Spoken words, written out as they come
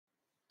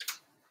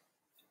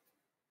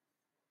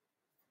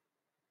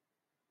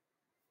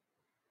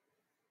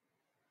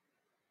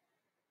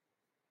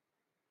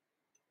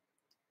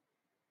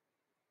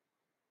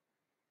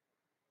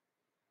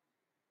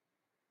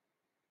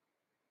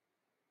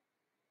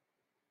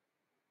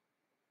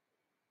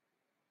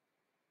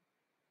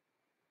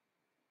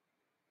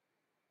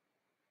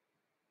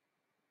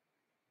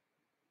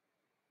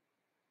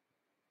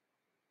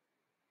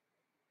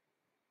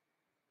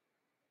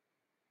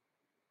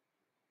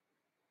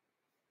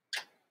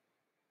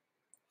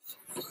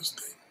This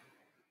thing.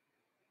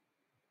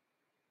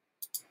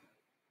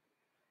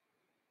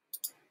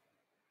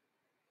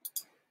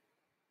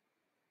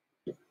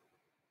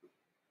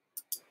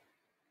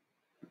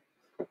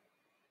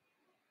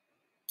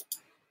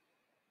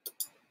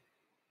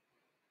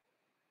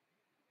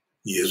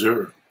 Yes,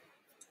 sir.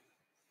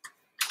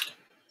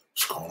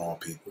 What's going on,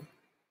 people?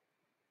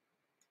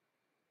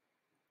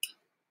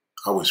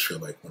 I always feel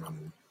like when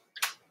I'm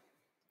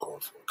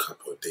going for a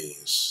couple of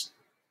days,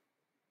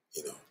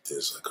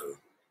 there's like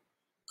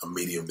a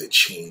medium that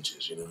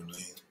changes, you know what I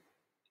mean?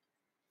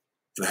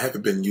 And I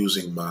haven't been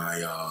using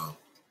my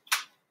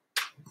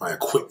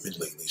equipment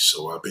lately,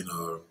 so I've been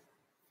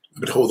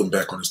holding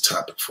back on this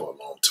topic for a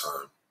long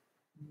time.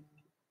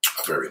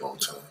 A very long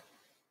time.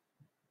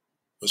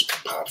 What's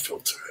my pop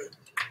filter?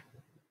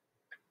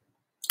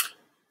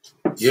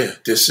 Yeah,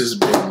 this has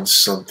been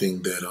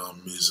something that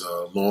is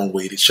long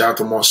waited. Shout out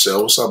to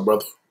Marcel. What's up,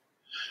 brother?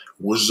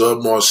 What's up,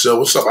 Marcel?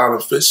 What's up,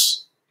 Island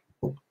Fist?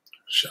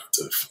 Shout out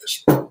to the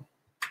fish. Let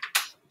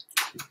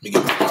me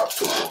get my pop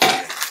filter over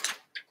here.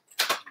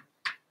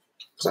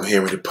 Because I'm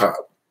hearing it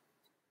pop.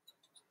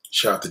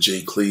 Shout out to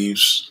Jay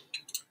Cleaves.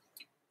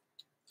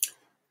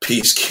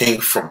 Peace King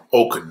from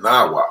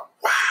Okinawa. Wow.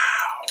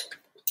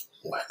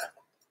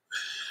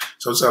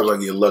 Sometimes I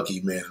get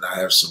lucky, man, and I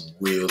have some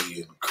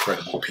really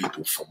incredible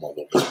people from all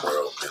over the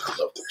world, man. I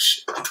love that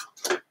shit.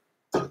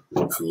 I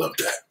love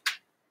that.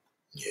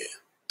 Yeah.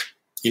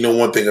 You know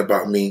one thing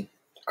about me?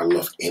 I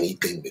love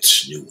anything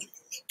that's new and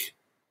unique.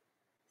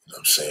 You know what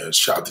I'm saying?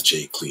 Shout out to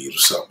Jay Cleaves.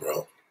 What's up,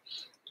 bro?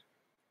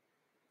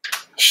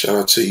 Shout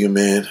out to you,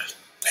 man.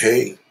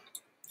 Hey,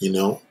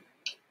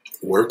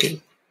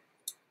 working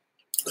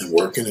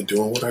and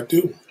doing what I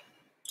do.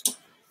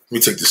 Let me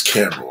take this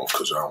camera off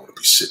because I don't want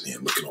to be sitting here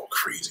looking all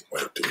crazy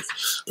while I'm doing it.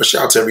 But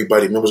shout out to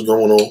everybody. Man, what's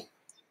going on?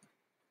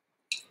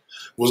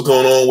 What's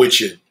going on with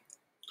you?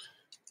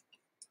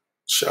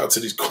 Shout out to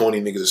these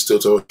corny niggas that still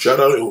talk. Shout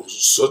out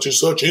such and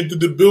such into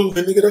the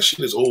building. Nigga, that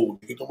shit is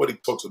old. Nigga, nobody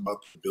talks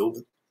about the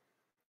building.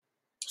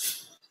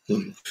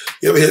 You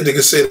ever hear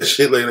niggas say that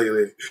shit like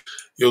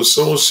yo,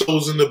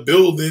 so-and-so's in the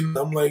building?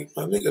 I'm like,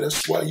 my nigga,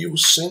 that's why you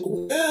was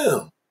single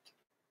down.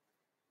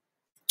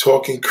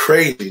 Talking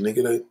crazy,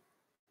 nigga.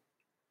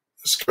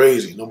 That's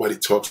crazy. Nobody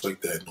talks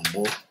like that no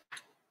more.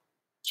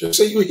 Just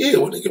say you here.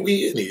 What nigga,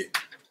 we in here.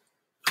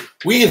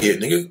 We in here,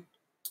 nigga.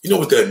 You know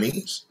what that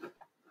means.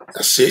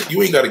 That's it.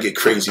 You ain't got to get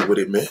crazy with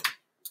it, man.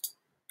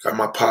 Got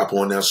my pop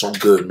on now, so I'm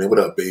good, man. What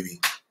up, baby?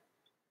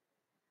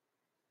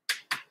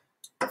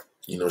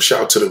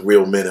 Shout out to the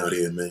real men out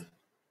here, man.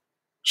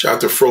 Shout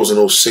out to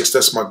Frozen 06.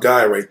 That's my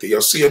guy right there.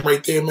 Y'all see him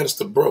right there, man? It's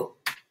the bro.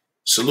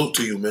 Salute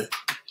to you, man.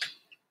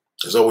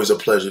 It's always a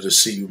pleasure to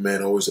see you,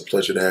 man. Always a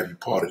pleasure to have you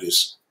part of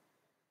this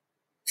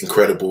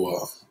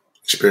incredible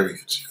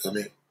experience. You know what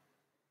I mean?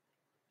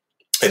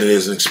 And it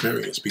is an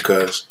experience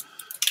because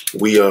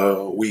we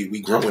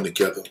growing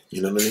together.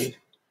 You know what I mean?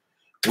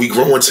 We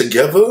growing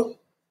together,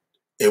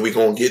 and we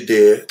gonna get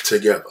there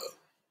together.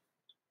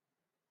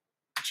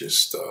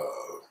 Just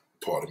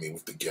pardon me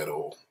with the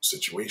ghetto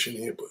situation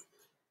here, but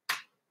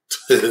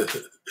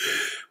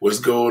what's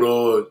going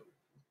on?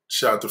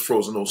 Shout out to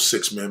Frozen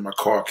 06, man. My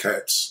car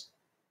cats.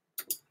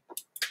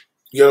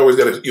 You always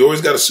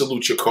gotta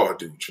salute your car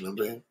dudes. You know what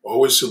I'm saying?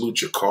 Always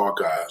salute your car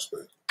guys,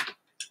 man.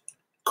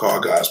 Car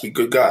guys, be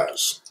good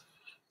guys.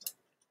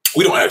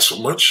 We don't ask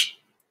for much.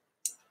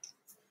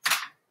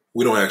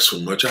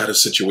 I had a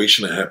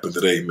situation that happened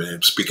today,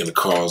 man. Speaking of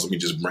cars, let me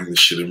just bring this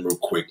shit in real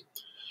quick.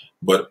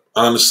 But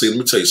honestly, let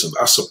me tell you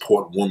something. I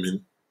support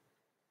women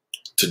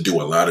to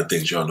do a lot of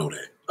things. Y'all know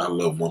that. I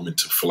love women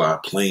to fly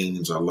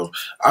planes.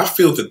 I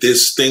feel that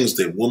there's things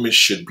that women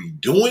should be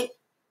doing,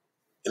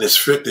 and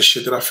it's the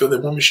shit that I feel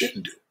that women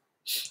shouldn't do.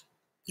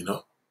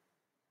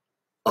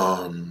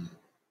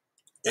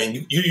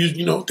 And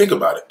you think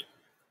about it.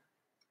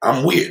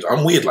 I'm weird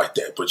like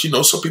that. But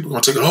some people are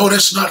gonna take it, oh,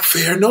 that's not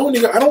fair. No,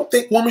 nigga, I don't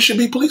think women should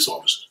be police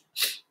officers.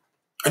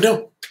 I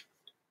don't.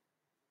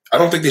 I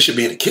don't think they should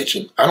be in the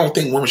kitchen. I don't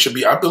think women should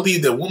be. I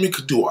believe that women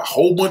could do a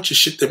whole bunch of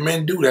shit that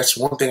men do. That's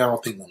one thing I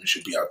don't think women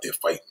should be out there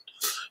fighting.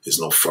 There's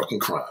no fucking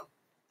crime.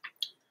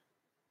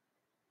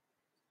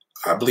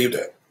 I believe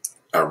that.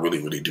 I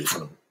really, really do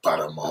from the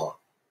bottom of my heart.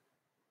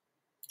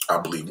 I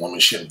believe women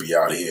shouldn't be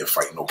out here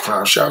fighting no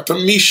crime. Shout out to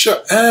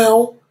Misha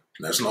L.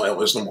 There's no L.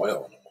 There's no more L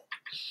no more.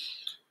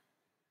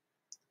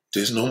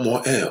 There's no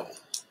more L.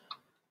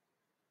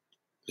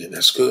 And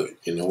that's good.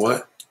 You know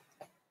what?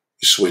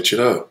 You switch it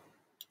up.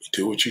 You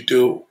do what you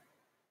do.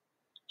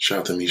 Shout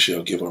out to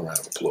Michelle. Give her a round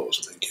of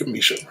applause, man. Give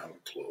Michelle a round of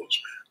applause, man.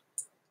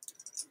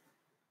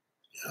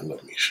 Yeah, I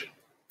love Misha.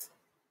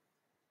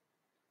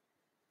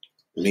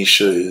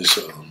 Misha is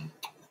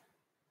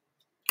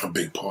a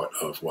big part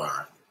of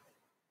why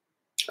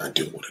I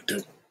do what I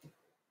do.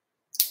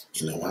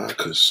 You know why?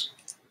 Because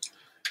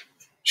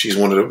she's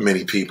one of the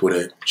many people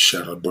that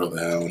shout out Brother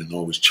Howard and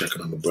always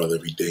checking on the brother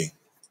every day.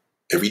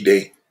 Every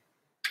day.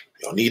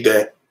 Y'all need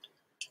that.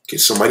 Get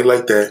somebody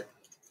like that.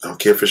 I don't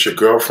care if it's your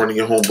girlfriend or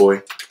your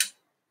homeboy.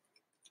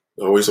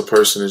 Always a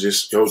person is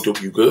just, yo,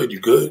 dude, you good? You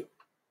good?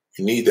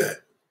 You need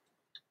that.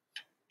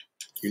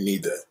 You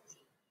need that.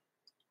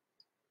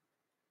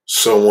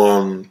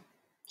 So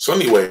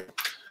anyway,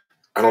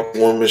 I don't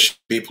think women should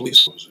be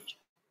police officers.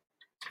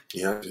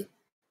 Yeah,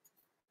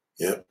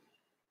 yeah.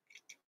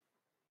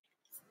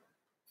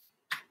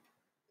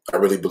 I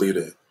really believe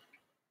that.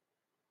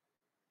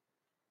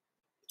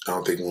 I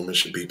don't think women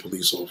should be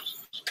police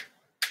officers.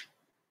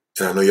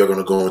 And I know you're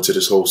gonna go into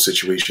this whole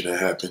situation that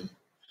happened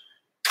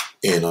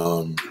in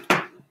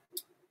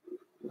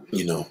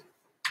you know,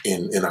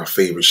 in our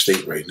favorite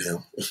state right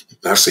now.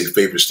 I say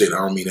favorite state, I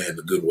don't mean that in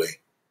a good way.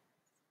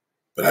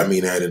 But I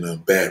mean that in a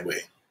bad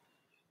way.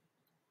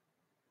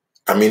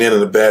 I mean that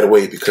in a bad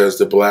way because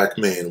the black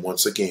man,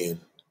 once again,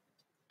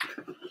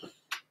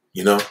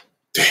 damn.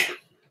 I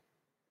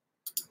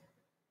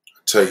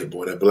tell you,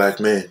 boy, that black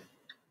man,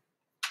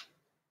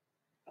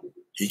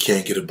 he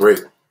can't get a break.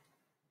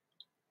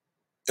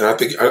 And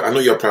I know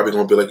y'all probably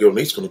gonna be like, yo,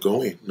 Nate's gonna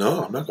go in.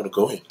 No, I'm not gonna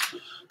go in.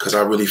 Because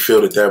I really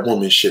feel that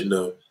woman shouldn't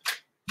have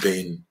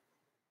been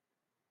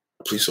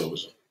a police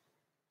officer.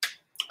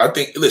 I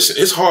think, listen,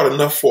 it's hard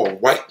enough for a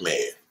white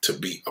man to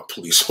be a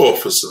police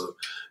officer.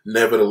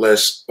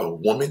 Nevertheless, a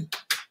woman,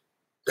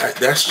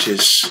 that's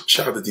just,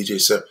 shout out to DJ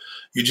Sep,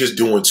 you're just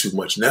doing too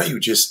much. Now you're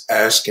just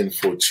asking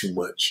for too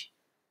much.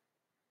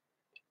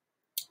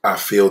 I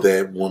feel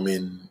that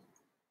women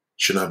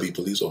should not be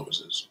police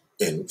officers.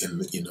 And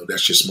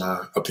that's just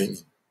my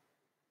opinion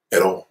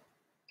at all.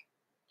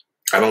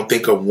 I don't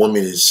think a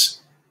woman is,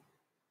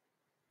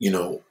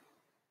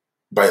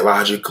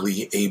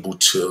 biologically able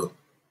to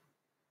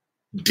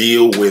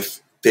deal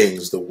with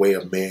things the way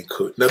a man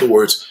could. In other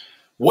words,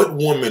 what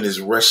woman is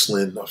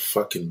wrestling a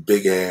fucking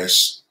big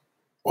ass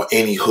or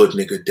any hood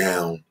nigga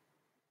down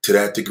to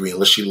that degree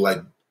unless you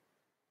like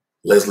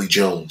Leslie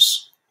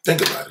Jones?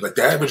 Think about it. Like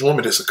the average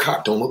woman that's a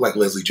cop don't look like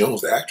Leslie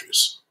Jones, the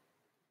actress.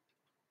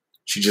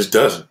 She just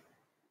doesn't.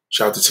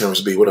 Shout out to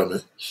Terrence B. What up,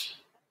 man?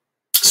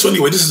 So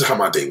anyway, this is how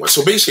my day went.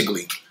 So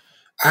basically,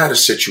 I had a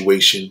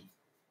situation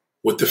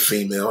with the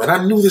female, and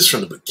I knew this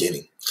from the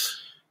beginning.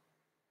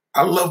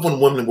 I love when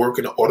women work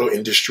in the auto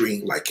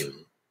industry, like in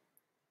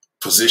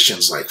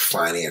positions like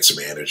finance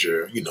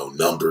manager,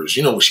 numbers,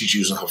 when she's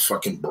using her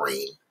fucking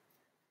brain.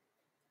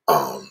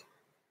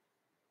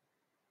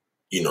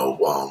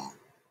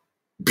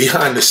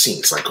 Behind the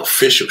scenes, like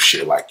official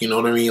shit, like, you know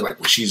what I mean? Like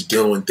when she's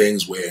doing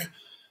things where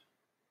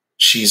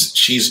she's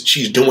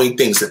doing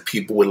things that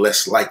people would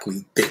less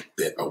likely think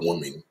that a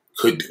woman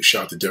could do.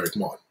 Shout out to Derek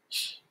Martin.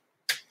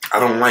 I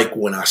don't like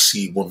when I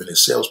see women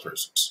as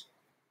salespersons.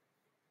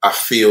 I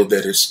feel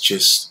that it's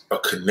just a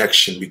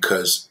connection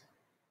because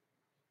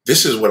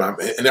this is what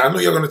and I know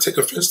you're going to take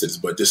offense to this,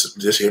 but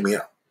just hear me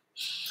out.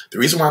 The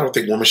reason why I don't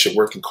think women should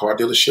work in car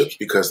dealerships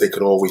because they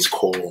could always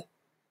call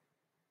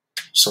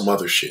some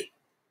other shit.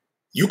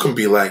 You can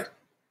be like,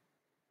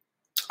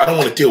 I don't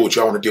want to deal with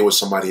you. I want to deal with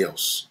somebody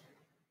else.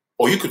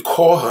 Or you could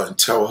call her and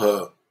tell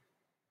her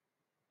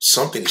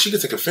something. She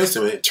could take offense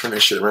to it and turn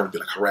that shit around and be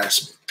like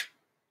harassment.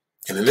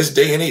 And in this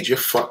day and age, you're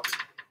fucked.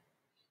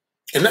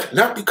 And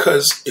not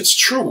because it's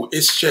true.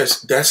 It's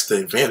just that's the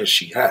advantage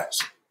she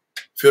has.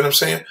 Feel what I'm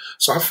saying?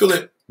 So I feel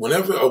that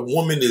whenever a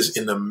woman is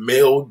in a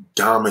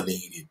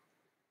male-dominated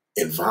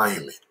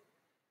environment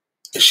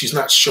and she's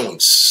not showing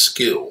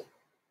skill,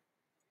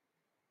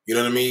 you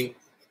know what I mean?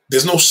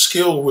 There's no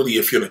skill really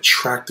if you're an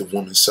attractive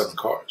woman selling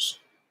cars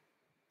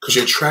because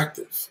you're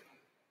attractive,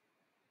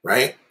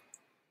 right?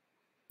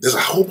 There's a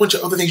whole bunch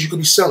of other things you could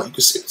be selling. You could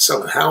be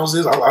selling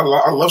houses. I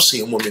love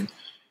seeing women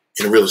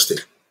in real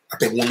estate. I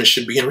think women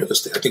should be in real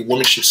estate. I think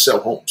women should sell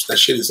homes. That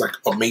shit is like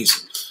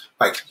amazing.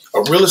 Like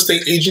a real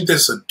estate agent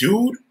that's a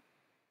dude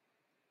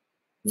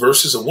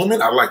versus a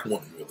woman. I like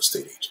women real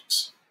estate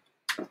agents.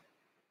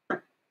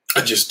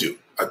 I just do.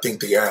 I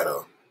think they add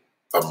a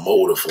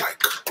mode of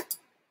like,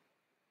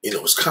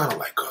 it's kind of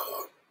like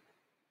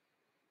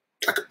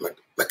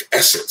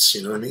essence.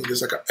 You know what I mean?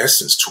 There's like an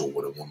essence to it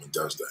when a woman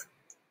does that.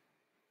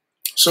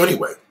 So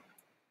anyway,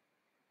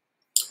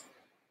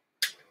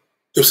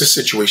 there was a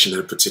situation at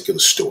a particular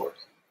store.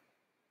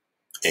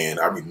 And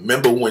I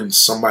remember when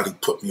somebody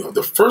put me on.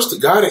 The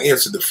guy that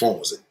answered the phone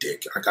was a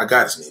dick. I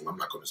got his name. I'm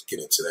not going to get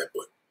into that,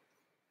 but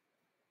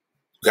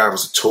the guy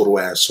was a total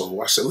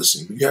asshole. I said,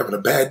 listen, you having a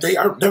bad day?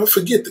 I'll never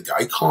forget the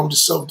guy. He calmed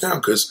himself down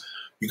because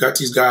you got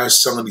these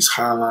guys selling these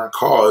Highline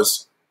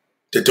cars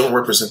that don't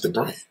represent the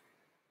brand.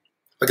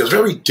 Like it's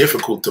very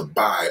difficult to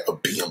buy a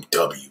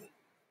BMW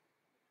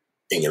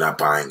and you're not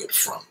buying it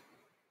from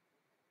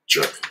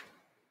Germany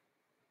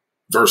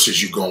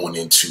versus you going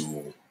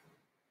into,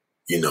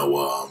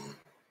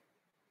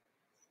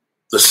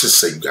 let's just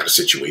say you got a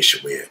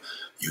situation where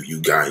you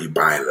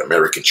buying an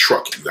American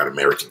truck and you got an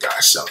American guy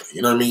selling it.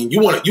 You know what I mean?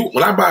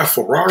 When I buy a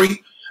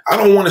Ferrari, I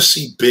don't want to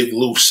see Big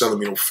Lou selling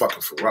me no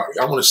fucking Ferrari.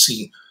 I want to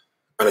see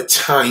an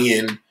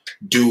Italian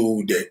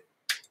dude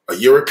a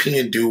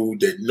European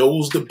dude that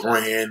knows the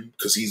brand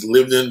because he's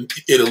lived in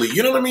Italy.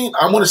 You know what I mean?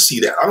 I want to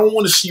see that. I don't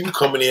want to see you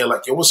coming in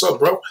like, yo, what's up,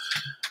 bro?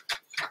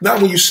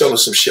 Not when you selling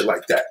some shit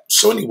like that.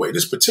 So anyway,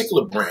 this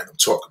particular brand I'm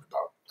talking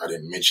about, I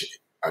didn't mention it.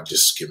 I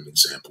just give an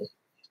example.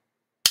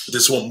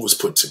 this woman was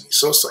put to me.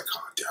 So it's like,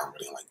 oh, damn, I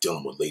really like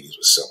dealing with ladies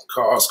with selling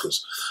cars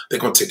because they're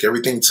going to take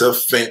everything to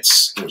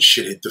offense when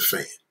shit hit the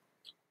fan.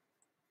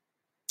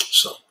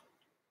 So,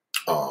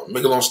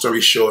 make a long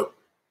story short,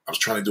 I was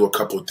trying to do a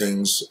couple of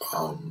things. It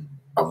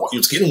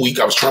was getting weak.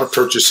 I was trying to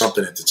purchase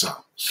something at the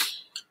time.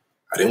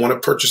 I didn't want to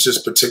purchase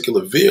this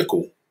particular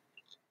vehicle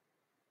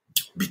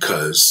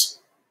because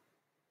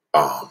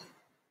I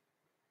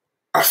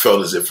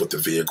felt as if with the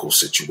vehicle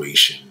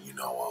situation,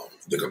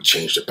 they're going to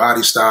change the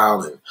body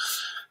style, and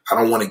I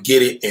don't want to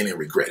get it and then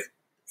regret it.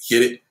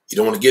 Get it? You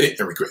don't want to get it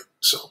and regret it.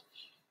 So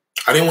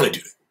I didn't want to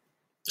do that.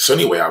 So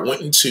anyway, I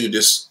went into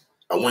this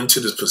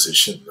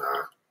position.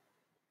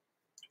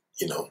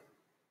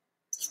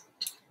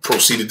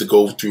 Proceeded to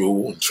go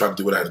through and try to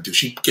do what I had to do.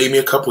 She gave me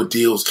a couple of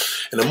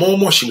deals, and the more and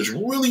more she was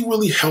really,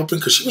 really helping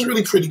because she was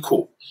really pretty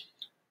cool.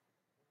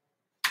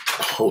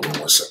 Hold on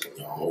one second,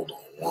 y'all. Hold on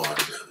one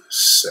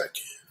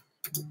second.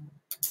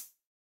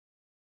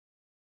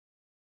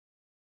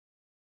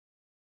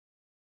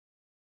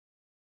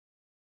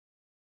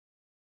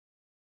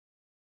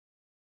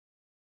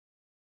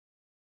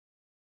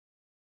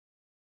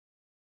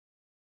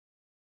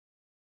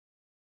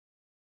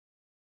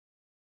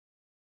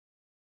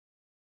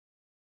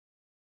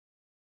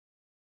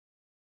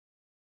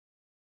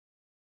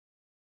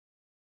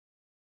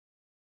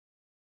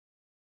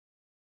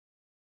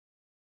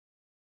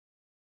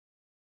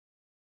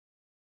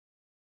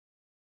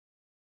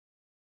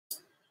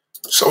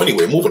 So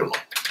anyway, moving along.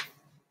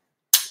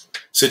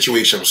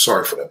 Situation, I'm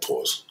sorry for that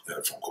pause. I had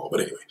a phone call, but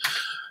anyway.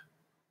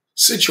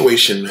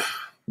 Situation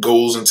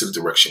goes into the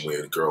direction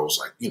where the girl's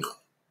like,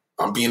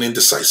 I'm being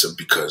indecisive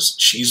because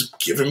she's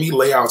giving me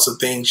layouts of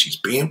things. She's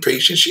being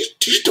patient.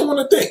 She's doing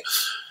her thing.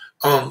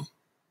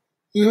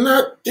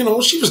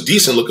 She was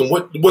decent looking.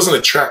 It wasn't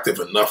attractive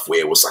enough where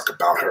it was like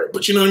about her.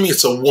 But you know what I mean?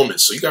 It's a woman.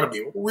 So you got to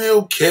be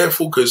real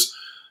careful because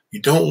you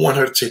don't want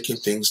her taking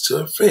things to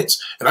offense.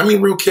 And I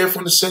mean real careful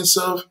in the sense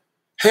of,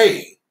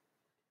 hey,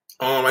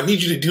 I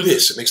need you to do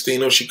this. The next thing you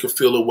know, she could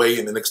feel away.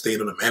 And the next thing you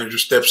know, the manager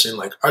steps in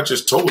like, I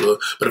just told her.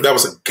 But if that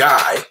was a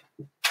guy,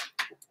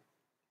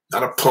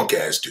 not a punk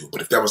ass dude,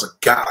 but if that was a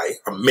guy,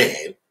 a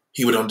man,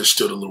 he would have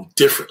understood a little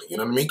differently. You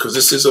know what I mean? Because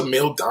this is a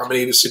male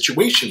dominated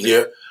situation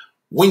here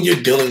when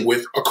you're dealing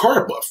with a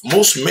car buff.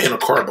 Most men are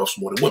car buffs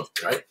more than women,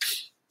 right?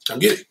 I'm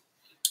getting it.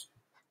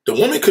 The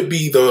woman could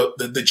be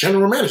the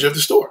general manager of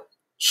the store.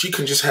 She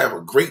can just have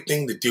a great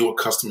thing to deal with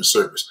customer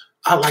service.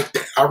 I like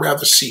that. I'd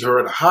rather see her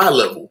at a high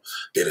level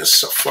than a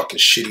fucking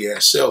shitty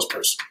ass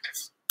salesperson.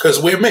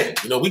 Because we're men.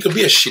 We could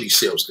be a shitty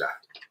sales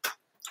guy,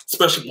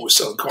 especially when we're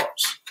selling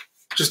cars.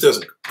 It just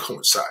doesn't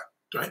coincide,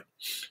 right?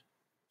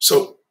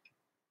 So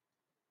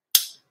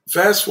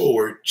fast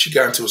forward, she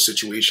got into a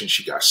situation.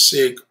 She got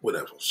sick,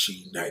 whatever.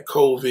 She had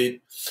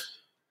COVID.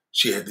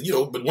 She had,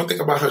 but one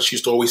thing about her, she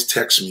used to always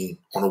text me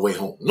on the way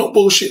home. No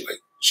bullshit. Like,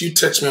 she'd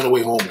text me on the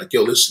way home, like,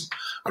 yo, listen,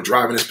 I'm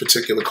driving this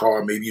particular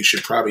car. Maybe you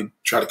should probably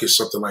try to get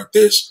something like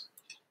this.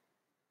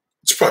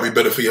 It's probably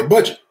better for your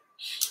budget.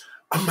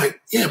 I'm like,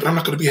 yeah, but I'm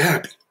not going to be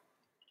happy.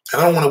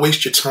 And I don't want to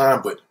waste your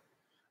time, but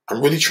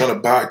I'm really trying to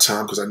buy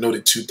time because I know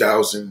that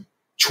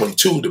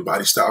 2022, the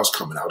body style's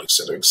coming out, et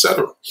cetera, et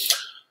cetera.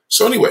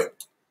 So anyway,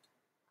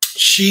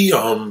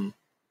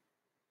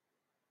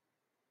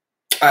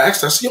 I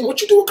asked her, I said, why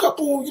don't you do a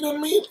couple,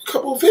 a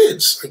couple of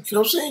vids? Like, what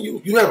I'm saying?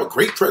 You have a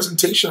great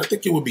presentation. I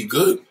think it would be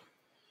good.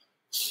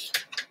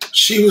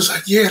 She was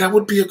like, yeah, that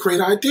would be a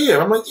great idea.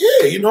 I'm like,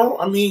 yeah, you don't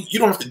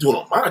have to do it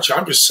on my chart.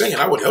 I'm just saying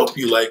I would help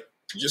you, like,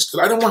 just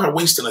because I don't want her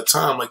wasting her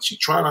time. Like, she's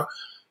trying to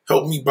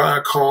help me buy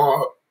a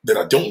car that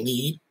I don't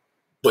need,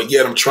 but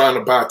yet I'm trying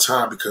to buy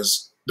time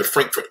because the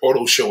Frankfurt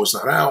Auto Show is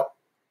not out.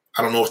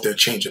 I don't know if they're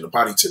changing the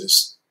body to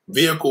this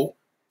vehicle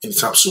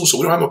anytime soon, so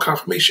we don't have no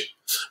confirmation.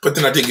 But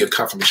then I did get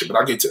confirmation, but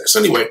I'll get to that. So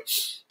anyway,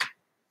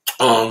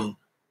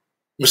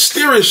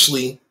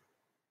 mysteriously,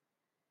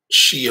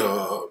 she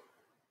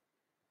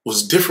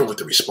was different with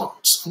the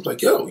response. I'm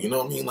like, yo,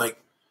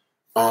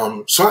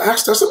 so I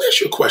asked her, let me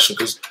ask you a question,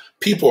 because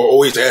people are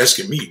always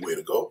asking me where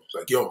to go.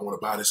 Like, yo, I want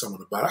to buy this, I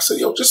want to buy it. I said,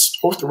 yo, just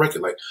off the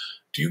record, like,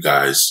 do you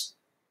guys,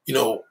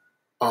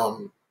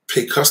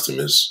 pay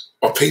customers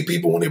or pay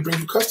people when they bring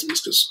you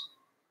customers?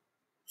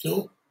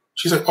 Because,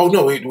 she's like, oh,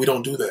 no, we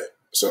don't do that.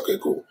 I said, okay,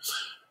 cool.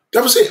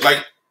 That was it.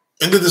 Like,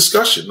 in the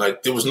discussion,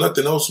 like, there was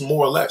nothing else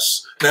more or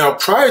less. Now,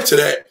 prior to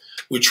that,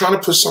 we were trying to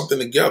put something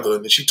together,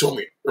 and then she told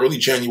me early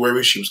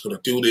January she was going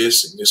to do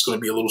this, and it's going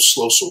to be a little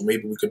slow, so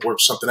maybe we could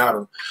work something out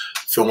and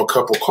film a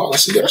couple of calls. I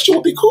said, yeah, that shit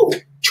would be cool.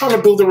 Trying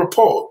to build a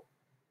rapport.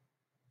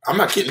 I'm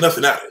not getting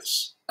nothing out of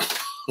this.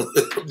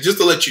 Just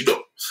to let you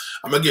know.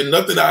 I'm not getting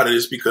nothing out of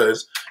this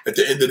because at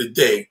the end of the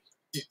day,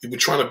 we're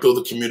trying to build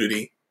a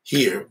community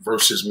here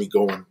versus me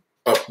going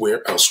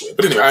elsewhere.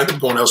 But anyway, I ended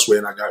up going elsewhere,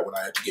 and I got what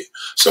I had to get.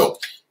 So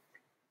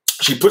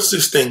she puts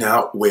this thing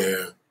out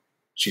where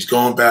she's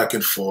going back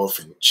and forth,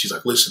 and she's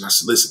like, listen. I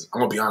said, listen, I'm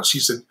going to be honest. She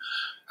said,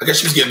 I guess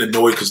she was getting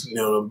annoyed because,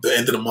 the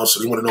end of the month,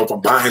 so they want to know if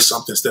I'm buying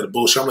something instead of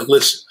bullshit. I'm like,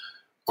 listen,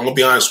 I'm going to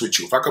be honest with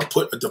you. If I could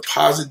put a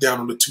deposit down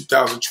on the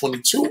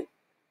 2022,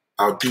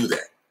 I'll do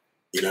that.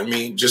 You know what I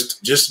mean?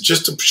 Just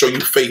to show you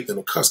faith in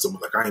a customer.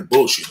 Like, I ain't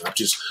bullshitting. I'm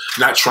just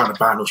not trying to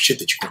buy no shit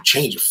that you're going to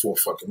change in 4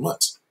 fucking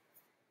months.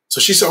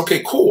 So she said,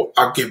 okay, cool.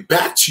 I'll get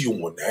back to you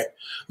on that.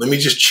 Let me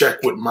just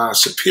check with my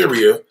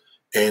superior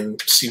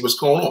and see what's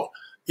going on.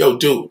 Yo,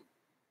 dude,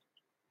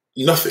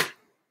 nothing.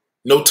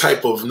 No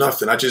type of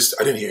nothing. I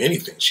didn't hear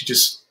anything. She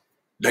just,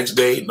 next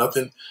day,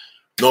 nothing.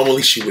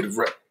 Normally she would,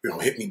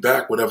 hit me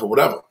back,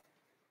 whatever.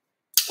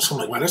 So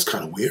I'm like, wow, that's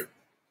kind of weird.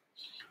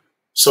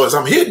 So as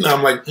I'm hitting,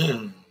 I'm like,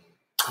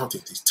 I don't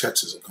think these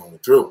texts are going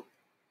through.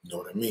 You know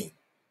what I mean?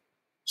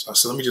 So I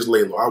said, let me just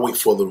lay low. I'll wait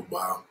for a little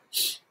while.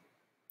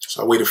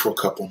 So I waited for a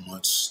couple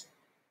months.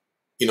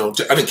 I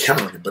didn't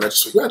count on it, but I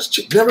just like, this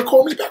chick never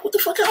called me back. What the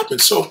fuck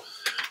happened? So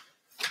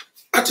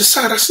I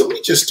decided, I said, let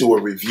me just do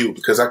a review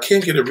because I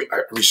can't get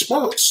a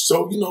response.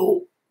 So,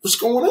 what's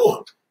going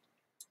on?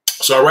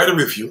 So I write a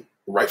review,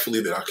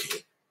 rightfully that I can.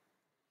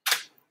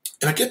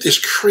 And I get this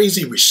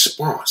crazy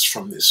response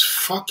from this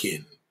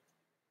fucking,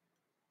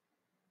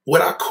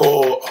 what I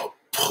call a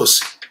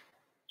pussy.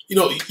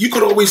 You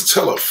could always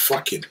tell a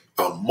fucking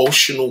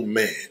emotional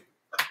man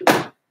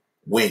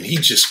when he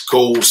just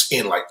goes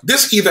in like,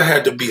 this either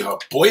had to be her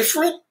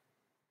boyfriend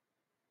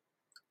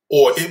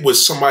or it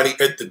was somebody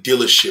at the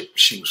dealership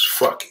she was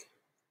fucking.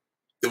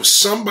 There was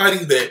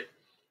somebody that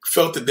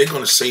felt that they're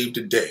going to save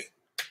the day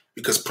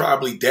because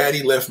probably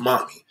daddy left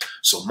mommy.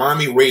 So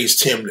mommy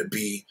raised him to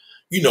be,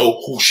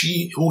 who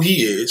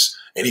he is.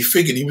 And he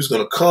figured he was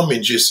going to come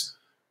and just,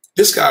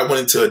 this guy went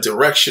into a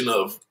direction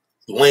of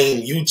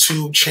lame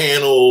YouTube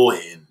channel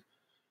and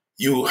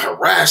you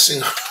harassing.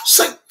 It's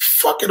like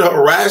fucking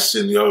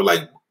harassing,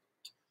 like,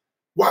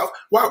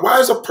 why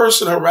is a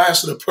person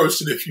harassing a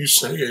person if you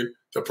saying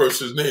the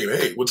person's name?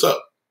 Hey, what's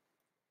up?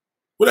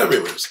 Whatever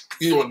it was.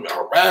 You want to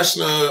harass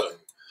her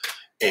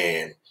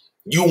and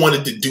you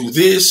wanted to do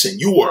this and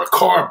you were a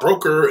car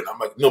broker. And I'm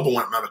like, number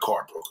one, I'm not a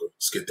car broker.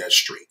 Let's get that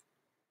straight.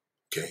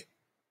 Okay.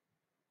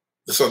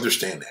 Let's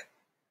understand that.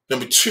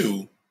 Number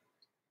two,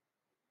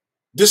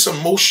 this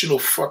emotional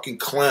fucking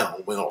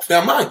clown went off.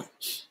 Now, mind you,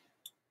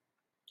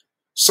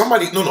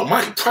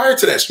 prior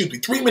to that,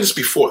 3 minutes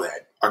before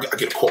that, I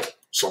get a call.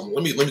 So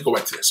let me go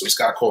back to that. So this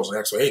guy calls and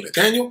asks, hey,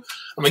 Nathaniel?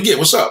 I'm like, yeah,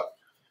 what's up?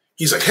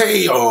 He's like,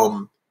 hey,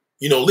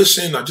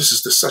 listen, this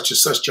is the such and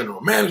such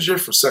general manager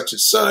for such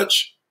and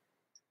such.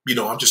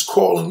 I'm just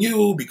calling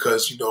you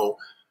because,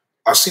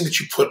 I've seen that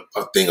you put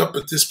a thing up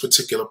with this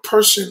particular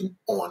person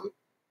on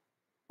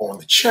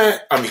the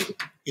chat. I mean,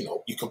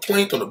 you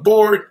complained on the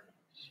board.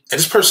 And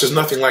this person is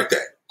nothing like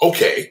that.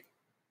 Okay.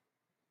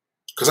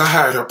 Because I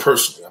hired her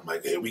personally. I'm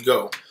like, here we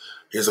go.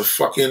 Here's a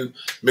fucking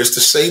Mr.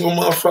 Saber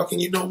motherfucking,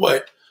 you know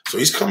what? So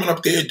he's coming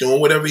up there doing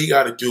whatever he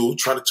got to do,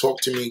 trying to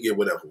talk to me and get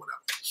whatever.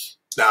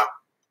 Now,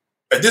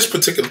 at this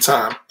particular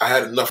time, I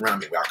had enough around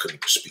me where I couldn't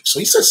even speak. So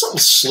he said something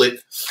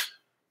slick,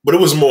 but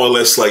it was more or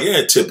less like,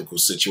 yeah, typical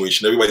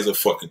situation. Everybody's a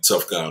fucking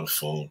tough guy on the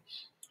phone.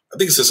 I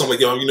think he said something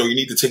like, you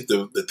need to take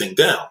the thing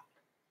down.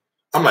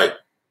 I'm like,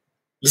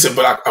 listen,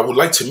 but I would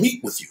like to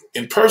meet with you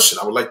in person.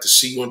 I would like to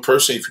see you in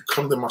person. If you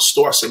come to my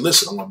store, I said,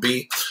 listen, I'm going to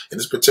be in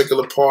this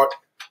particular part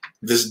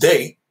this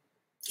day.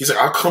 He's like,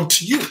 I'll come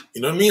to you.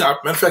 You know what I mean?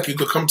 Matter of fact, you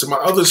could come to my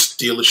other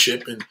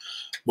dealership and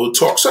we'll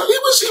talk. So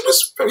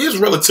he was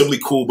relatively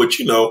cool, but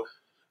you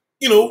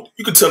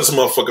could tell this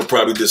motherfucker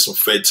probably did some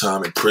fed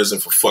time in prison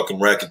for fucking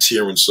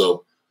racketeering.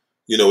 So,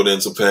 what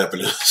ends up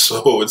happening.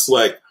 So it's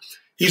like,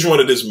 he's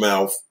running his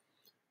mouth.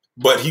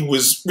 But he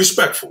was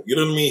respectful. You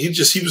know what I mean? He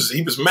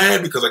was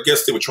mad because I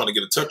guess they were trying to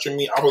get in touch with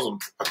me. I was on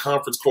a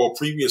conference call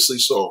previously,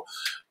 so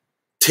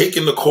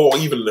taking the call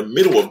even in the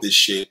middle of this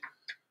shit,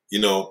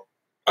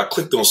 I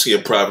clicked on see a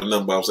private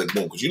number. I was like,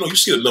 boom, because you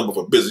see the number of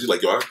a business. You're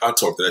like, yo, I'll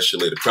talk to that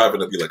shit later. Private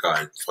number, you're like, all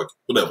right, fuck it,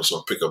 whatever. So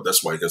I pick up.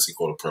 That's why I guess he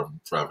called a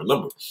private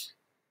number.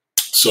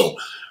 So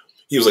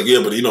he was like,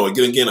 yeah, but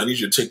again, I need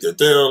you to take that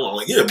down. I'm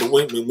like, yeah, but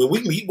when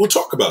we meet, we'll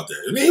talk about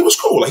that. And he was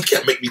cool. Like, he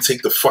can't make me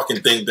take the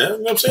fucking thing down. You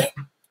know what I'm saying?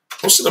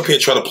 Don't sit up here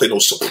and try to play no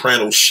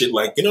soprano shit.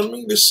 Like, you know what I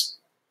mean? This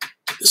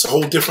a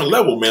whole different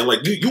level, man.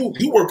 Like, you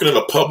working in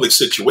a public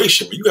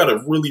situation, but you got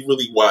to really,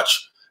 really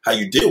watch how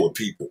you deal with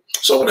people.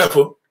 So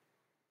whatever.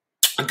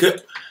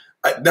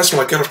 That's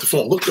when I got off the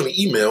phone, looked on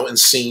the email and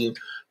seen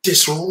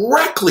this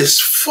reckless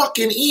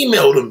fucking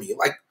email to me.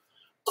 Like,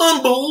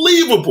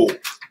 unbelievable.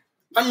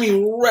 I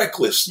mean,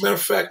 reckless. Matter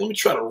of fact, let me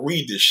try to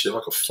read this shit.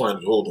 I can find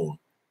it. Hold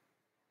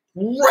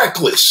on.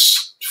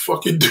 Reckless.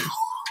 Fucking dude.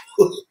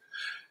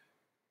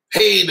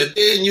 Hey,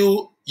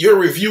 Nathaniel, your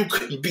review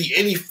couldn't be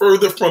any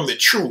further from the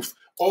truth.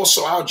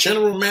 Also, our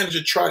general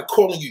manager tried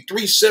calling you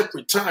 3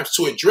 separate times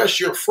to address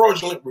your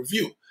fraudulent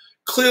review.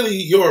 Clearly,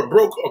 you're a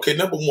broker. Okay,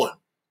 number one,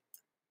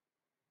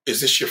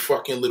 is this your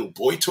fucking little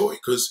boy toy?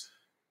 Because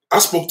I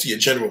spoke to your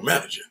general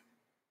manager,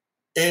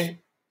 and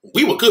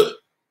we were good.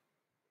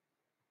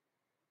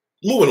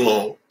 Moving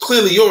along,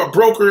 clearly you're a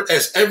broker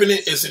as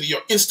evident as in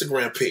your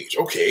Instagram page.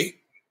 Okay.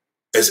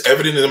 As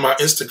evident in my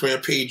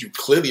Instagram page, you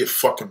clearly are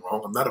fucking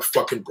wrong. I'm not a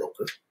fucking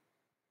broker.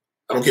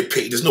 I don't get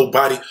paid. There's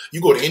nobody.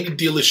 You go to any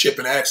dealership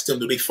and ask them,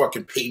 do they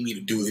fucking pay me to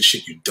do this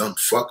shit, you dumb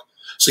fuck?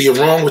 So you're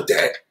wrong with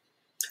that.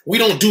 We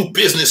don't do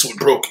business with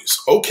brokers.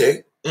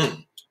 Okay.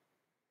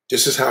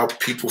 This is how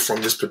people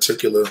from this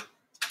particular,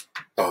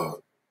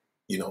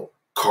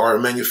 car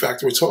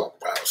manufacturer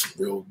talk. Wow, some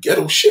real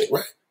ghetto shit,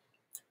 right?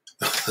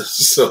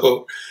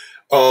 So,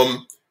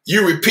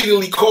 you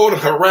repeatedly called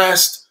and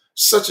harassed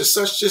such and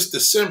such this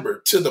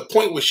December to the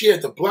point where she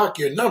had to block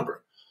your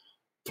number.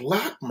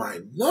 Block my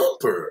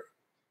number?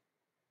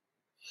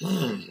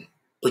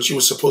 But you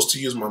were supposed to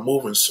use my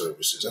moving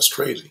services. That's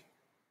crazy.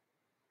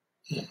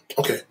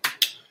 Okay.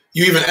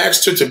 You even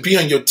asked her to be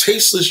on your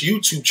tasteless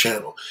YouTube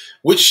channel,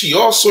 which she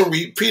also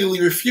repeatedly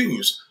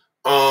refused.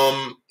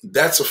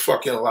 That's a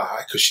fucking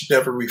lie, because she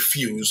never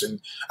refused,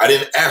 and I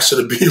didn't ask her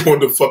to be on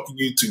the fucking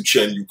YouTube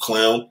channel, you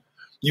clown.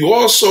 You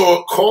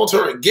also called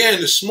her again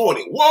this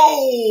morning.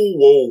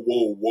 Whoa.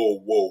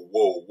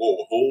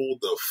 Hold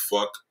the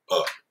fuck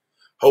up.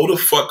 Hold the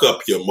fuck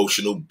up, you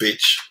emotional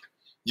bitch.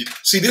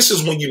 See, this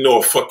is when you know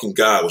a fucking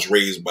guy was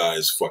raised by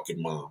his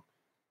fucking mom.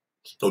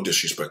 No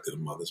disrespect to the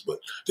mothers, but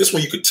this is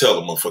when you could tell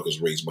the motherfucker's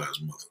raised by his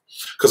mother.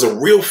 Because a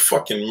real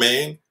fucking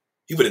man,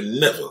 he would have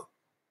never,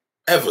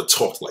 ever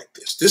talked like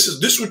this. This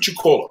is what you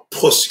call a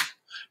pussy.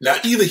 Now,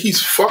 either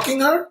he's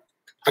fucking her,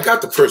 I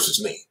got the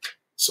person's name,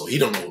 so he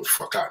don't know who the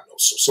fuck I know.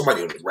 So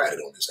somebody would have ratted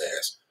on his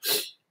ass.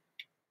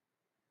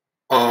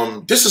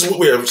 This is what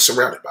we're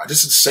surrounded by.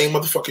 This is the same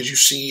motherfuckers you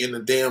see in the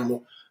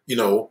damn,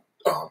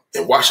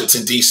 in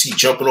Washington, D.C.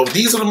 jumping over.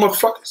 These are the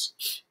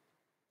motherfuckers,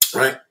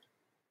 right?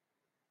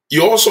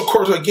 You also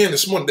called her again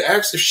this morning to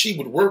ask if she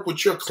would work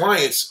with your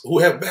clients who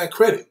have bad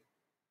credit.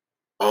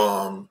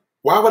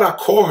 Why would I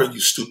call her,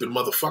 you stupid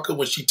motherfucker,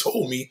 when she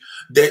told me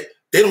that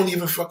they don't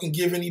even fucking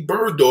give any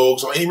bird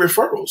dogs or any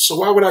referrals? So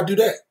why would I do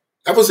that?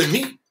 That wasn't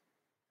me.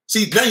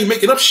 See, now you're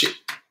making up shit.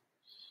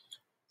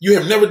 You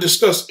have never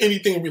discussed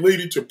anything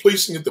related to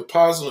placing a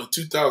deposit on a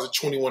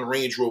 2021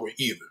 Range Rover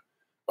either.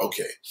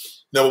 Okay.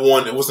 Number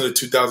one, it wasn't a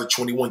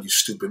 2021, you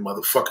stupid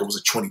motherfucker. It was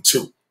a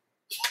 22.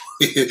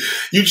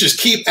 You just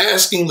keep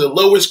asking the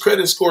lowest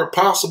credit score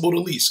possible to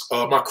lease.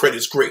 My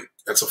credit's great.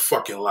 That's a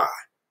fucking lie.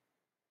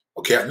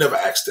 Okay, I never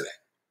asked her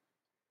that.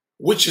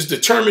 Which is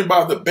determined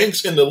by the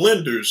banks and the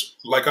lenders,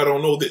 like I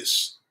don't know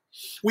this.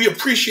 We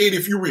appreciate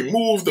if you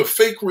remove the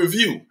fake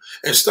review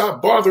and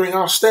stop bothering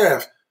our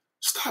staff.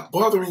 Stop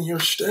bothering your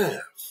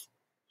staff.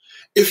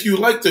 If you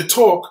like to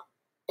talk,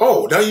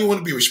 now you want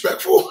to be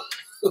respectful?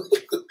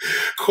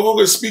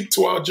 Call and speak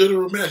to our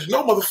general manager.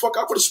 No, motherfucker,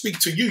 I want to speak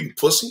to you, you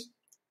pussy.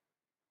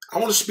 I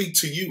want to speak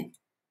to you.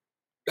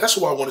 That's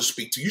who I want to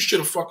speak to. You should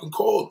have fucking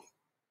called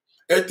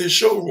me at this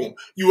showroom.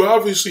 You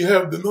obviously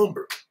have the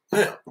number.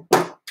 Now,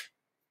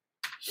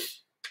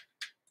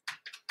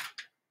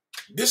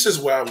 this is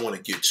where I want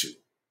to get to,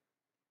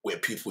 where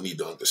people need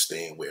to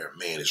understand where a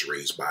man is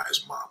raised by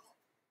his mama.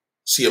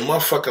 See, a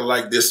motherfucker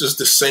like this is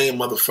the same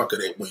motherfucker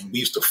that when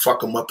we used to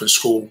fuck him up in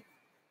school.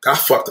 I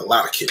fucked a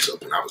lot of kids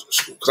up when I was in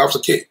school because I was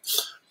a kid.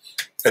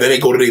 And then they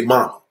go to their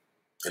mama.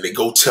 And they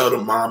go tell the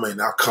mama,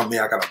 and I'll come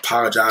there. I got to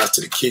apologize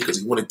to the kid because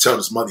he wouldn't tell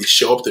his mother. He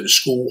show up to the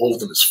school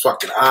holding his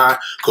fucking eye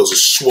because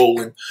it's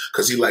swollen.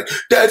 Because he like,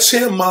 that's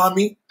him,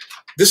 mommy.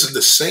 This is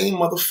the same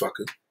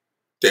motherfucker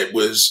that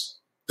was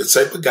the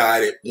type of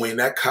guy that when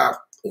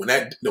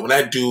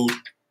that dude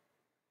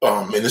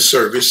in the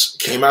service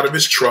came out of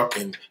his truck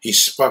and he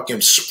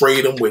fucking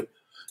sprayed him with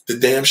the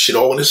damn shit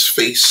all in his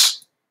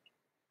face.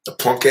 The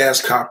punk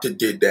ass cop that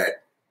did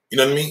that. You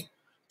know what I mean?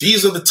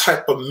 These are the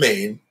type of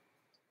men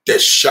that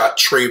shot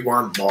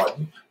Trayvon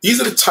Martin. These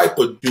are the type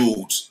of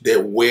dudes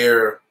that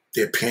wear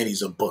their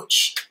panties a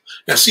bunch.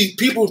 Now, see,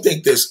 people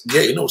think that's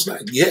gay. No, it's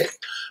not gay.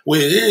 What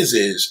it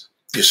is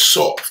you're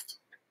soft.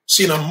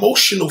 See, an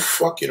emotional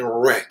fucking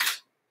wreck,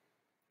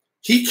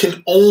 he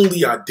can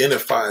only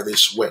identify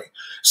this way.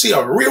 See,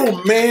 a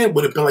real man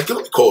would have been like,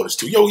 let me call this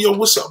dude. Yo,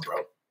 what's up, bro?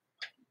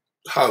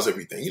 How's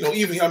everything?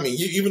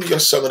 Even you're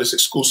selling this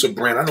exclusive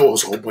brand. I know it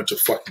was a whole bunch of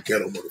fucking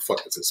ghetto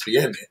motherfuckers that's in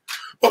there.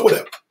 But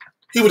whatever.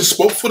 He would have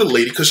spoke for the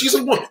lady because she's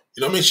a woman.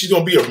 You know what I mean? She's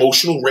going to be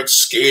emotional, wrecked,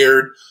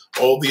 scared,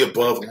 all the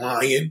above,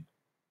 lying.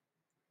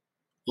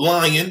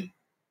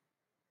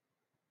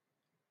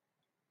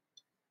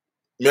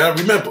 Now,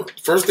 remember,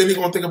 first thing they're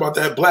going to think about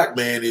that black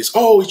man is,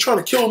 he's trying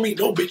to kill me.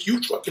 No, bitch, you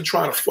fucking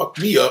trying to fuck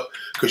me up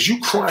because you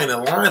crying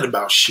and lying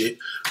about shit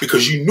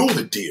because you knew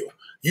the deal.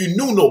 You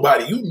knew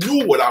nobody. You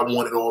knew what I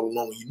wanted all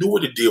along. You knew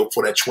what the deal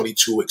for that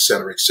 22, et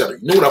cetera, et cetera.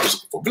 You knew what I was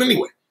looking for. But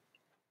anyway,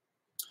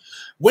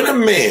 when a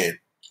man,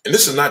 and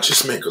this is not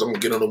just men, because I'm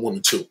going to get on a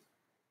woman too.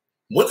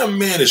 When a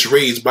man is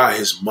raised by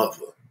his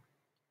mother,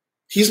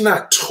 he's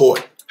not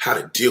taught how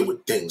to deal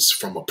with things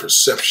from a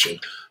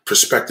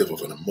perspective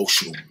of an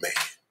emotional man.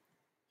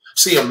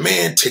 See, a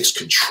man takes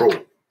control.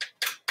 And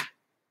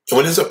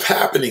what ends up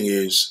happening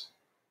is,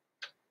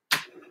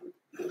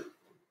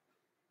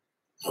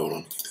 hold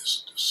on,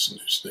 this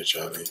snitch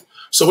out here.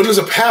 So what ends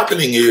up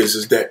happening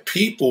is that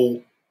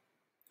people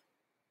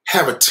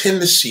have a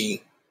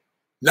tendency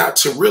not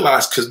to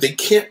realize because they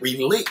can't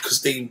relate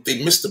because they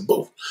missed the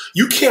boat.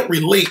 You can't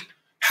relate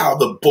how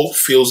the boat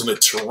feels in the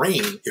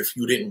terrain if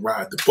you didn't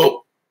ride the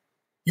boat.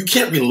 You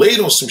can't relate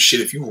on some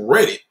shit if you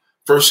read it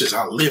versus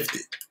I lived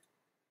it.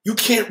 You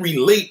can't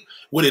relate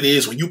what it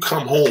is when you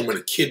come home and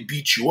a kid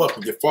beats you up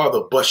and your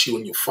father busts you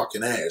in your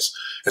fucking ass.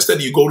 Instead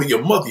of you go to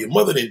your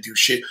mother didn't do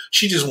shit.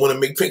 She just want to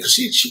make things, because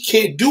she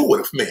can't do what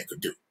a man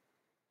could do.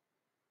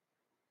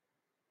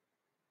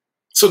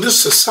 So this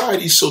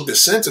society is so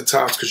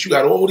desensitized because you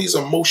got all these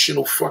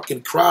emotional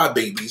fucking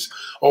crybabies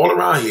all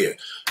around here.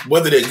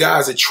 Whether they're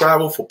guys that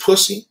travel for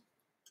pussy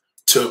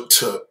to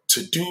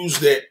dudes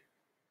that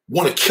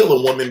want to kill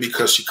a woman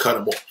because she cut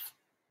him off.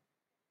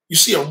 You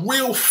see, a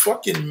real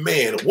fucking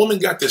man, a woman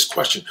got this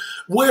question,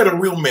 where the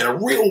real man? A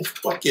real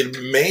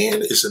fucking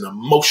man is an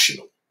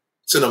emotional.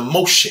 It's an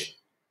emotion.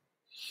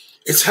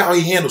 It's how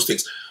he handles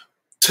things.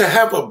 To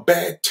have a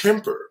bad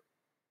temper,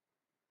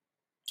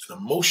 an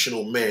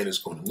emotional man is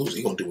going to lose.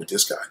 He's going to do what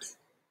this guy did.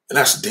 And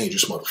that's a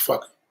dangerous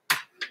motherfucker.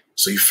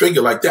 So you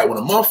figure like that. When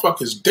a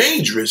motherfucker is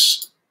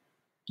dangerous,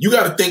 you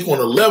got to think on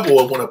a level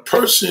of when a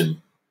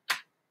person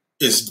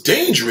is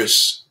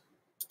dangerous,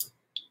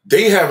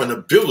 they have an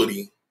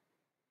ability.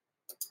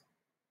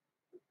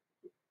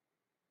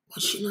 Why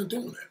should I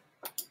do that?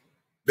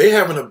 They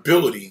have an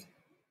ability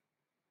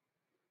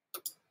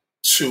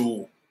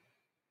to,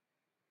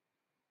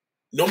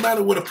 no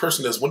matter what a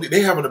person does, when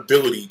they have an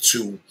ability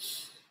to,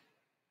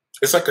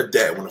 it's like a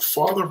dad. When a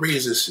father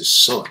raises his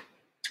son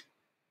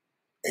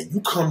and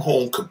you come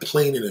home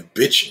complaining and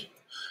bitching,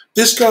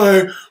 this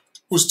guy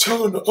was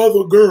telling the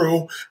other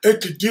girl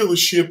at the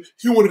dealership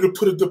he wanted to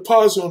put a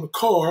deposit on the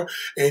car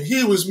and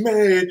he was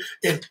mad,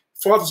 and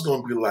father's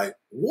going to be like,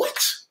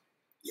 what?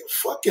 You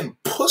fucking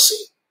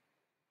pussy?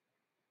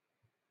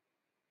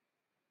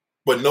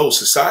 But no,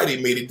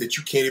 society made it that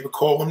you can't even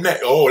call him that.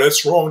 Oh,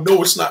 that's wrong.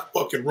 No, it's not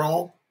fucking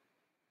wrong.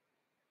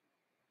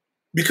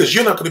 Because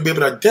you're not going to be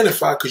able to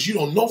identify because you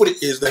don't know what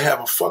it is to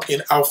have a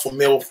fucking alpha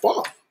male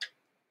father.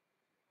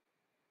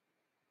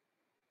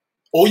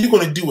 All you're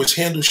going to do is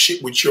handle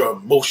shit with your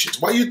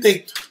emotions. Why you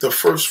think the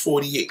first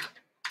 48?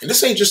 And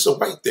this ain't just a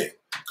white thing.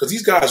 Because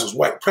these guys was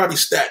white. Probably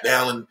Staten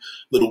Island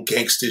little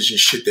gangsters and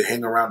shit that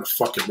hang around the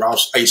fucking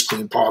Ralph's ice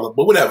cream parlor.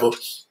 But whatever.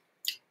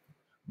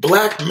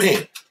 Black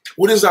men.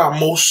 What is the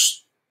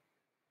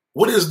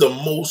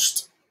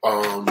most,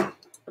 oh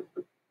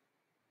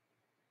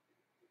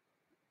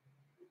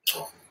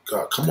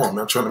God, come on,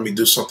 man. I'm trying to make me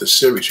do something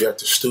serious. You have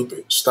to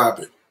stupid. Stop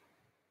it.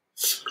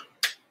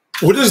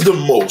 What is the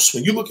most,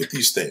 when you look at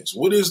these things,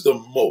 what is the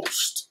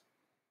most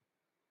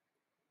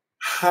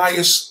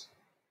highest,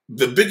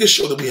 the biggest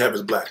show that we have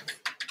is Black Men,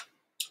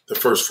 the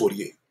first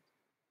 48.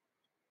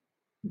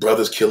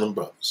 Brothers killing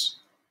brothers.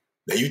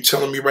 Now you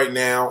telling me right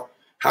now,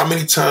 how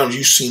many times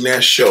you seen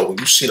that show and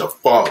you seen a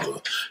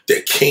father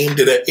that came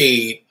to the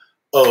aid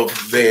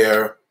of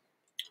their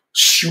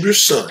shooter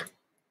son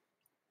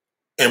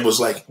and was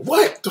like,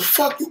 what the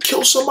fuck? You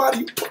killed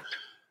somebody?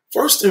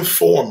 First and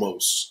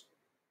foremost,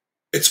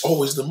 it's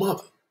always the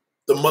mother.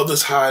 The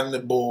mother's hiding the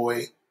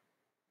boy.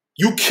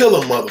 You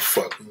kill a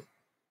motherfucker,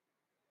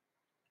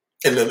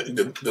 and then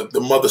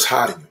the mother's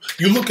hiding you.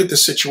 You look at the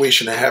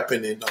situation that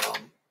happened in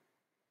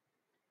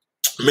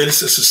Menace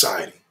to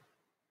Society,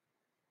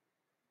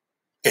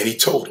 and he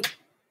told him,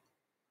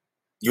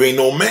 "You ain't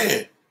no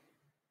man.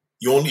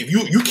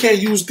 You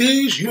can't use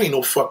these. You ain't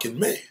no fucking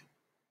man."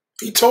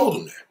 He told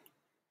him that.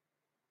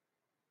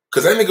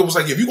 Because that nigga was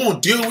like, if you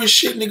going to deal with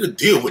shit, nigga,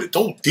 deal with it.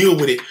 Don't deal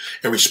with it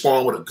and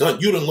respond with a gun.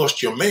 You done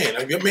lost your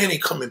man. Your man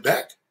ain't coming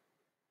back.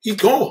 He's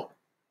gone.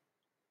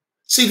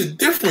 See, the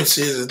difference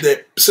is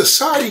that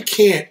society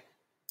can't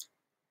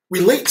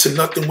relate to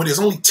nothing when there's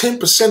only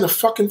 10% of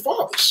fucking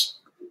fathers.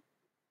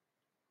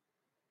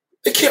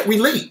 They can't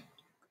relate.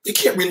 They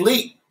can't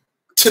relate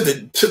to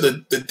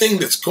the thing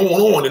that's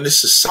going on in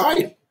this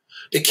society.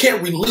 They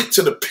can't relate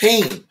to the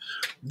pain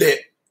that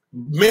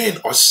men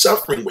are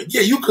suffering with.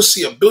 Yeah, you could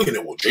see a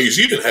billionaire. Well,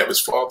 Jay-Z didn't have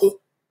his father.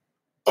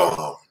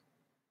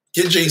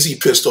 Get Jay-Z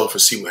pissed off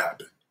and see what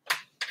happened.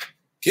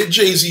 Get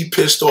Jay-Z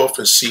pissed off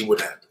and see what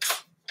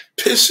happens.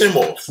 Piss him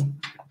off.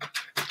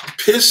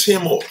 Piss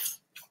him off.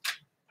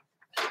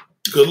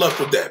 Good luck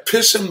with that.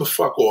 Piss him the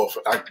fuck off.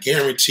 I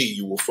guarantee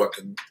you will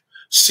fucking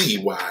see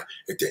why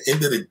at the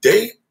end of the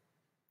day,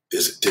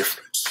 there's a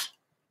difference.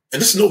 And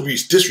this is no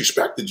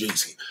disrespect to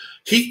Jay-Z.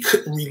 He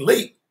couldn't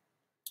relate.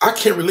 I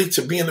can't relate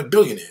to being a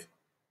billionaire,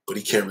 but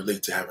he can't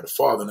relate to having a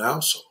father in the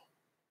household.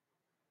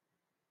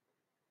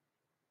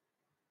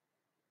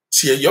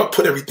 See, y'all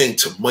put everything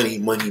to money.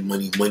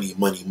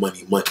 DMX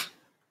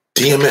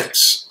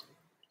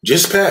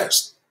just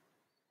passed.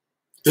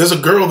 There's a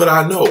girl that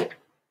I know.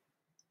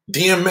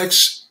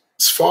 DMX's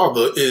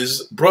father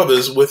is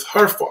brothers with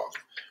her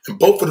father, and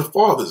both of the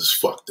fathers is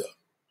fucked up.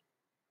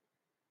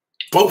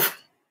 Both.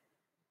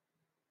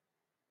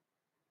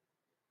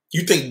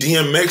 You think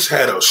DMX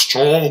had a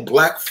strong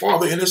black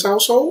father in his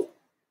household?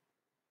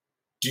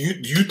 Do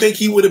you think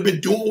he would have been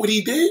doing what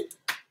he did?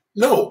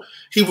 No,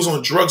 he was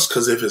on drugs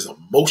because of his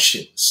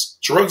emotions.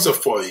 Drugs are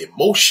for the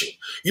emotion.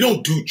 You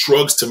don't do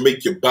drugs to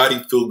make your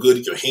body feel good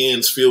and your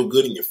hands feel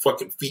good and your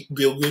fucking feet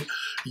feel good.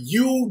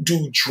 You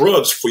do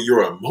drugs for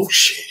your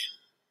emotion.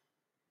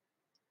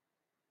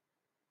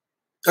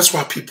 That's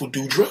why people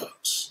do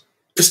drugs.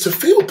 It's to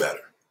feel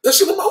better. That's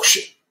an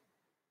emotion.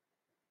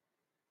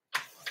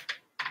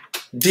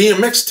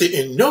 DMX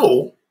didn't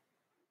know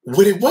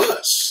what it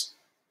was.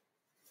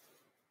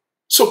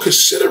 So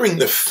considering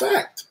the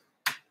fact,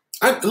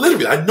 I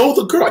know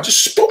the girl. I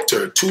just spoke to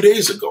her 2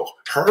 days ago.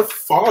 Her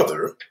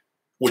father,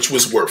 which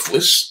was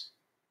worthless,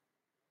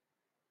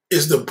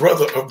 is the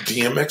brother of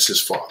DMX's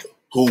father,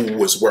 who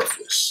was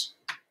worthless.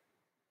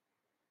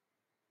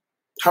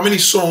 How many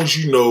songs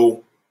you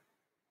know,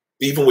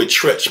 even with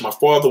Tretch, my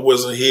father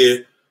wasn't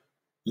here,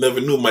 never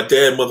knew my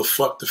dad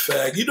motherfucked the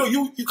fag. You know,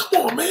 you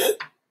come on, man.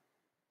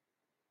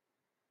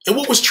 And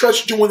what was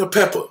Tretch doing to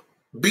Pepper?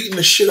 Beating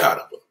the shit out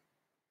of her.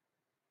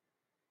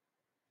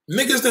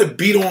 Niggas that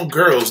beat on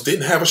girls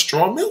didn't have a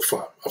strong male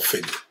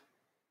figure.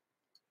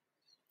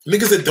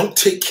 Niggas that don't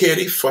take care of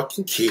their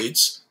fucking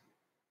kids,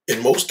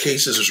 in most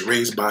cases, was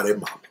raised by their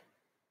mama.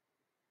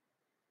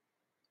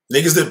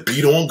 Niggas that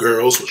beat on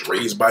girls was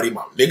raised by their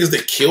mama. Niggas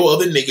that kill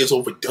other niggas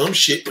over dumb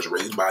shit was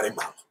raised by their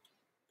mama.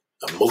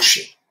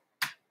 Emotion.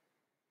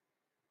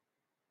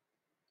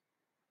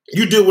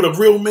 You deal with a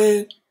real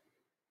man,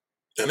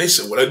 and they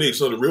said, well, that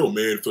nigga's not a real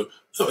man.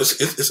 No,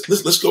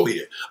 let's go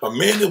here. A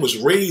man that was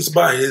raised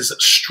by his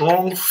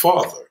strong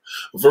father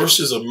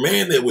versus a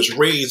man that was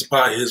raised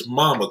by his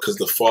mama because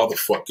the father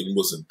fucking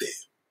wasn't there.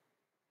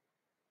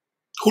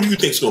 Who do you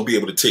think is going to be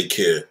able to take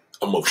care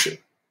of emotion?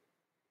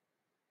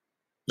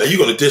 Now, you're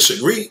going to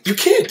disagree? You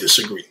can't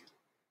disagree.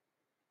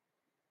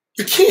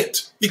 You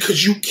can't,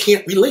 because you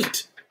can't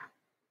relate.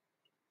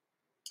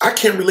 I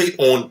can't relate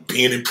on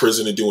being in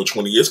prison and doing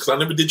 20 years because I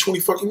never did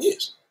 20 fucking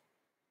years.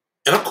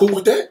 And I'm cool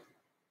with that.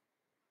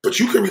 But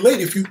you can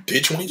relate if you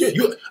did 20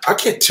 years. I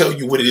can't tell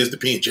you what it is to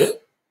be in jail.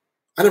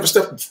 I never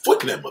stepped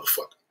foot in that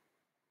motherfucker.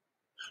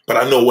 But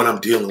I know what I'm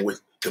dealing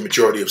with the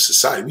majority of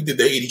society. We did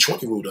the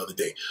 80-20 rule the other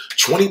day.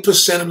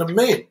 20% of the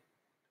men.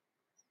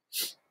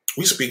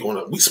 We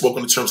spoke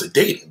on the terms of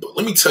dating. But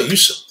let me tell you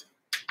something.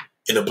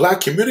 In the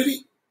black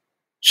community,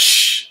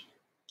 it's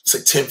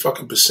like 10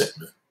 fucking percent,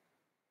 man.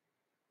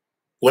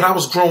 When I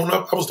was growing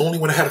up, I was the only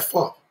one that had a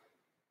father.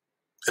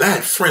 And I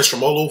had friends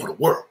from all over the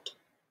world.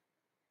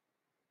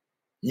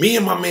 Me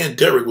and my man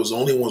Derek was the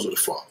only ones with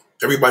a father.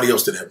 Everybody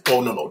else didn't have.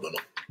 Oh, no.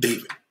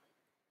 David.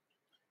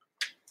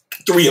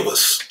 3 of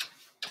us.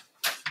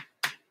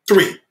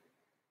 3.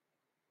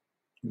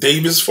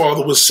 David's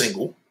father was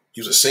single.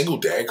 He was a single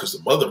dad because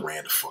the mother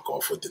ran the fuck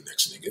off with the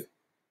next nigga,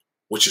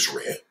 which is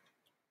rare.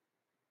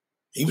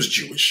 He was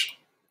Jewish.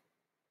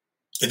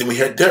 And then we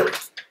had Derek.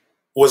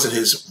 Wasn't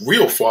his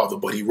real father,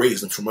 but he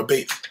raised him from a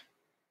baby.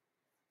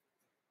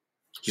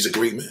 He's a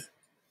great man.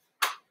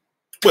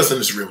 Wasn't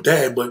his real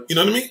dad, but you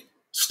know what I mean?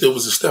 Still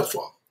was his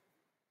stepfather.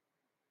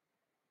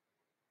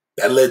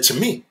 That led to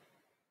me.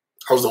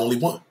 I was the only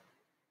one.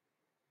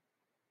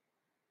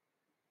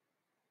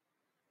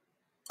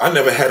 I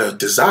never had a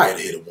desire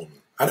to hit a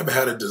woman. I never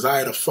had a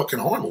desire to fucking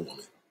harm a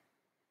woman.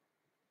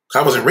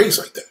 I wasn't raised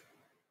like that.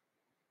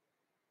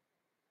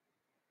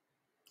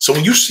 So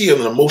when you see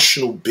an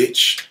emotional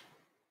bitch,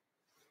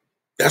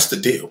 that's the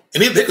deal.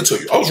 And they can tell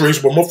you, I was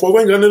raised by my father,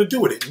 I ain't got nothing to do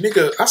with it.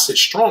 Nigga, I said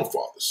strong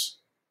fathers.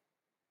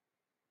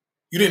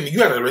 You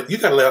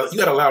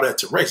gotta allow that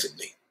to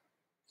resonate.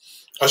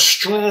 A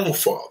strong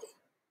father.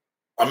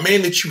 A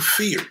man that you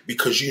feared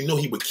because you know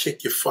he would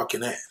kick your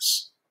fucking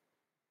ass.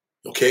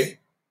 Okay?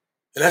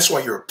 And that's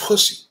why you're a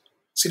pussy.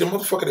 See, the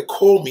motherfucker that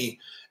called me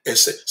and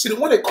said, the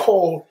one that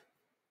called,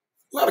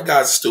 a lot of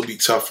guys still be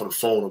tough on the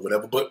phone or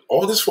whatever, but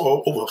all this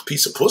for over a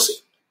piece of pussy?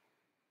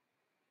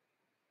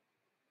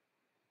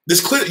 This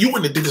clear, you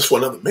wouldn't have did this for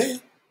another man.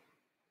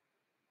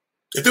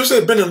 If there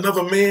had been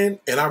another man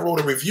and I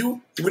wrote a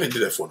review, you wouldn't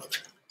have did that for another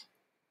man.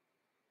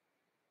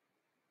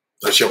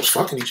 Unless y'all was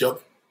fucking each other.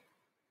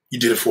 You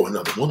did it for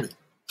another woman.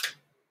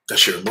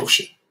 That's your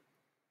emotion.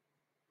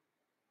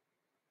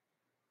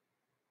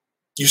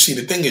 You see,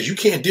 the thing is, you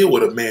can't deal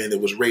with a man that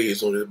was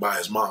raised on it by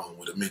his mom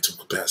with a mental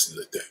capacity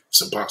like that.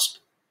 It's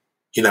impossible.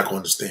 You're not going to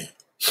understand.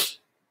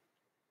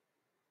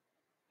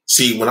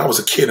 See, when I was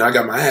a kid and I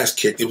got my ass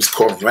kicked, it was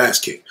called your ass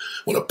kicked.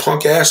 When a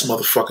punk ass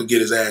motherfucker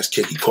get his ass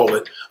kicked, he call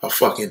it a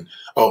fucking,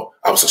 oh,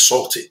 I was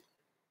assaulted.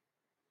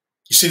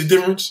 You see the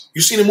difference?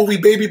 You see the movie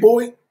Baby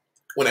Boy?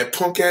 When that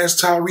punk ass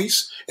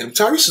Tyrese, and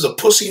Tyrese is a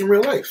pussy in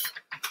real life.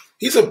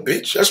 He's a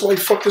bitch. That's why he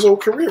fucked his whole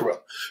career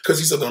up. Because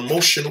he's an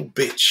emotional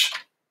bitch.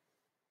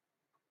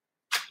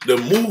 The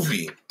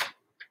movie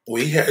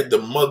where he had the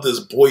mother's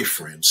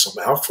boyfriend,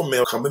 some alpha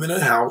male, coming in the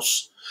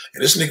house,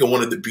 and this nigga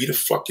wanted to be the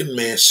fucking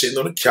man sitting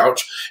on the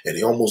couch, and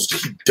he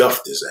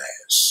duffed his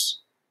ass.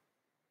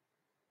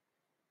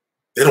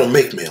 They don't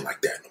make men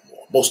like that no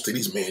more. Most of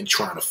these men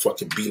trying to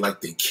fucking be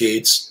like their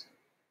kids.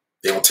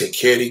 They don't take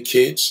care of their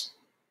kids.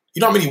 You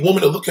know how many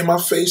women that look in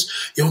my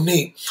face? Yo,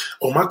 Nate,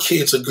 oh, my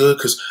kids are good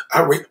because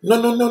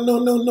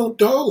No,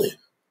 darling.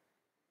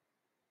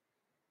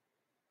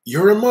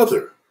 You're a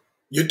mother.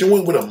 You're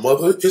doing what a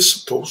mother is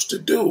supposed to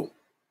do.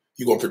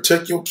 You're going to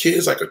protect your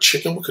kids like a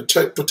chicken would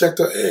protect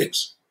her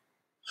eggs.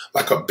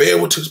 Like a bear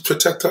would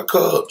protect her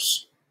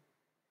cubs.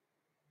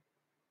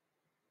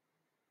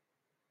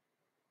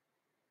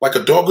 Like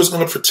a dog is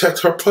going to protect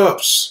her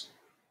pups.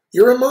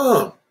 You're a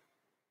mom,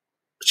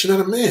 but you're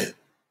not a man.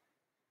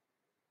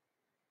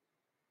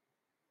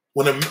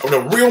 When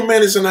a real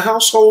man is in the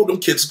household, them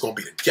kids are going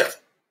to be together.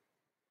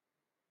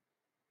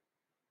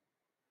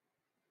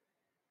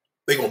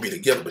 They're going to be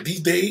together. But these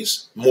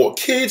days, more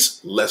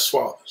kids, less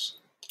fathers.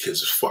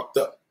 Kids is fucked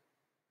up.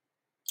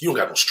 You don't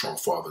got no strong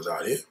fathers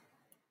out here.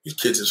 These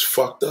kids is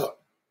fucked up.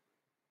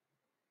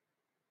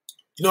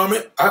 You know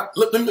what I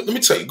mean? Let me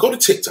tell you, go to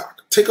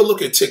TikTok. Take a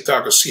look at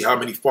TikTok and see how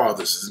many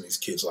fathers is in these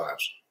kids'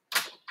 lives.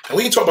 And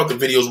we ain't talking about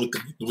the videos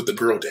with the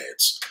girl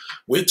dads.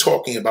 We're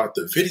talking about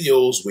the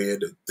videos where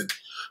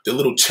the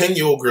little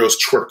 10-year-old girl's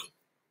twerking.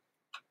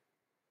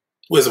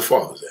 Where's the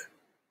fathers at?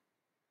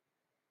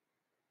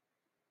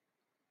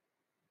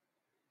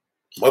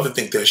 Mother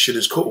think that shit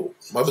is cool.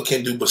 Mother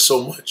can't do but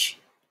so much.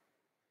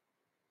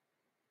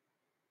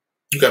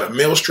 You got a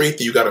male strength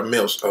and you got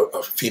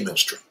a female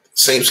strength.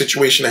 Same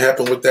situation that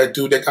happened with that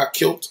dude that got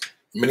killed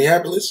in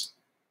Minneapolis.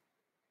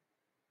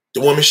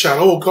 The woman shot,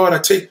 oh God,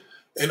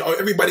 and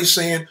everybody's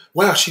saying,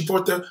 wow,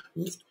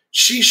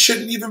 she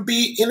shouldn't even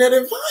be in that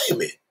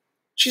environment.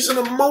 She's an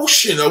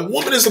emotion. A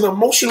woman is an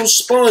emotional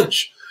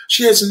sponge.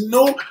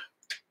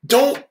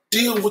 Don't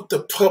deal with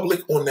the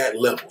public on that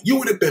level. You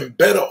would have been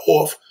better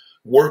off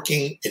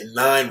working in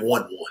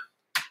 911.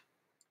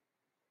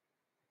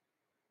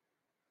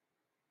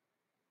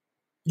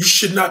 You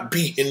should not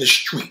be in the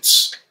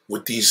streets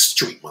with these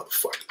street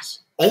motherfuckers.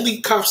 Only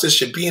cops that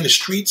should be in the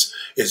streets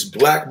is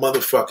black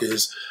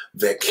motherfuckers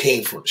that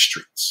came from the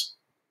streets.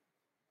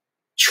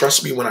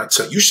 Trust me when I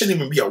tell you, you shouldn't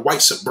even be a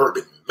white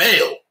suburban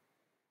male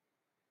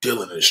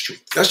dealing in the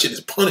street. That shit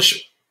is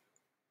punishment.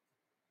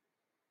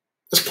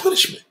 That's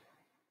punishment.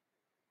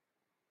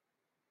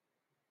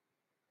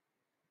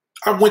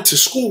 I went to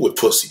school with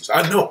pussies.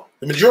 I know.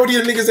 The majority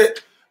of the niggas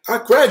that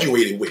I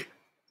graduated with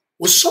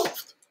was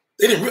soft.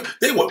 They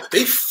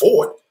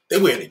fought. They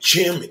were in the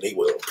gym and they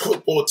were on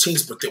football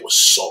teams, but they were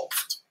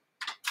soft.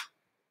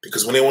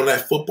 Because when they were on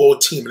that football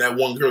team and that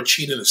one girl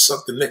cheated and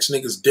sucked the next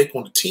nigga's dick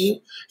on the team,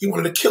 he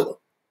wanted to kill her.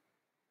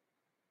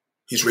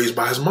 He's raised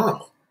by his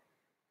mama.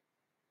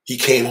 He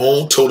came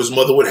home, told his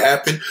mother what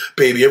happened.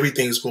 Baby,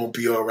 everything's going to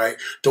be all right.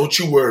 Don't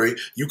you worry.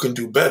 You can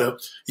do better.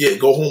 Yeah,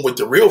 go home with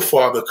the real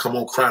father. Come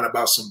on crying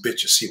about some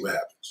bitch and see what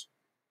happens.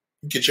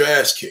 You get your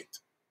ass kicked.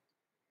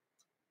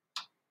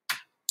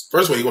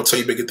 First of all, he's going to tell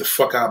you to get the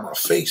fuck out of my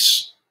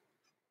face.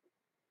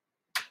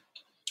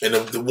 And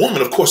the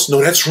woman, of course,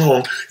 no, that's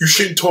wrong. You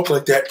shouldn't talk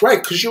like that.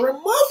 Right, because you're a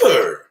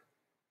mother.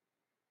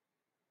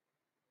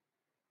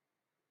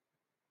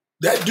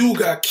 That dude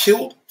got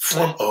killed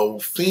from a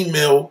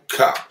female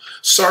cop.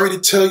 Sorry to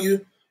tell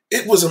you,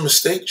 it was a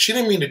mistake. She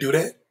didn't mean to do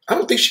that. I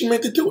don't think she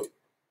meant to do it.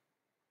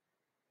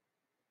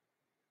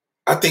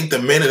 I think the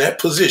man in that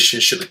position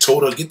should have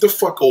told her, get the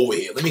fuck over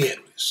here. Let me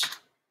handle this.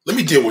 Let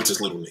me deal with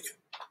this little nigga.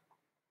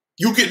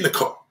 You get in the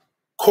car.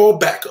 Call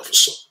backup or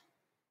something.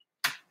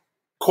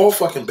 Call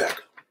fucking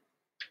backup.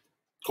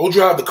 Go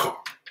drive the car.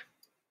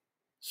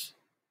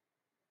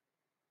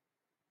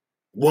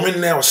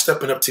 Women now are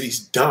stepping up to these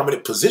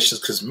dominant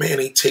positions because man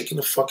ain't taking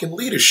the fucking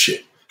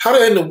leadership.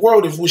 How in the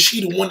world was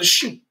she the one to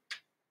shoot?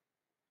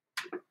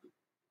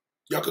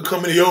 Y'all could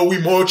come in here, yo,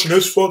 we marching,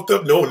 that's fucked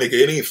up. No, nigga,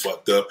 it ain't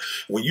fucked up.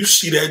 When you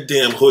see that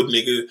damn hood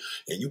nigga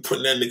and you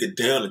putting that nigga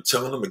down and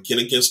telling him to get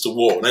against the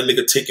wall, and that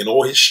nigga taking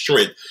all his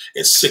strength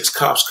and 6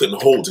 cops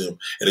couldn't hold him,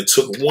 and it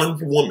took one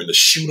woman to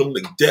shoot him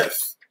to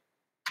death.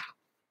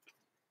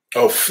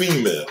 A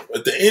female.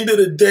 At the end of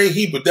the day,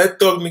 that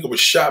thug nigga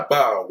was shot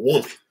by a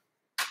woman.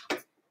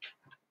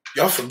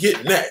 Y'all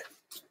forgetting that.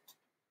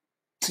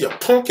 See, a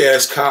punk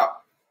ass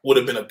cop would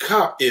have been a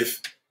cop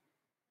if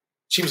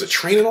she was a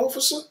training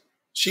officer.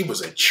 She was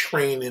a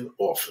training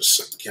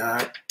officer.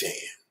 God damn.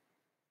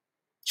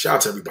 Shout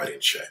out to everybody in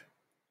chat.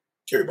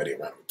 Give everybody a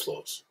round of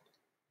applause.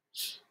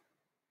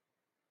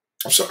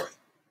 I'm sorry.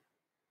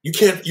 You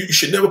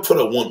should never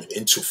put a woman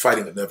into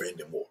fighting a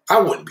never-ending war. I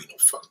wouldn't be no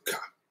fucking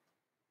cop.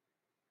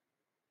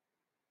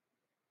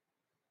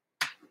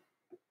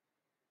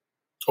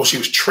 Oh, she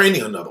was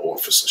training another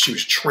officer. She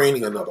was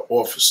training another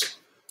officer.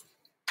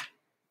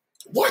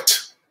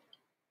 What?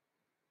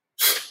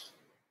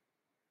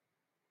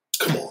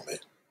 Come on, man.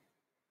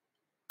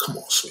 Come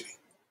on, sweetie.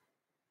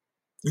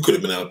 You could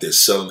have been out there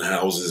selling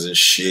houses and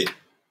shit,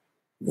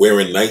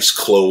 wearing nice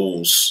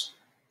clothes,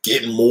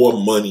 getting more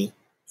money,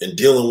 and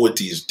dealing with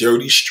these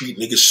dirty street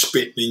niggas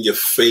spitting in your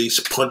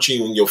face,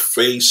 punching you in your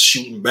face,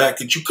 shooting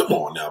back at you. Come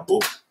on now, boo.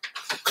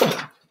 Come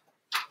on.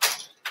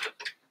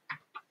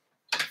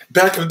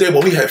 Back in the day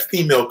when we had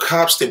female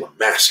cops, they were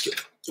masculine.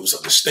 It was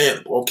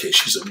understandable. Okay,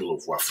 she's a little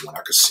rough one.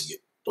 I could see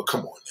it. But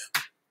come on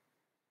now.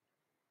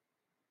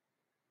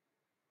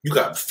 You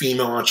got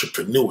female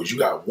entrepreneurs. You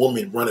got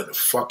women running the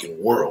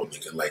fucking world,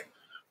 nigga. Like,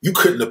 you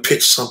couldn't have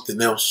picked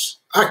something else.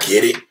 I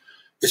get it.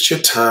 It's your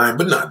time.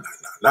 But not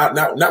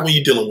when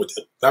you're dealing with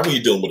it. Not when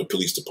you're dealing with a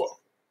police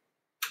department.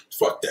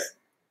 Fuck that.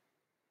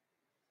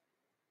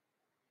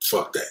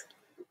 Fuck that.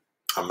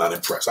 I'm not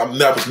impressed. I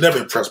was never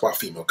impressed by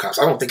female cops.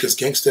 I don't think it's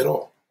gangster at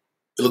all.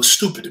 It looks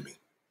stupid to me.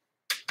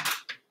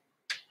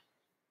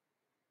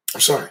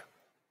 I'm sorry.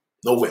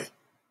 No way.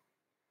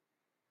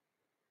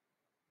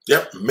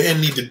 Yep,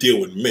 men need to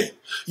deal with men.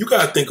 You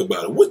got to think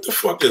about it. What the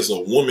fuck is a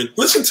woman?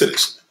 Listen to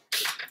this.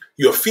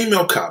 You're a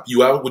female cop.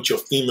 You out with your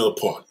female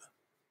partner.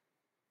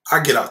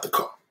 I get out the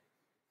car.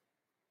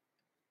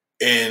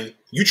 And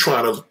you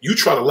try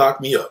to lock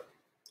me up.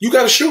 You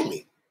got to shoot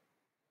me.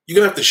 You're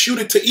going to have to shoot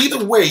it to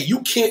either way. You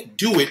can't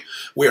do it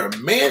where a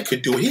man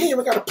could do it. He ain't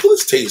even got to pull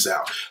his taser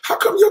out. How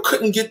come you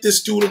couldn't get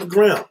this dude on the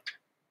ground?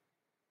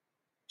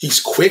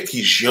 He's quick.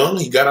 He's young.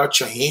 He got out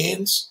your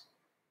hands.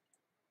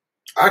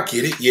 I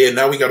get it. Yeah,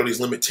 now we got all these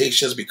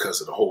limitations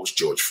because of the whole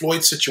George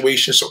Floyd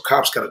situation. So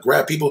cops got to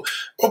grab people.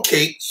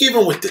 Okay,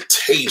 even with the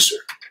taser,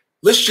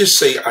 let's just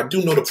say I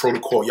do know the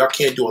protocol. Y'all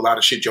can't do a lot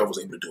of shit y'all was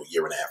able to do a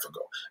year and a half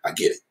ago. I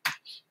get it.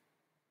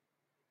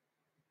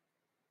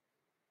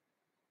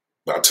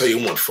 But I'll tell you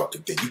one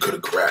fucking thing. You could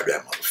have grabbed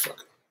that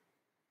motherfucker.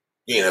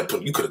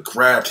 You could have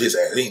grabbed his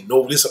ass. Ain't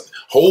no this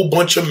whole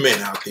bunch of men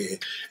out there.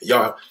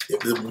 Y'all,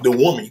 the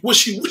woman,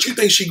 what you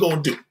think she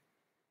gonna do?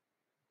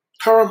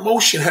 Her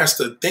emotion has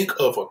to think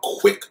of a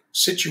quick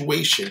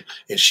situation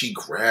and she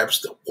grabs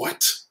the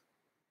what?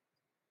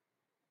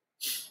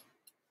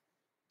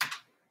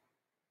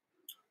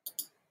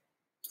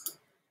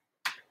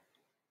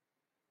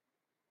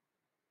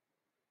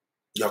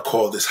 Y'all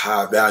call this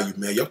high value,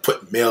 man. Y'all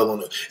put male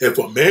on it. If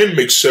a man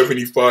makes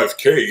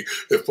 $75K,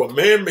 if a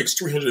man makes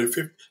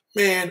 $350,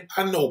 man,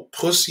 I know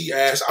pussy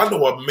ass. I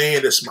know a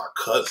man that's my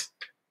cousin.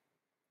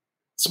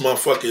 This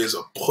motherfucker is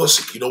a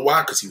pussy. You know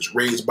why? Because he was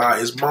raised by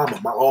his mama,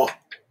 my aunt.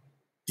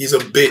 He's a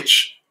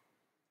bitch.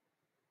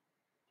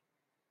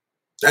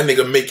 That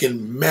nigga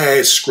making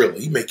mad Skrilla.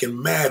 He making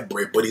mad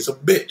bread, but he's a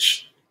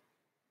bitch.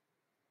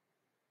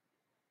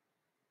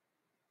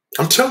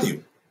 I'm telling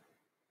you.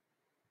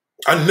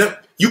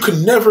 You could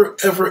never,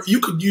 ever, you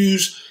could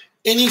use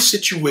any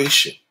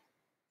situation.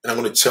 And I'm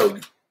going to tell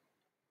you.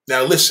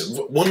 Now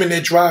listen, women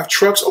that drive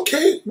trucks,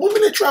 okay,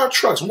 women that drive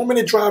trucks, women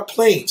that drive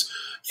planes.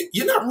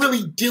 You're not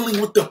really dealing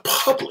with the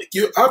public.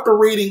 You're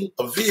operating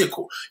a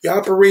vehicle. You're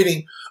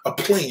operating a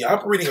plane. You're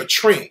operating a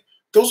train.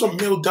 Those are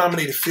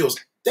male-dominated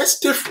fields. That's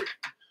different.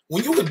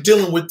 When you are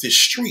dealing with the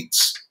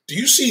streets, do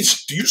you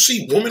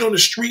see women on the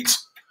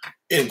streets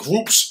in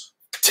groups,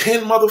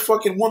 10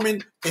 motherfucking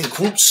women in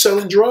groups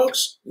selling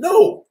drugs?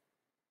 No.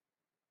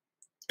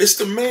 It's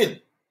the men.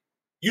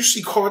 You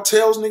see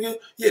cartels, nigga?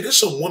 Yeah, there's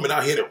some women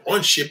out here that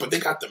run shit, but they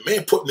got the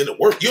man putting in the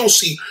work. You don't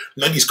see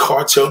none of these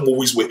cartel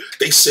movies where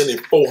they sending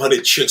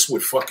 400 chicks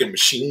with fucking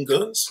machine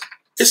guns.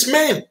 It's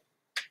men.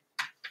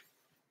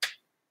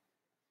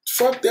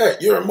 Fuck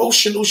that. Your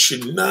emotional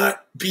should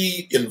not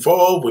be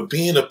involved with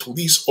being a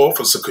police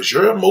officer because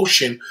your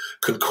emotion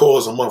can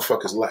cause a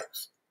motherfucker's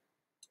life.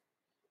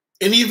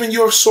 And even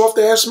you're a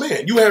soft-ass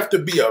man. You have to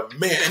be a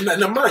man. And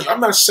now, mind you, I'm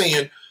not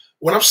saying...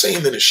 What I'm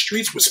saying in the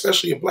streets,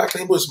 especially in black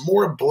neighborhoods,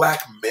 more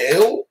black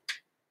men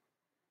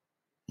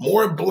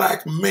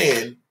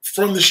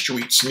from the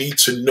streets need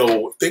to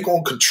know if they're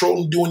going to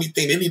control and do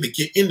anything, they need to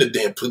get in the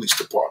damn police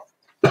department.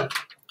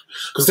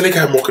 Because then they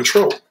can have more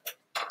control.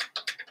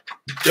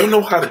 They'll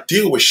know how to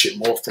deal with shit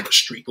more from a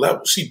street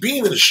level. See,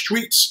 being in the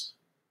streets,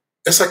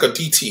 it's like a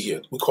DT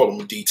here. We call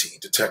them a DT,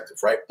 detective,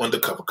 right?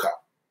 Undercover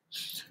cop.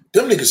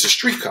 Them niggas are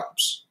street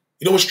cops.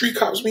 You know what street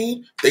cops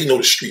mean? They know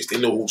the streets. They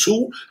know who's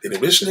who. They know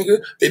this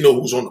nigga. They know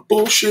who's on the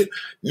bullshit.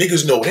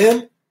 Niggas know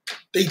them.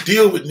 They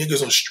deal with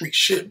niggas on street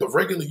shit. But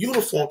regular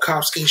uniform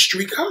cops ain't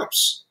street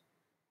cops.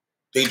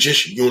 They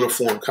just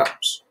uniform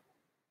cops.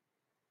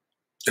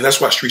 And that's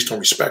why streets don't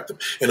respect them.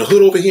 In the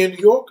hood over here in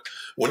New York,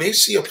 when they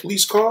see a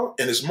police car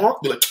and it's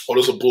marked, they're like, oh,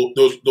 those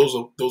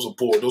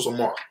are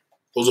marked.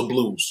 Those are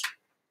blues.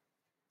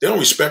 They don't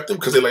respect them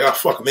because they're like, oh,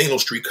 fuck them. They ain't no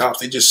street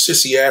cops. They just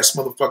sissy-ass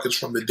motherfuckers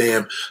from the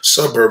damn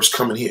suburbs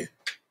coming here.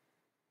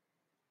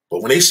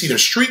 But when they see them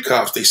street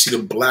cops, they see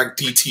them black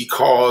DT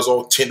cars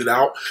all tinted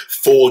out,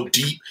 4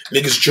 deep,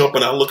 niggas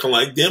jumping out looking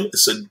like them.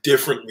 It's a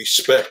different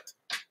respect.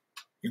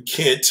 You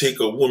can't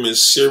take a woman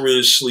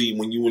seriously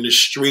when you in the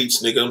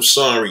streets, nigga. I'm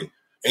sorry.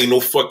 Ain't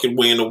no fucking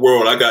way in the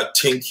world. I got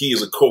 10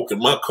 keys of coke in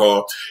my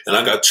car and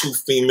I got 2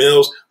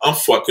 females. I'm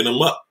fucking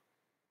them up.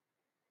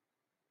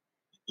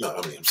 No,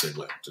 I mean, I'm saying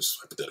like, just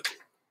hypothetically.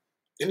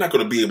 You're not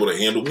going to be able to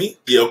handle me.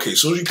 Yeah, okay,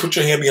 as soon as you put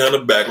your hand behind the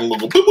back, I'm going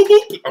to go, boop,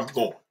 boop, boop, I'm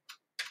going.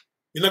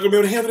 You're not going to be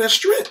able to handle that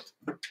strength.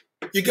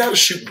 You got to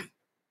shoot me.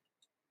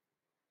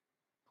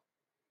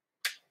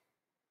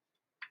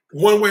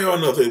 One way or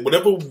another,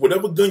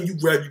 whatever gun you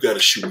grab, you got to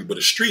shoot me. But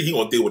the street, he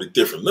going to deal with it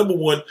different. Number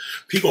one,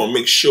 he going to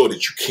make sure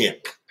that you can't.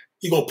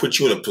 He going to put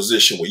you in a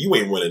position where you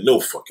ain't running no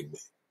fucking way.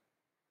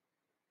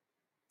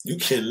 You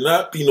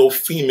cannot be no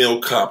female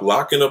cop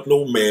locking up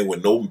no man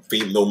with no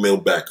male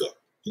backup.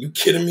 You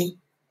kidding me?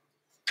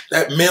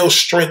 That male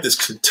strength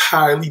is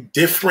entirely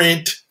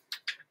different.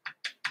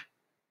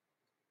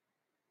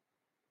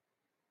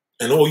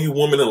 And all you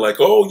women are like,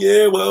 oh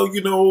yeah, well,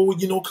 you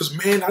know, because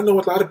man, I know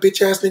a lot of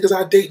bitch ass niggas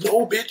I date.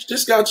 No, bitch,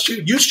 this got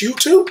you. You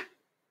too.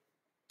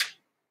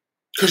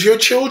 Because your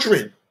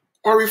children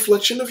are a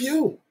reflection of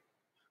you.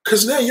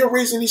 Because now you're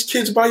raising these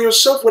kids by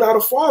yourself without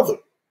a father.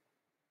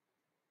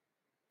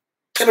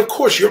 And of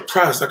course, your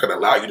pride is not going to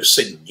allow you to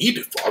say you need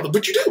a father,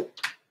 but you do.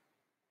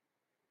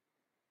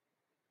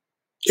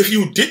 If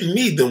you didn't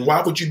need them,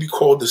 why would you be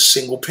called a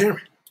single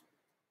parent?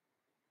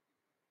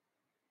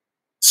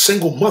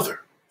 Single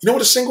mother. You know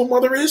what a single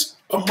mother is?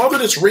 A mother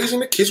that's raising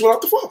the kids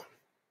without the father.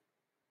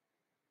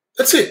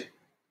 That's it.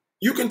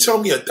 You can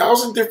tell me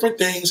 1,000 different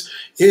things.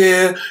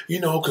 Yeah,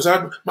 because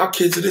my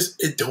kids are this.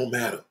 It don't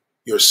matter.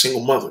 You're a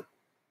single mother.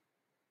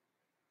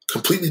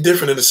 Completely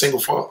different than a single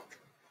father.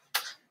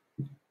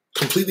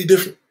 Completely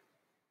different.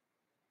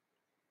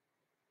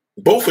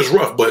 Both is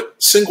rough, but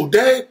single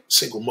dad,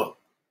 single mother.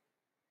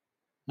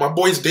 My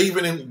boys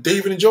David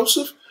and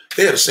Joseph,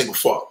 they had a single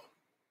father.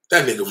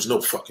 That nigga was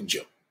no fucking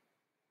joke.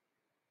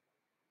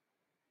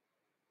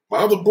 My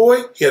other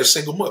boy, he had a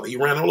single mother. He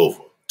ran all over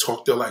her.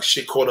 Talked to her like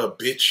shit, called her a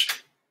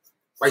bitch.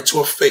 Right to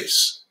her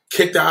face.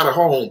 Kicked her out of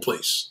her home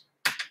place.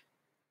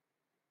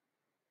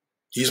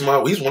 He's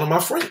one of my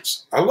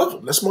friends. I love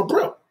him. That's my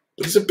bro.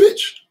 But he's a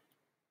bitch.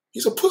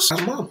 He's a pussy.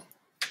 His mama.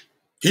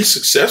 He's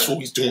successful.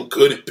 He's doing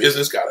good in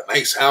business. Got a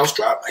nice house.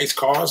 Drive nice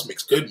cars.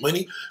 Makes good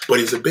money. But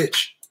he's a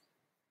bitch.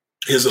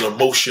 He's an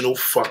emotional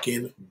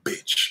fucking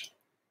bitch.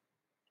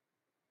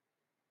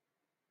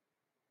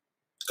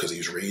 Because he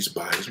was raised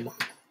by his mom.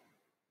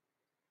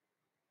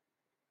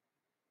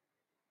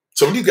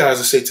 Some of these guys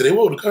that say today,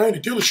 well, the guy in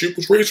the dealership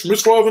was raised from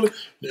his father.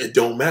 It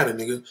don't matter,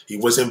 nigga. He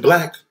wasn't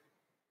black.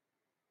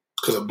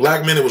 Because a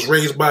black man that was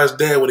raised by his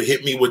dad would have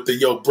hit me with the,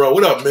 yo, bro,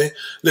 what up, man?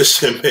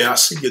 Listen, man, I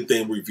see your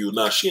damn review.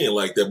 Nah, she ain't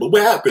like that. But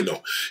what happened,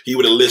 though? He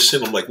would have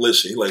listened. I'm like,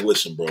 listen. He like,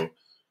 listen, bro.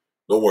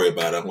 Don't worry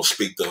about it. I'm going to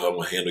speak to her. I'm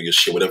going to handle your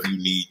shit. Whatever you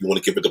need. You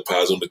want to give a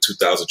deposit on the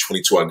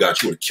 2022, I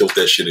got you. You would have killed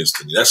that shit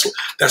instantly.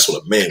 That's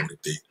what a man would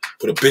have did.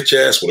 But a bitch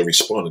ass would have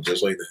responded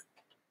just like that.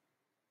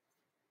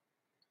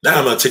 Now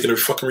I'm not taking her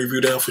fucking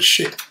review down for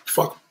shit.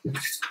 Fuck. It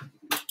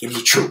was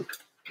the truth.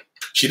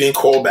 She didn't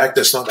call back.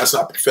 That's not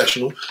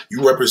professional.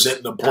 You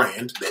representing a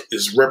brand that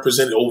is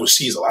represented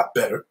overseas a lot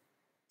better.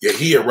 You're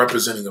here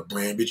representing a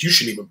brand, but you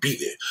shouldn't even be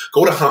there.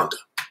 Go to Honda.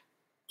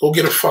 Go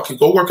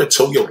work at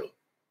Toyota.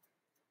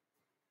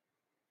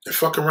 And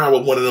fuck around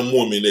with one of them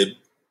women that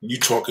you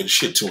talking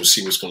shit to and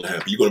see what's going to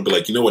happen. You're going to be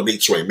like, you know what,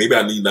 Nate's right. Maybe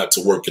I need not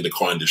to work in the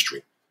car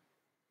industry.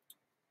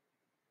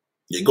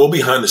 You go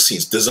behind the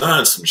scenes,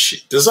 design some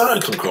shit.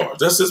 Design some cars.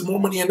 There's more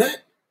money in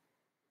that.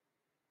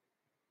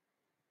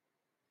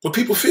 What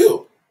people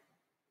feel.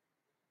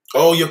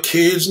 Oh, your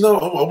kids?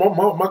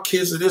 No, my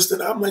kids are this and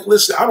that. I'm like,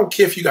 listen, I don't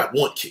care if you got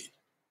one kid.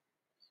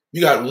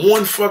 You got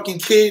one fucking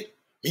kid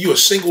and you a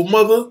single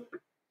mother,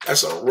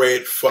 that's a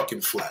red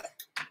fucking flag.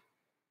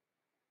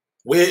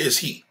 Where is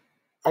he?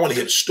 I want to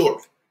hear the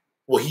story.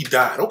 Well, he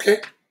died. Okay.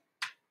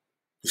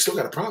 You still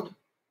got a problem.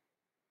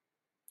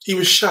 He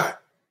was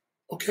shot.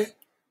 Okay.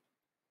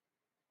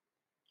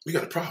 We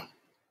got a problem.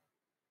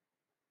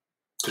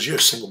 Because you're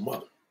a single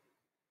mother.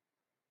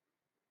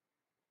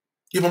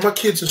 Yeah, but my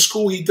kid's in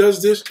school, he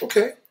does this.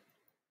 Okay.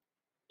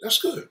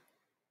 That's good.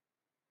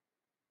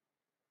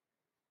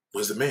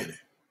 Where's the man at?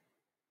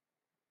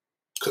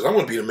 Because I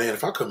want to be the man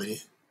if I come in here.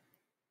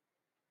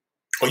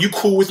 Are you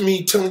cool with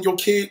me telling your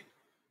kid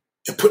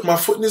and putting my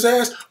foot in his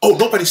ass? Oh,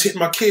 nobody's hitting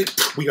my kid.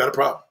 We got a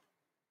problem.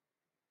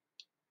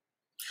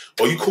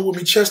 Are you cool with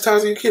me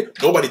chastising your kid?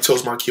 Nobody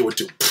tells my kid what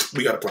to do.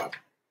 We got a problem.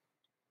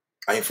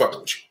 I ain't fucking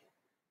with you.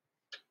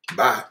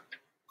 Bye.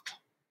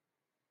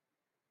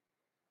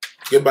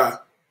 Goodbye.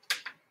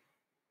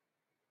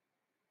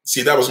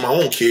 See, that was my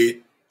own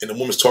kid, and the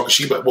woman's talking.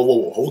 She's like,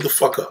 whoa, hold the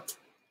fuck up.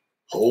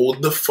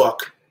 Hold the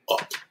fuck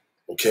up.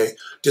 Okay?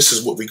 This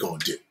is what we gonna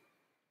do.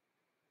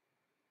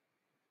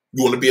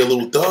 You want to be a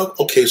little thug?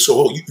 Okay,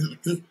 so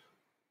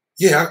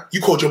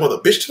you called your mother a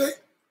bitch today?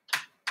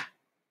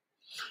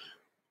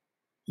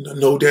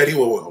 No, daddy.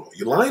 Whoa.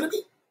 You lying to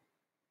me?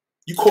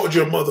 You called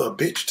your mother a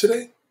bitch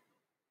today?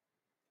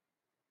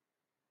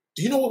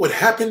 Do you know what would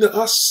happen to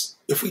us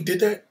if we did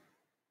that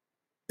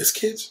as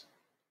kids?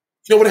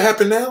 You know what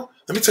happened now?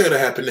 Let me tell you what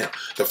happened now.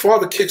 The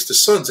father kicks the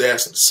son's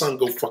ass and the son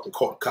go fucking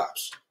call the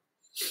cops.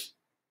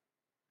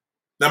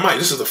 Now, Mike,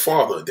 this is the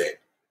father of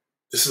that.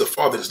 This is a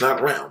father that's not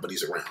around, but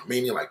he's around.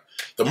 Meaning, like,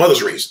 the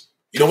mother's raising.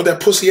 You know what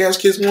that pussy ass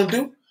kid's gonna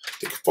do?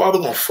 The father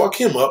gonna fuck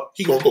him up.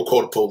 He gonna go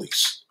call the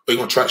police. Or he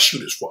gonna try to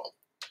shoot his father.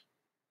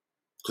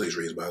 Because he's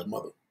raised by his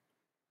mother.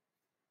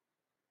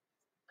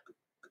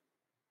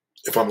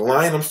 If I'm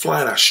lying, I'm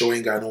flying, I sure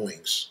ain't got no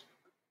wings.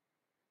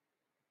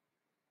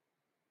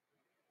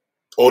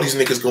 All these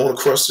niggas going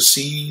across the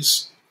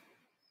seas,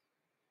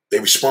 they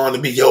respond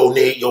to me, yo,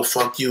 Nate, yo,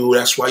 fuck you,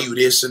 that's why you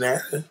this and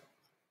that.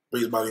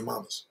 Raised by their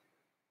mamas.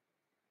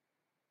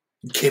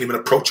 You can't even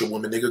approach a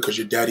woman, nigga, because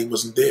your daddy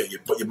wasn't there.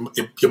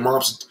 Your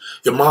mom's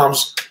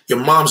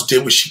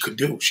did what she could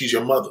do. She's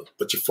your mother,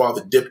 but your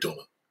father dipped on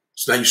her.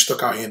 So now you're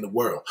stuck out here in the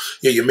world.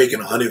 Yeah, you're making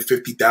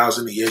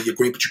 $150,000 a year. You're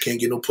great, but you can't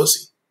get no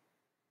pussy.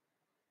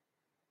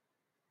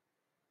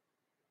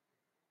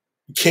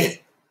 You can't.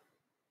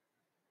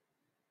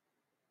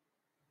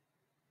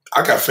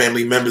 I got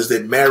family members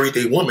that married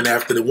a woman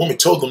after the woman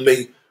told them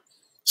they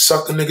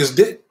sucked the nigga's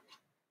dick.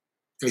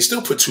 And he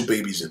still put 2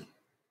 babies in him.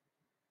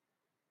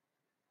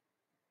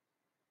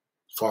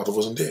 Father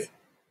wasn't there.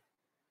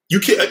 You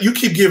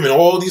keep giving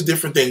all these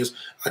different things.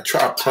 I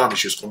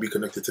promise you it's going to be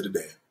connected to the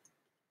dad.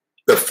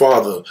 The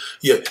father,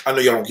 yeah, I know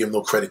y'all don't give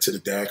no credit to the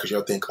dad because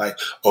y'all think like,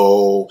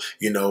 oh,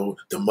 the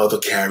mother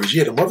carries.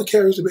 Yeah, the mother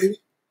carries the baby,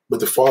 but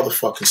the father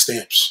fucking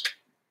stamps.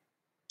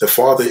 The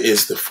father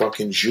is the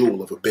fucking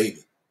jewel of a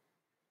baby.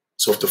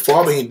 So if the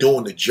father ain't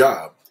doing the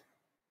job,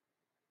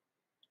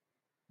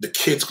 the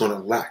kid's going to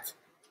lack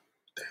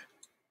that.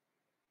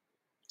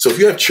 So if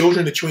you have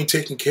children that you ain't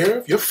taking care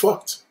of, you're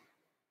fucked.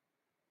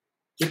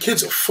 Your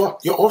kids are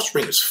fucked. Your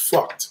offspring is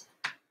fucked.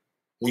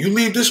 When you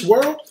leave this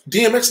world,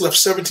 DMX left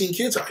 17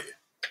 kids out here.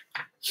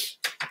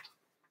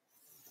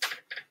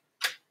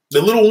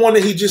 The little one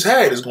that he just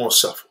had is going to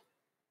suffer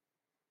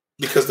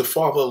because the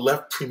father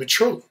left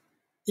prematurely.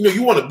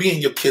 You want to be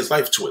in your kid's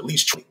life to at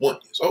least 21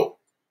 years old.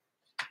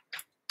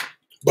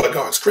 By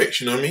God's grace,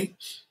 you know what I mean?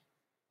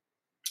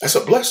 That's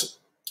a blessing.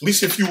 At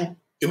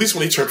least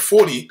when they turn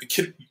 40,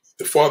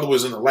 the father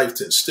was in the life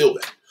to instill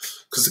that.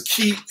 Because the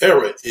key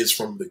era is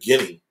from the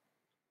beginning.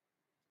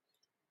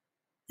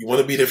 You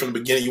want to be there from the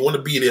beginning. You want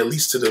to be there at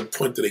least to the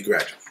point that they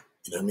graduate.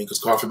 You know what I mean? Because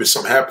God forbid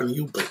something happen to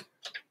you, but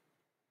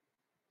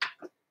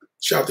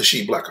shout out to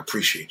She Black. I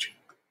appreciate you.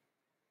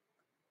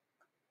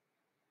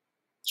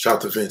 Shout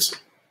out to Vincent.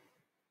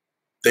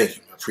 Thank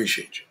you. I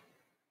appreciate you.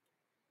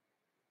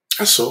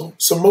 That's all.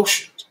 It's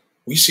emotions.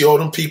 We see all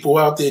them people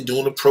out there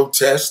doing the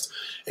protest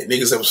and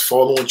niggas that was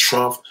following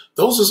Trump.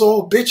 Those is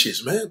all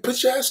bitches, man.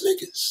 Bitch ass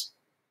niggas.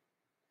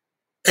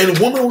 And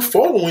the women were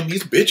following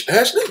these bitch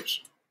ass niggas.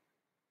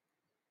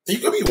 And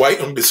you gotta be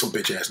white on some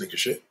bitch ass nigga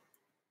shit.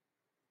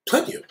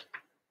 Plenty of it.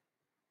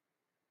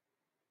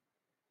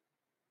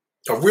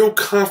 A real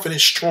confident,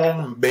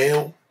 strong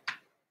male,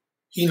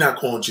 he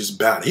not going to just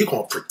battle. He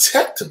going to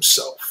protect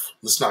himself.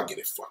 Let's not get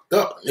it fucked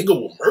up. A nigga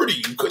will murder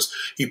you because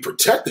he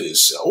protected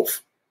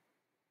himself.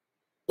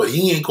 But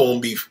he ain't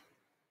going to be,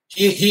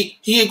 he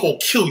ain't going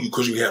to kill you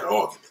because you had an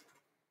argument.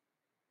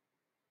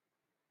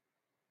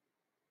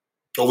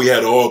 Oh, we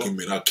had an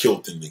argument. I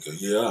killed the nigga.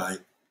 Yeah, all right.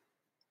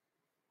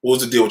 What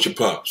was the deal with your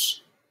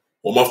pops?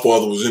 Well, my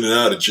father was in and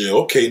out of jail.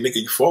 Okay, nigga,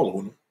 you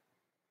following him.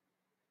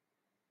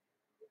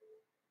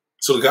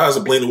 So the guys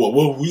are blaming,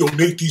 well, we don't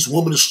make these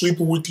women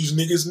sleeping with these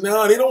niggas.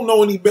 Nah, they don't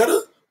know any better.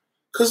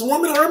 Because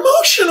women are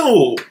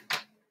emotional.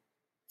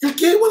 You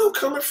get where I'm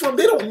coming from?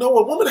 They don't know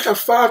a woman to have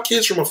 5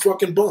 kids from a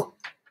fucking bum.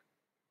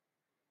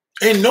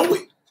 And know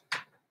it.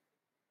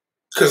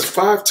 Because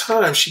 5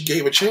 times she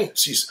gave a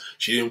chance.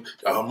 She didn't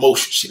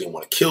emotion. She didn't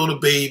want to kill the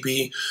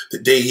baby. The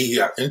day he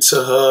got into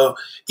her,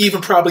 even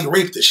probably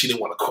raped her. She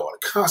didn't want to call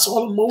it. It's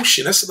all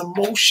emotion. That's an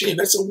emotion.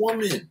 That's a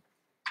woman.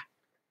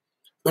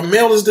 The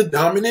male is the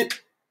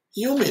dominant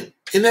human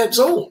in that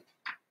zone.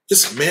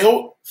 It's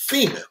male,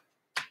 female.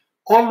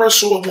 Arm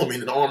wrestle a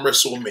woman and arm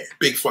wrestle a man.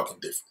 Big fucking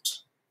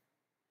difference.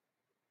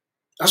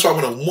 That's why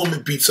when a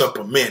woman beats up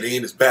a man, they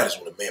ain't as bad as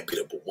when a man beat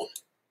up a woman.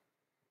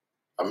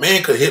 A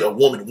man could hit a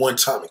woman one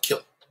time and kill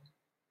her.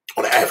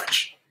 On the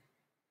average.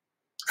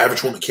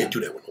 Average woman can't do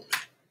that with no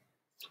man.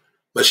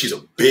 Unless she's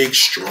a big,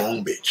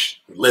 strong bitch.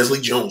 Leslie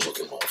Jones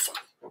looking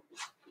motherfucker.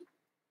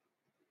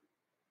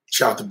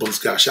 Shout out to Bullet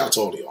Sky. Shout out to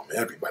all of y'all,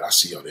 man. Everybody. I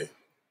see y'all there.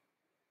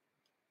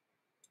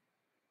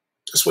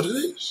 That's what it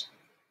is.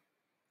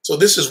 So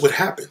this is what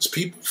happens.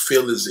 People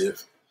feel as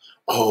if,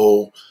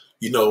 oh,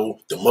 the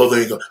mother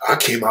ain't gonna, I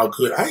came out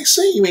good. I ain't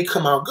saying you ain't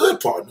come out good,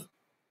 partner.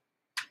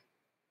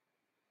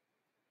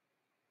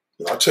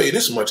 But I'll tell you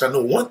this much. I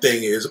know one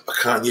thing is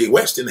Kanye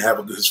West didn't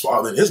have his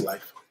father in his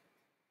life.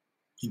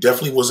 He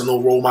definitely wasn't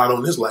no role model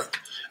in his life.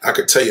 I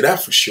could tell you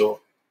that for sure.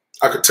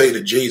 I could tell you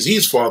that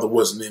Jay-Z's father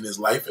wasn't in his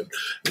life and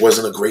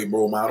wasn't a great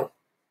role model.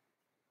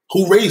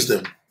 Who raised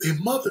them? Their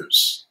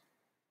mothers.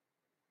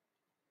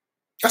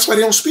 That's why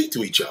they don't speak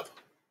to each other.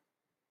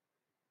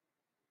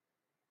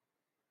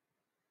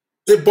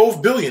 They're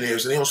both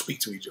billionaires and they don't speak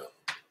to each other.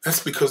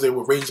 That's because they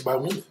were raised by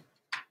women.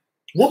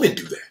 Women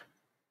do that.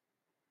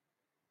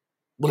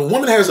 When a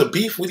woman has a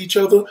beef with each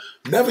other,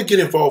 never get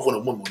involved with a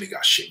woman when they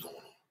got shit going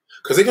on.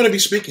 Because they're going to be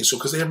speaking soon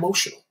because they're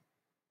emotional.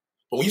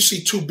 But when you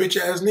see 2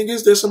 bitch-ass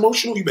niggas that's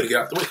emotional, you better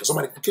get out the way because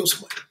somebody can kill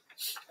somebody.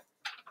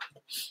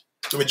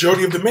 The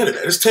majority of the men are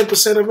that. It's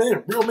 10% of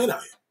men, real men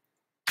out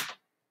here.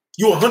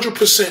 You're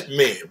 100%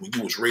 man when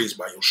you was raised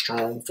by your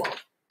strong father.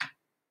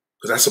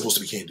 Because that's supposed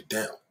to be handed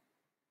down.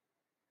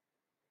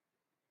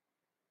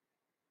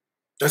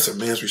 That's a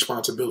man's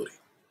responsibility.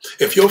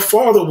 If your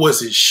father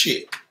was his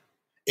shit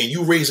and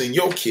you raising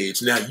your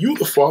kids, now you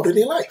the father in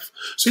their life.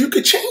 So you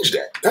could change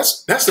that.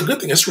 That's the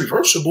good thing. It's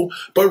reversible.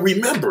 But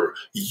remember,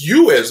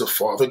 you as a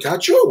father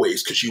got your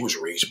ways because you was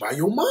raised by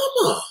your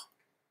mama.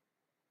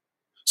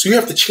 So you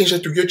have to change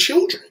that through your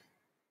children.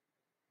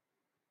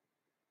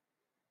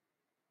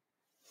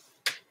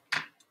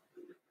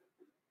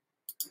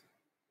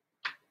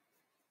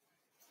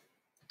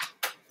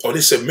 Oh,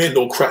 they said men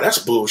don't cry. That's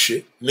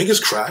bullshit.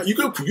 Niggas cry. You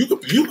could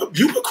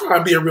cry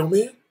and be a real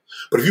man.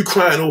 But if you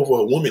crying over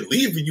a woman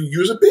leaving you,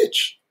 you're a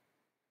bitch.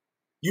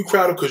 You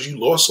cried because you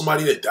lost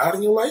somebody that died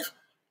in your life,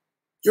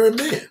 you're a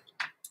man.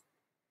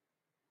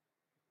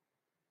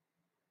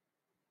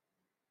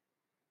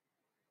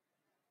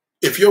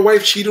 If your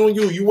wife cheated on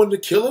you, you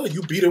wanted to kill her,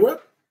 you beat her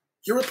up,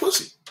 you're a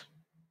pussy.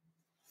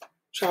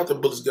 Shout out to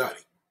Bullis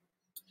Gotti.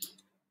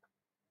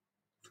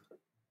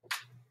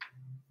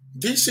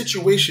 These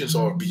situations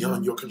are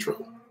beyond your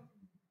control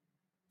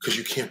because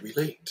you can't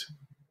relate.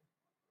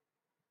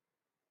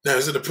 Now,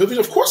 is it a privilege?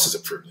 Of course it's a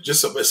privilege.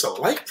 It's a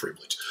life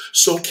privilege.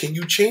 So can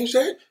you change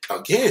that?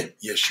 Again,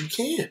 yes, you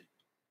can.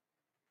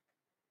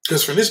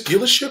 Because from this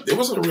dealership, there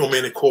wasn't a real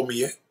man that called me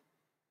yet.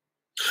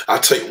 I'll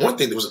tell you one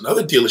thing. There was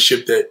another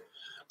dealership that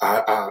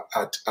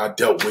I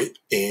dealt with,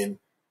 and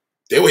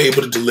they were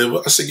able to deliver.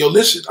 I said, yo,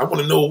 listen, I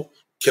want to know,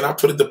 can I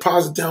put a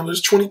deposit down to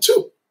this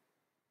 22?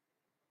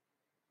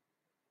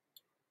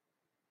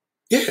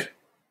 Yeah.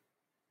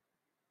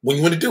 When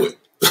you want to do it.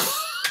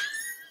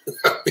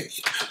 I mean,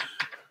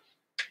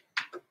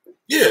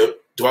 yeah.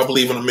 Do I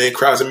believe when a man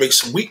cries and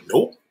makes him weak?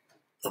 Nope.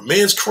 A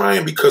man's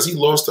crying because he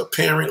lost a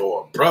parent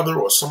or a brother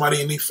or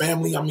somebody in their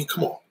family. I mean,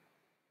 come on.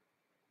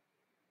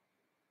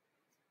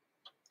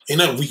 Ain't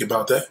nothing weak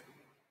about that.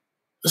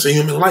 That's a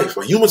human life.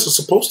 Humans are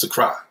supposed to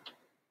cry.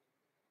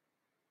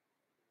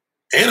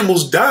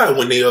 Animals die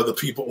when they other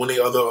people, when they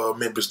other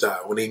members die,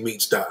 when they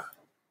mates die.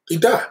 They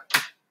die.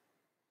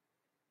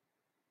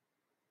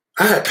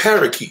 I had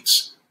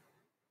parakeets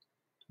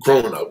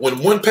growing up.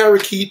 When one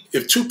parakeet,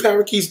 if two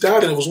parakeets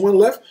died and there was one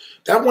left,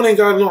 that one ain't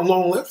got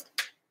long left.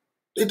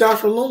 They die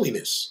from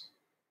loneliness.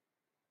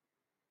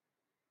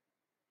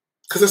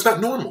 Because it's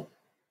not normal.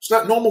 It's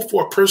not normal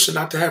for a person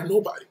not to have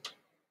nobody.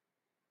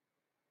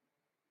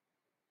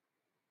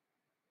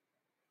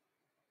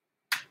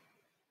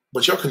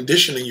 But you're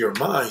conditioning your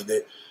mind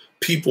that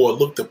people are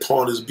looked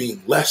upon as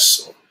being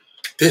less, or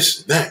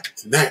this and that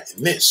and that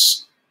and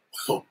this.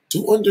 Well,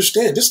 do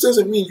understand, this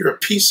doesn't mean you're a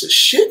piece of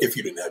shit if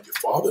you didn't have your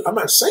father. I'm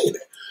not saying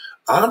that.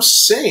 I'm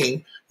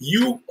saying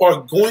you are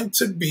going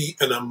to be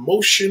an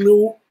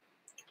emotional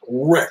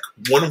wreck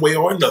one way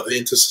or another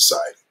into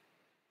society.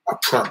 I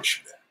promise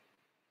you that.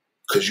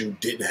 Because you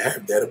didn't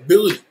have that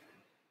ability.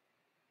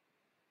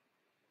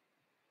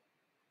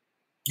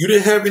 You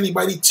didn't have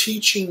anybody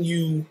teaching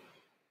you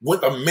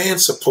what a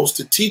man's supposed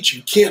to teach you.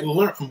 You can't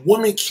learn. A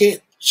woman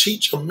can't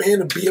teach a man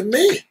to be a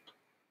man.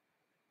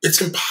 It's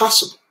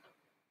impossible.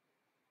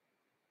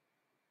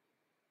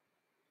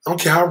 I don't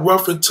care how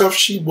rough and tough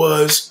she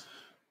was,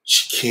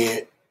 she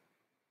can't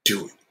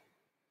do it.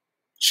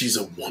 She's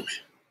a woman.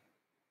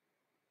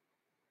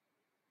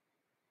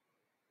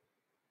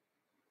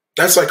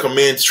 That's like a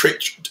man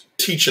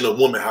teaching a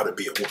woman how to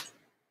be a woman.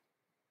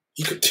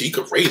 He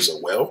could raise her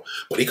well,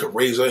 but he could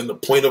raise her in the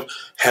point of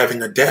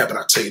having a dad. But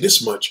I tell you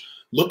this much,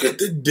 look at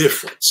the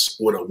difference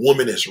when a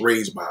woman is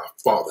raised by her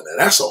father.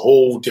 Now that's a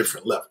whole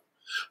different level.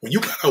 When you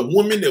got a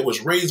woman that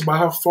was raised by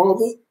her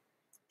father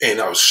and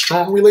a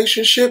strong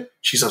relationship,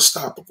 she's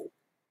unstoppable.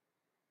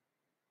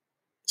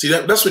 See,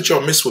 that's what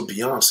y'all miss with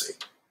Beyonce.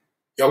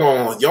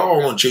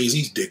 Y'all on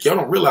Jay-Z's dick. Y'all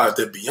don't realize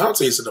that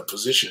Beyonce is in the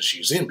position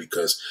she's in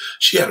because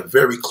she had a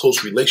very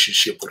close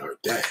relationship with her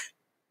dad.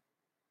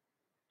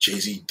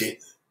 Jay-Z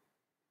didn't.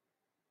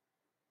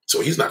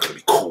 So he's not going to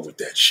be cool with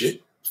that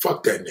shit.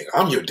 Fuck that nigga.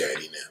 I'm your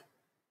daddy now.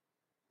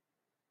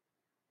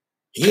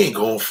 He ain't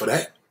going for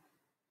that.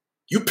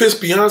 You piss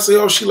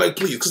Beyonce off, she like,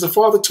 please, because the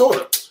father told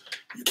her.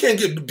 You can't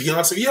get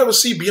Beyonce. You ever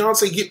see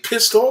Beyonce get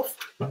pissed off?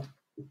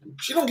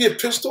 She don't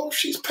get pissed off.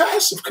 She's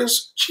passive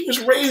because she was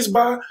raised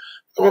by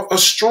a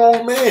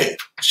strong man.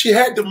 She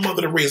had the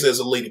mother to raise her as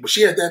a lady, but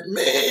she had that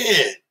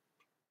man.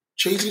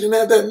 Jay-Z didn't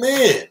have that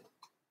man.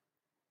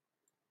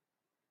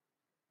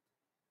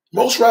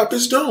 Most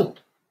rappers don't.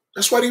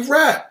 That's why they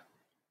rap.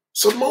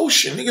 It's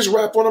emotion. Niggas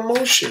rap on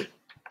emotion.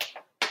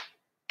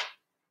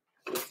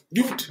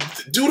 You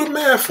do the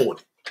math on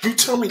it. You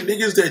tell me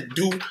niggas that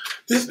do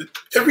this.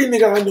 Every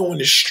nigga I know in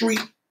the street,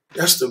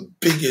 that's the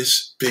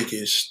biggest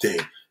thing.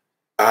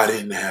 I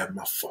didn't have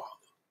my father.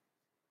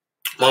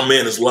 My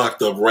man is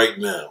locked up right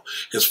now.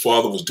 His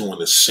father was doing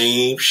the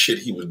same shit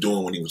he was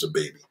doing when he was a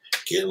baby.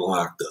 Getting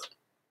locked up.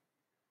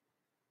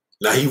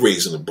 Now he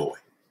raising a boy.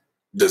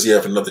 Does he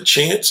have another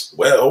chance?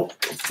 Well,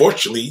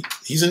 unfortunately,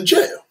 he's in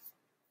jail.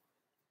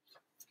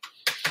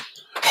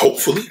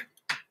 Hopefully.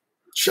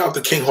 Shout out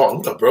to King Harlem.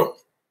 What up, bro?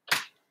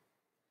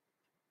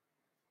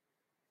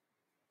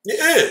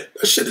 Yeah,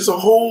 that shit is a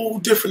whole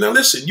different. Now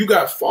listen, you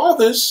got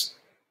fathers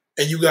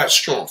and you got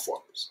strong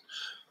fathers.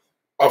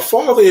 A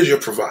father is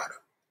your provider.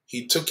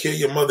 He took care of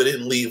your mother,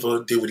 didn't leave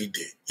her, did what he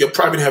did. You'll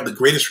probably have the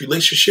greatest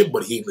relationship,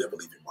 but he ain't never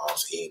leave your mom,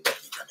 so he ain't never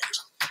leave your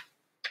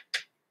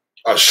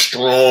niggas. A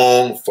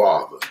strong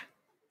father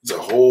is a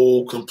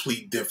whole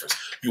complete difference.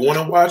 You want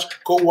to watch?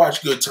 Go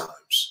watch Good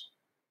Times.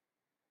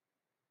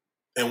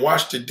 And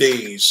watch the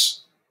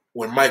days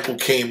when Michael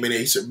came in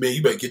and he said, man,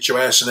 you better get your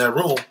ass in that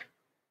room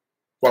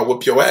or I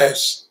whip your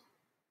ass.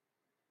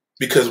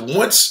 Because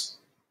once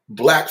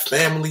black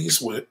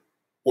families were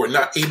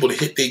not able to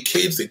hit their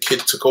kids, the kid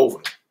took over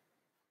them.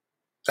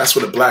 That's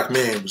what a black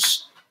man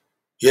was.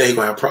 Yeah, he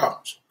gonna have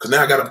problems. Because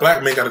now I got a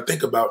black man got to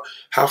think about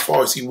how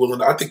far is he willing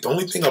to. I think the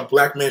only thing a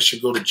black man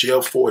should go to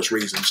jail for is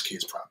raising his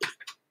kids properly.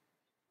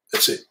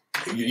 That's it.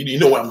 You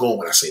know where I'm going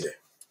when I say that.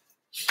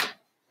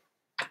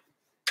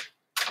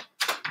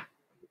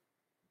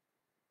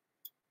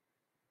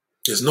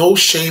 There's no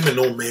shame in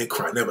no man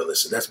crying. Never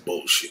listen. That's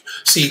bullshit.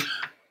 See,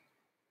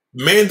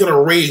 men that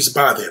are raised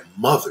by their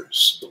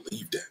mothers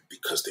believe that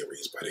because they're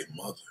raised by their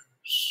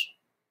mothers.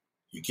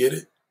 You get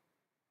it?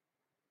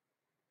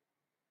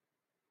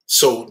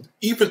 So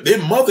even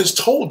their mothers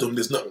told them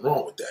there's nothing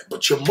wrong with that.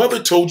 But your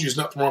mother told you there's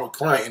nothing wrong with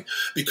crying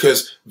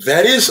because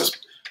that is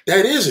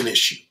an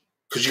issue.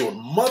 Because your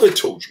mother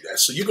told you that.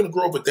 So you're going to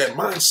grow up with that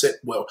mindset.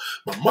 Well,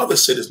 my mother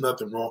said there's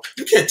nothing wrong.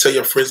 You can't tell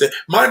your friends that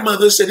my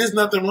mother said there's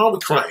nothing wrong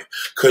with crying.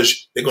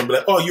 Because they're going to be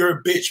like, oh, you're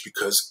a bitch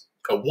because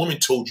a woman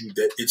told you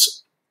that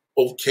it's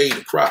okay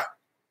to cry.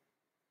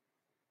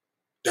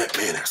 That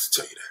man has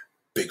to tell you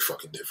that. Big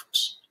fucking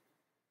difference.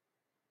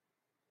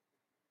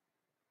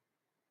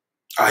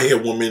 I hear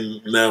a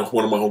woman now,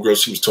 one of my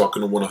homegirls, she was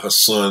talking to one of her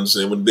sons,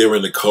 and when they were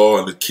in the car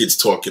and the kid's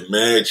talking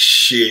mad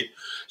shit,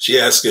 she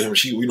asking him,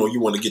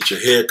 you want to get your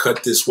hair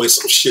cut this way,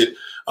 some shit.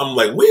 I'm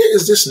like, where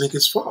is this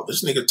nigga's father?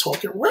 This nigga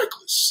talking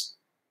reckless.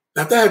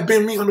 Now, if that had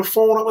been me on the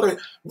phone, I would have,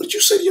 what did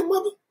you say to your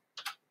mother?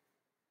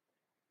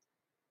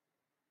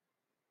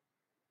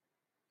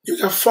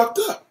 You got fucked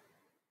up.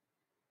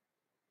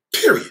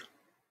 Period.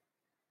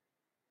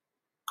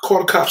 Call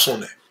the cops on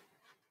that.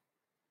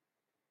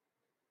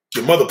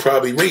 Your mother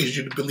probably raised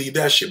you to believe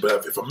that shit,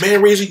 but if a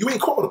man raised you, you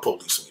ain't call the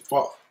police on your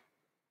father.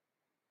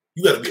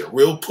 You got to be a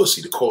real pussy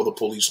to call the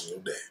police on your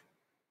dad.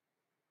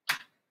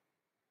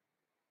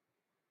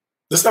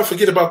 Let's not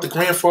forget about the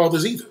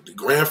grandfathers either. The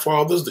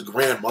grandfathers, the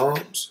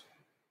grandmoms.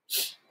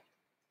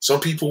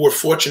 Some people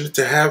wasn't fortunate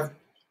to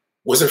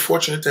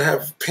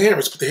have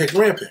parents, but they had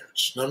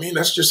grandparents. You know what I mean?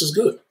 That's just as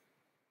good.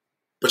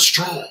 But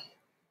strong.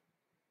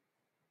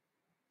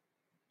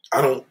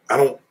 I don't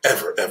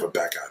ever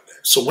back out of that.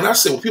 So when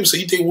people say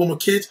you take a woman with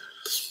kids,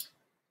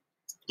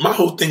 my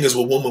whole thing is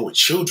with women with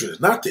children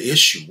is not the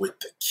issue with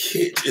the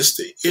kids. It's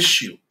the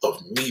issue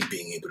of me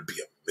being able to be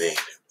a man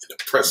in the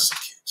presence of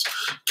kids.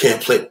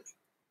 Can't play with me.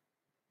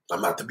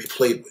 I'm not to be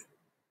played with.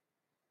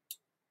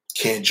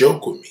 Can't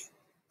joke with me.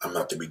 I'm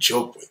not to be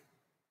joked with.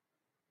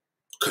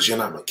 Because you're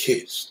not my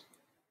kids.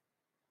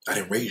 I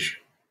didn't raise you.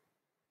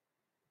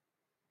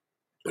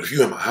 But if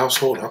you're in my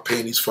household and I'm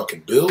paying these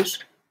fucking bills,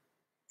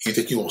 you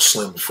think you're going to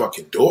slam the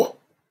fucking door?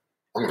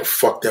 I'm going to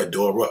fuck that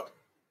door up.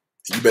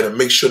 And you better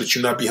make sure that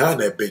you're not behind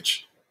that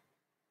bitch.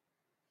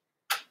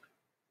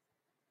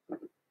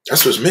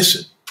 That's what's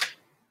missing.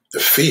 The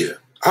fear.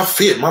 I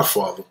feared my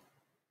father.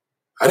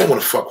 I didn't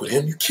want to fuck with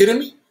him. You kidding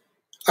me?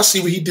 I see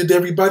what he did to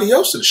everybody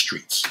else in the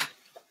streets.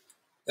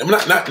 I'm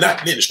not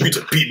in the streets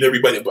of beating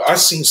everybody, but I've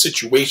seen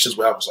situations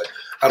where I was like,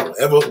 I don't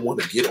ever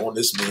want to get on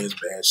this man's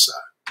bad side.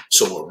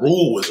 So a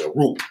rule was a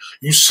rule.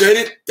 You said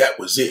it, that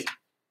was it.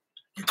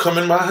 You come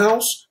in my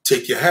house,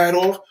 take your hat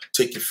off,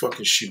 take your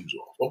fucking shoes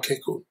off. Okay,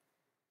 cool.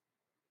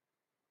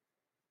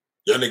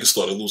 Y'all niggas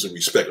started losing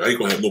respect. I ain't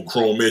gonna have no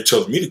grown man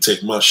telling me to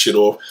take my shit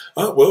off.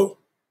 Well,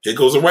 here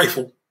goes a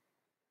rifle.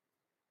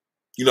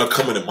 You're not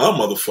coming in my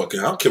motherfucking.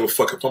 I don't give a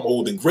fuck if I'm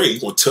old and gray.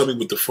 You gonna tell me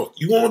what the fuck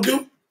you gonna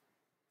do?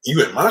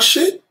 You in my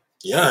shit?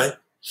 Yeah, all right.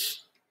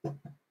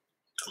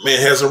 A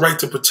man has a right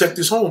to protect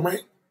his home,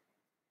 right?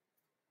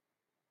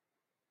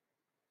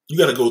 You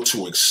got to go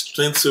to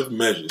extensive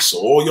measures. So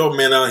all y'all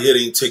men out here that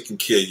ain't taking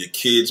care of your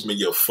kids, man,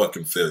 you're a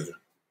fucking failure.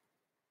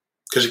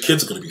 Because your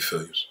kids are going to be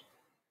failures.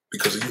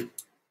 Because of you.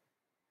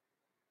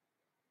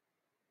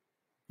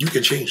 You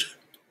can change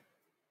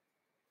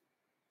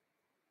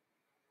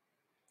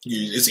it.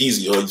 It's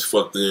easy. Oh, you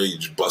fuck there. You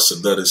just bust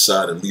a nut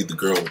inside and leave the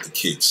girl with the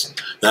kids.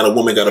 Now the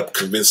woman got to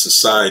convince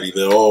society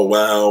that, oh,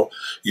 wow,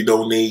 you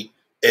don't need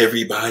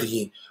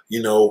everybody.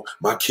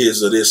 My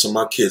kids are this and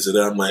my kids are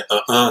that. I'm like,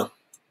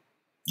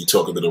 You're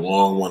talking to the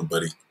wrong one,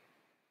 buddy.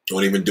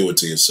 Don't even do it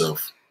to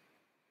yourself.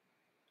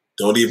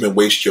 Don't even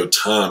waste your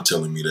time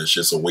telling me that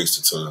shit's a waste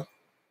of time.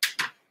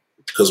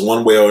 Because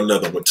one way or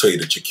another, I'm going to tell you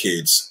that your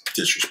kids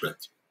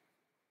disrespect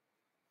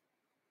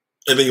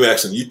you. And then you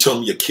ask them, you tell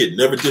me your kid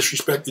never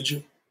disrespected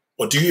you?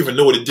 Or do you even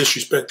know what a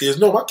disrespect is?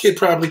 No, my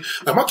kids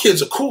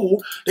are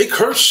cool. They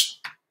curse.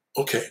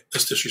 Okay,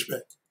 that's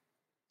disrespect.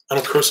 I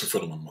don't curse in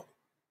front of my mother.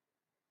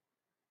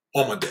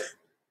 Or my dad.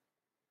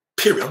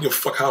 Period. I don't give a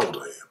fuck how old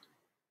I am.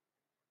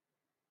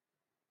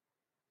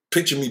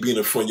 Picture me being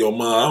in front of your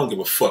mom. I don't give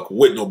a fuck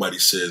what nobody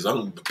says.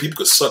 People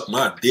could suck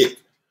my dick.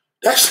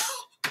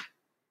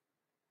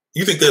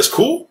 You think that's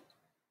cool?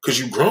 Because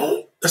you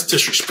grown? That's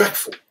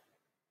disrespectful.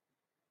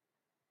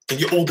 And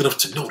you're old enough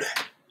to know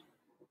that.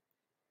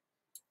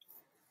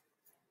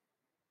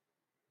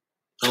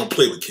 I don't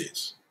play with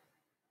kids.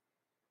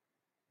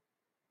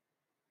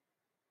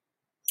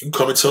 You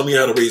come and tell me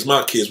how to raise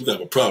my kids, we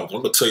got a problem.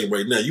 I'm going to tell you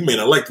right now, you may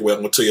not like the way I'm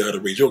going to tell you how to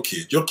raise your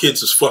kids. Your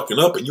kids is fucking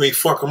up and you ain't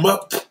fuck them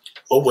up.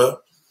 Oh,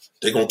 well.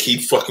 They're going to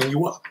keep fucking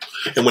you up.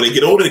 And when they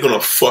get older, they're going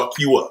to fuck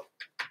you up.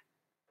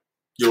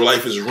 Your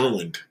life is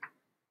ruined.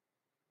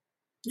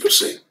 You'll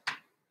see.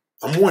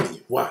 I'm warning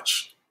you.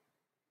 Watch.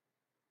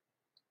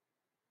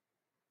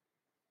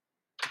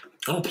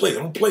 I don't play,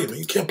 man.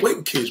 You can't play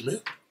with kids,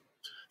 man.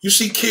 You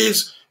see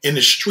kids In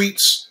the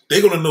streets,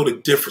 they're going to know the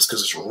difference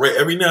because it's rare.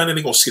 Every now and then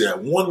they're going to see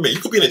that one man. You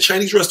could be in a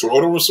Chinese restaurant,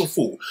 ordering some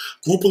food.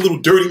 Group of little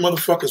dirty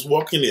motherfuckers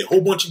walk in there.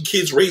 Whole bunch of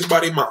kids raised by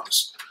their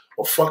moms.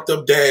 Or fucked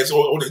up dads.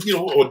 Or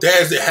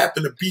dads that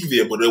happen to be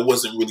there, but it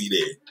wasn't really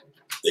there.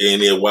 They in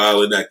there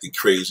wild and acting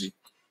crazy.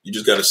 You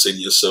just got to say to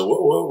yourself,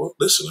 well,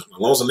 listen, as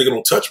long as the nigga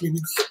don't touch me, we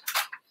good.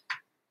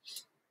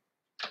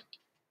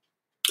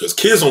 Because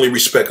kids only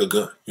respect a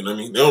gun. You know what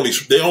I mean?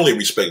 They only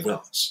respect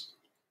violence.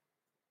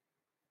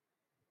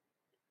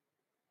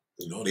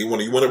 You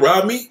want to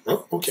rob me?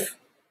 Oh, okay.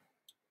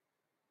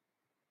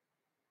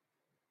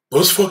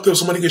 Well, it's fucked up.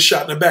 Somebody gets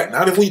shot in the back.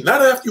 Not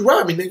after you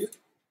rob me, nigga.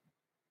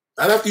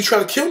 Not after you try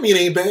to kill me, it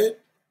ain't bad.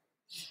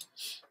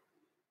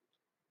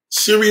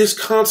 Serious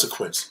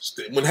consequences.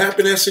 What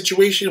happened in that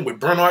situation with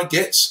Bernard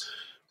Goetz,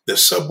 the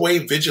subway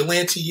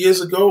vigilante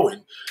years ago,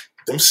 and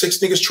them 6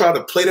 niggas tried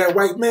to play that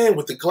white man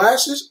with the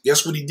glasses,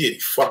 guess what he did? He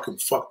fucking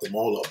fucked them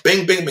all up.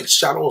 Bang, bang,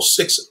 shot all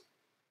 6 of them.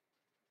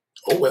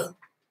 Oh, well.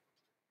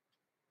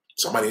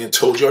 Somebody done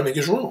told y'all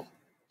niggas wrong.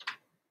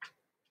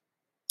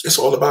 It's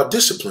all about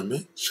discipline,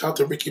 man. Shout out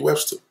to Ricky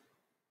Webster.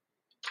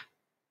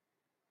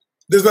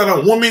 There's not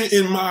a woman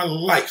in my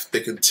life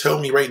that can tell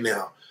me right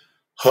now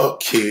her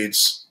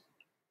kids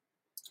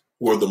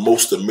were the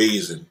most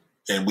amazing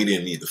and we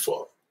didn't need the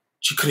father.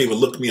 She couldn't even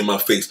look me in my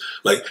face.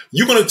 Like,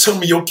 you're going to tell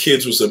me your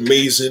kids was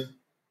amazing,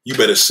 you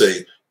better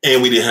say,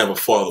 and we didn't have a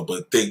father,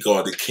 but thank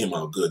God it came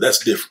out good.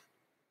 That's different.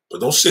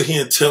 But don't sit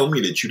here and tell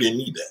me that you didn't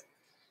need that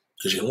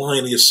because you're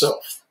lying to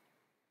yourself.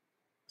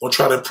 Don't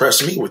try to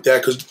impress me with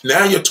that because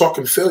now you're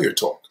talking failure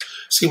talk.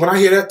 See, when I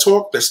hear that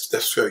talk,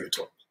 that's failure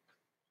talk.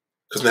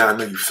 Because now I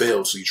know you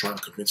failed, so you're trying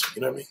to convince me.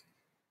 You know what I mean?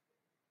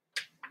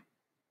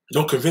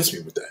 Don't convince me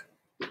with that.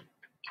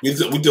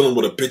 We're dealing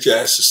with a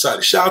bitch-ass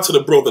society. Shout out to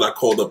the bro that I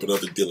called up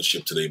another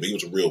dealership today, but he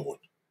was a real one.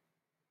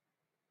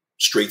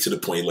 Straight to the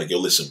point, like, yo,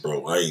 listen,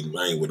 bro, I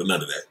ain't with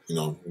none of that.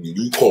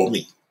 You call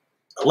me.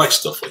 I like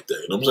stuff like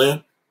that. You know what I'm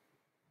saying?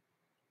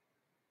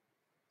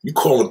 You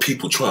calling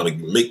people trying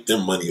to make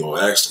them money or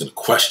asking a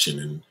question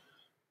and,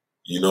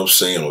 you know what I'm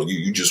saying, or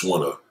you just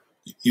want to,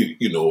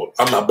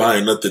 I'm not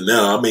buying nothing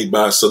now. I may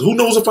buy something. Who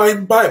knows if I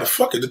even buy it?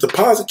 Fuck it. The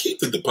deposit, keep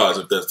the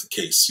deposit if that's the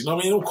case. You know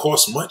what I mean? It don't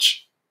cost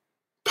much.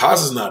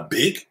 Deposit's not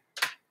big.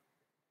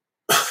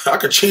 I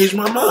could change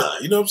my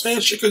mind. You know what I'm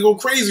saying? Shit could go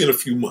crazy in a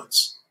few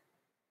months.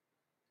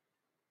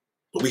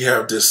 But we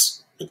have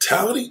this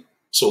mentality.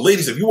 So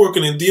ladies, if you're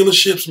working in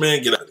dealerships,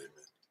 man, get out of there,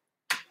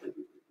 man.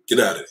 Get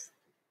out of there.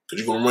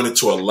 Because you're going to run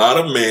into a lot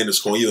of men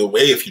that's going either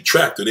way. If you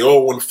attractive, they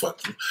all want to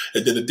fuck you.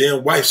 And then the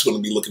damn wife's going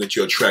to be looking at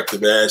your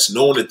attractive ass,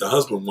 knowing that the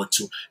husband wants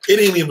to. It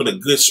ain't even a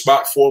good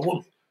spot for a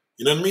woman.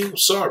 You know what I mean? I'm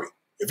sorry.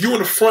 If you're in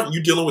the front,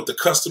 you're dealing with the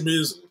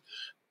customers and,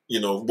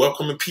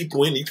 welcoming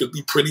people in, you could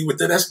be pretty with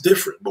that. That's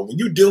different. But when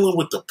you're dealing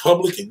with the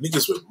public and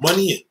niggas with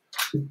money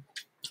and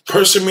the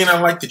person may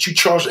not like that you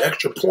charge an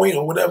extra point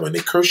or whatever and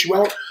they curse you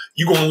out,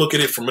 you're going to look at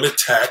it from an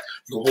attack.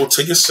 You're going to go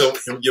to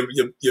yourself,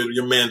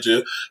 your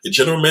manager, your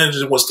general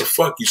manager wants to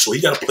fuck you, so he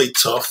got to play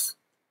tough.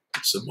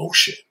 It's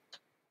emotion.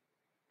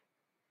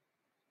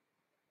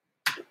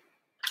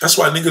 That's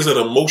why niggas that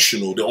are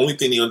emotional, the only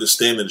thing they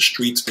understand in the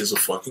streets is a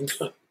fucking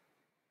gun.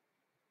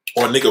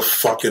 Or a nigga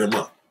fucking him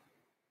up.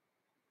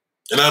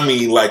 And I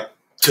mean, like,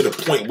 to the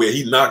point where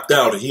he knocked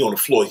out and he on the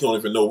floor, he don't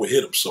even know what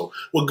hit him. So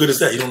what good is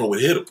that? He don't know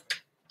what hit him.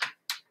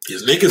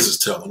 His niggas is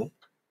telling him.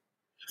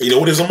 And you know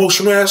what his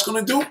emotional ass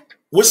gonna do?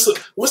 What's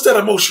that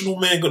emotional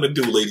man gonna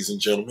do, ladies and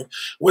gentlemen?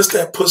 What's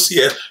that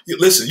pussy ass?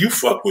 Listen, you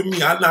fuck with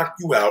me, I knock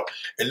you out,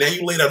 and now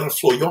you laid out on the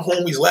floor. Your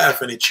homie's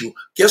laughing at you.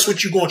 Guess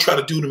what you gonna try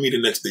to do to me the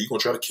next day? You gonna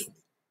try to kill me.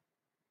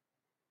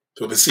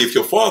 So let's see, if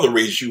your father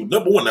raised you,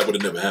 number one, that would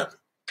have never happened.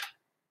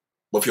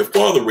 But if your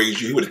father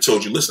raised you, he would have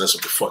told you, listen, that's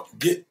what the fuck you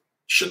get. You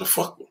shouldn't have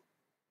fucked with him.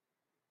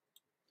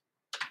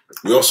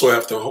 We also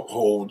have to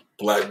hold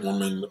black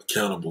women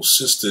accountable.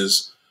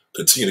 Sisters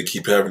continue to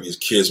keep having these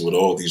kids with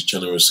all these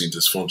generacy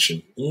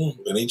dysfunction.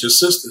 It ain't just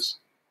sisters.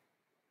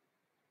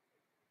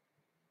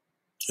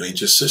 It ain't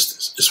just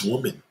sisters. It's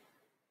women.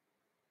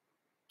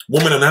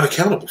 Women are not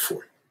accountable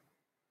for it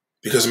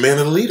because men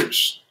are the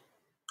leaders.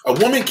 A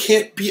woman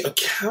can't be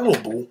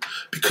accountable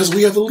because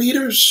we are the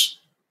leaders.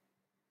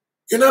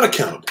 You're not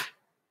accountable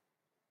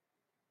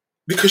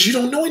because you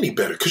don't know any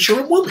better because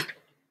you're a woman.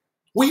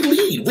 We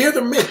lead. We're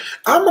the men.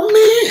 I'm a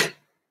man.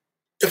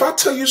 If I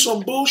tell you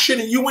some bullshit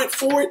and you went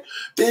for it,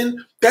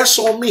 then that's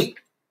on me.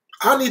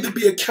 I need to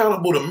be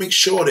accountable to make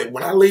sure that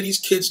when I lay these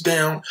kids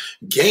down,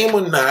 game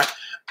or not,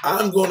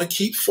 I'm going to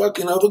keep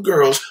fucking other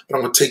girls, but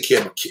I'm going to take care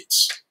of my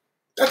kids.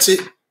 That's it.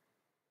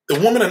 The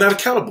women are not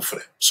accountable for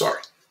that.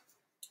 Sorry.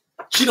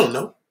 She don't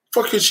know.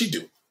 Fuck could she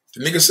do?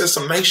 The nigga said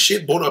some nice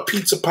shit, bought her a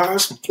pizza pie,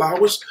 some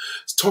flowers,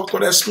 talked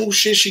about that smooth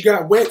shit. She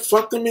got wet,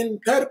 fucked him,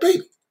 and had a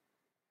baby.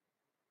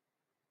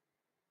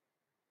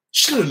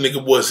 She knew the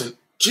nigga wasn't.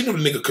 She knew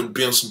the nigga could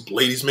be on some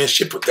ladies' man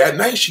shit, but that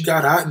night she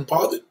got hot and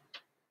bothered.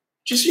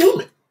 She's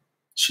human.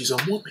 She's a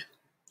woman.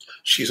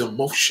 She's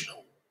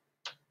emotional.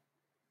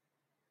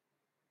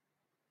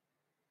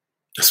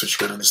 That's what you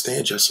gotta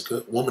understand,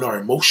 Jessica. Women are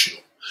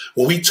emotional.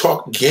 When we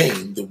talk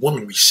game, the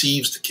woman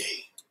receives the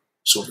game.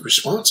 So be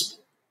responsible.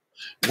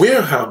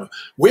 We're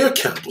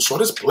accountable. So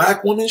this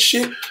black woman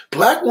shit,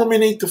 black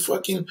women ain't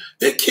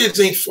their kids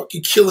ain't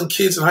fucking killing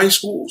kids in high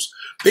schools.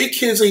 Their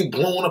kids ain't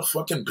blowing up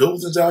fucking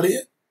buildings out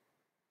here.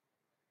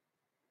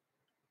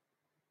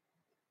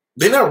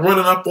 They're not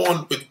running up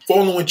on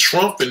following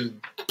Trump and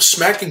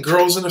smacking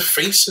girls in the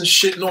face and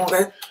shit and all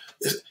that.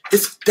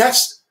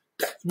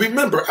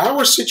 Remember,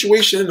 our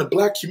situation in the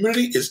black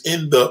community is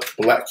in the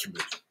black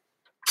community.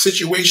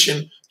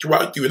 Situation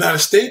throughout the United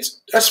States,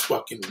 that's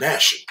fucking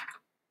national.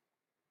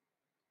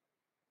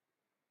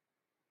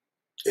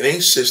 It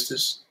ain't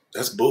sisters.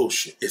 That's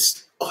bullshit.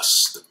 It's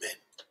us, the men.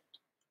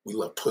 We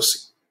love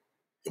pussy.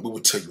 And we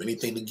would tell you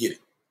anything to get it.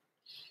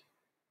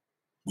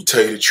 We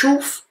tell you the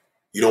truth,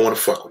 you don't want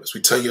to fuck with us.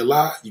 We tell you a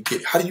lie, you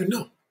get it. How do you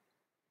know?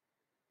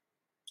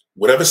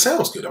 Whatever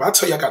sounds good. If I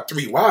tell you I got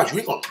 3 wives, you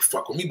ain't gonna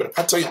fuck with me. But if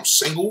I tell you I'm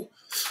single,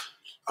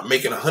 I'm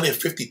making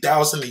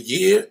 $150,000 a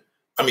year,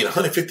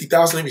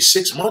 $150,000 every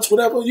 6 months,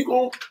 whatever, you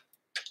gonna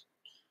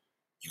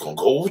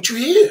go with what you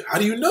hear. How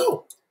do you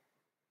know?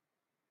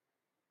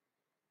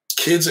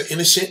 Kids are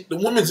innocent. The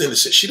woman's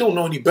innocent. She don't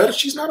know any better.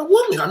 She's not a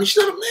woman.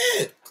 She's not a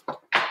man.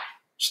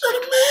 She's not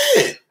a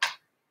man.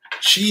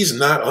 She's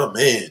not a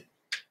man.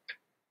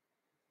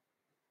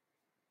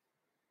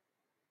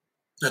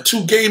 Now,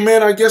 2 gay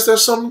men, I guess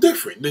that's something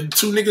different. Then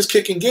 2 niggas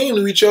kicking game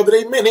to each other.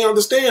 They men. They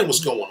understand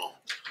what's going on.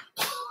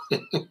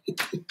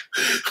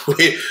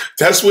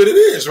 That's what it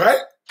is,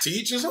 right? To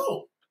each his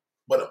own.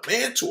 But a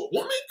man to a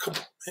woman? Come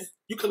on, man.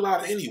 You can lie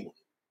to any woman.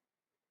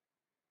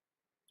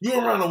 You're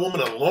around a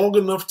woman a long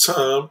enough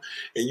time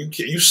and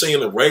you saying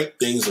the right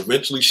things,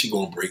 eventually she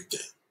gonna break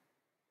down.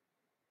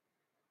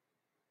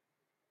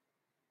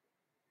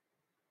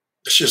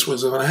 That's just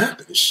what's gonna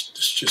happen. It's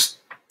just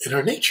in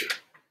her nature.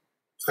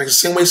 It's like the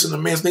same way it's in a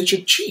man's nature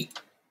to cheat.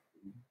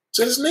 It's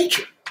in his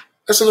nature.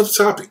 That's another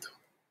topic though.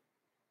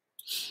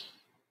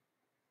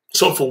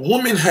 So if a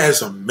woman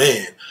has a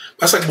man,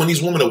 that's like when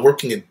these women are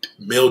working in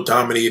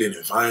male-dominated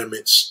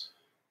environments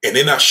and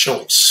they're not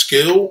showing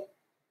skill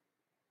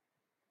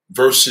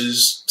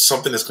versus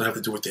something that's going to have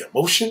to do with their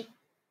emotion.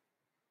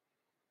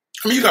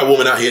 You got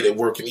women out here that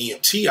work in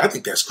EMT. I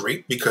think that's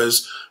great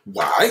because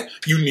why?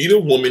 You need a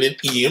woman in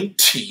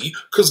EMT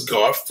because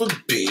God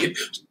forbid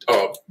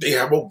they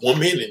have a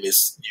woman and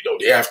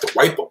they have to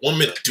wipe a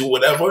woman or do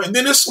whatever. And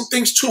then there's some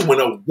things too.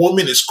 When a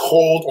woman is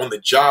called on the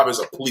job as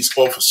a police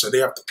officer, they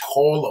have to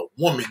call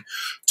a woman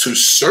to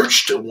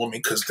search the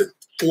woman because the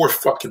 4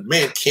 fucking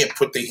men can't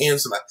put their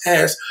hands in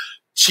her ass.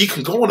 She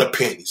can go in her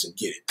panties and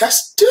get it.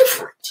 That's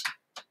different.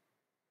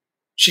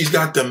 She's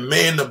got the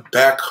man to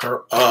back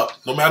her up,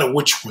 no matter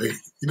which way.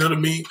 You know what I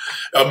mean?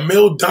 A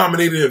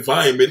male-dominated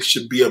environment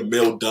should be a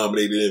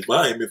male-dominated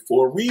environment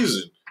for a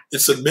reason.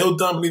 It's a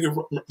male-dominated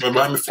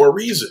environment for a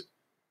reason.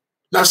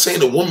 Not saying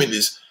the woman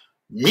is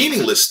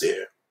meaningless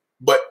there,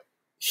 but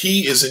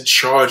he is in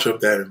charge of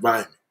that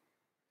environment.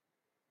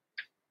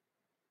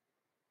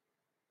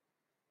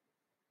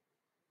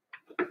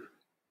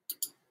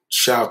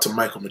 Shout out to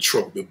Michael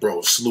Matrope, big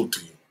bro. Salute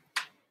to you.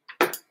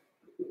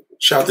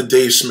 Shout out to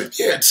Dave Smith.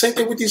 Yeah, same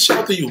thing with these. Shout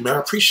out to you, man. I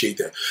appreciate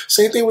that.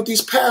 Same thing with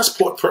these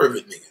passport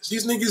pervert niggas.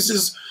 These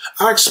niggas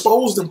I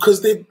exposed them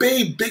because they're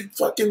big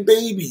fucking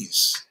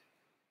babies.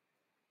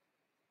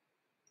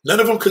 None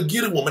of them could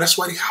get a woman. That's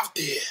why they out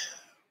there.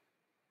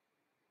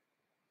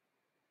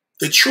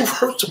 The truth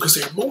hurts them because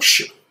they're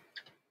emotional.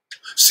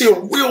 See, a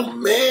real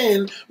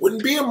man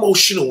wouldn't be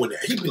emotional in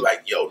that. He'd be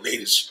like, yo,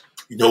 niggas,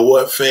 you know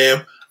what,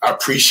 fam? I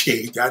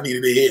appreciate that. I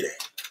needed to hear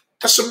that.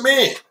 That's a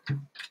man.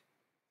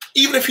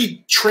 Even if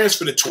he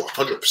transferred it to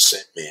 100%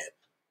 man,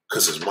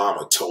 because his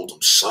mama told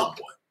him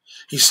somewhat,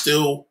 he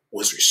still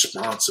was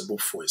responsible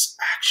for his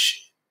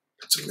action.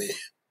 That's a man.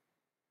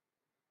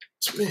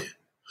 It's a man.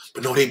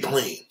 But no, they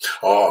blame.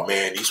 Oh,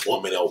 man, these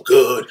women are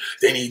good.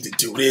 They need to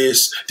do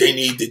this. They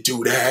need to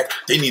do that.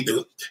 They need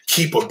to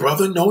keep a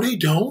brother. No, they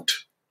don't.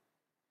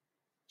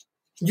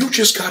 You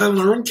just got to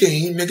learn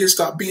game, nigga.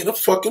 Stop being a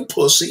fucking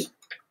pussy.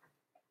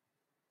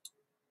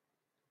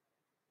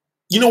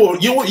 You know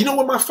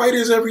what my fight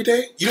is every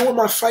day? You know what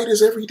my fight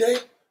is every day?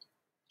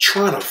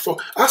 Trying to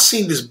fuck. I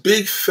seen this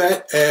big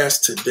fat ass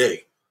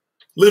today.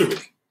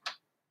 Literally.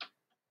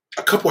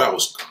 A couple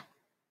hours ago.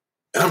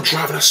 And I'm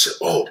driving. I said,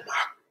 oh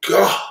my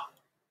God.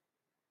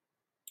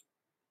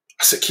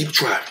 I said, keep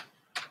driving.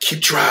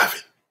 Keep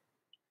driving.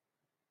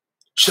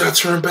 Should I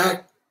turn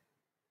back?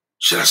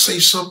 Should I say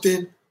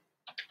something?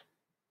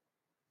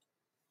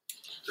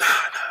 Nah.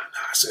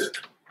 I said,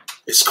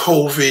 it's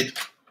COVID.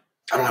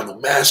 I don't have no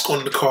mask on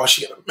in the car.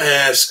 She got a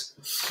mask.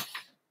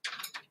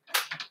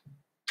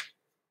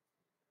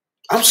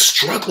 I'm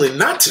struggling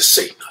not to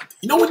say nothing.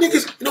 You know what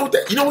niggas,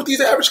 you know what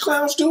these average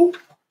clowns do?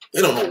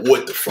 They don't know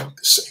what the fuck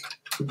to say.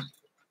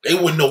 They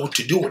wouldn't know what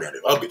to do in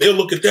that. They'll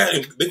look at that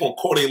and they're going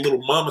to call their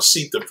little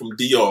mamacita from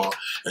DR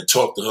and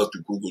talk to her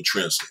through Google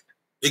Translate.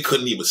 They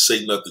couldn't even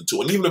say nothing to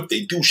her. And even if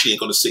they do, she ain't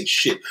going to say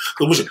shit.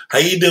 How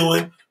you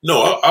doing?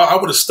 No, I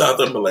would have stopped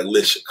them and been like,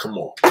 listen, come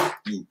on.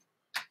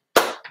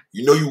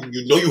 You know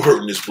you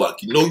hurting this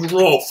block. You know you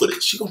wrong for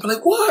this. She gonna be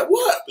like, what?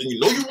 And you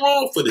know you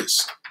wrong for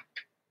this.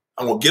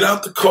 I'm gonna get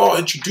out the car,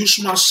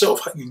 introduce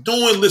myself. How you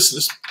doing?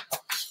 Listen,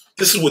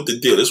 this is what the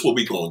deal. This is what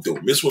we gonna do.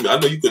 Miss Women, I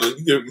know you get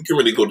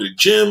ready to go to the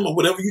gym or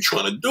whatever you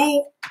trying to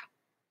do.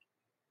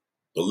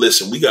 But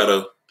listen, we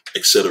gotta,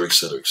 et cetera, et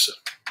cetera, et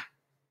cetera.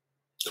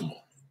 Come on.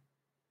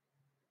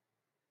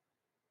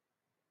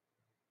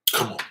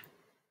 Come on.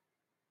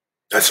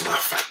 That's my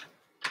fight.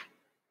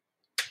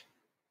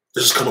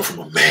 This is coming from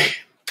a man.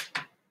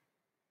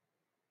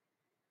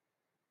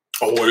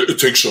 Oh, it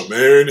takes a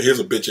man. Here's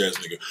a bitch ass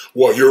nigga.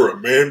 Well, you're a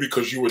man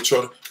because you were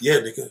trying to. Yeah,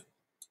 nigga.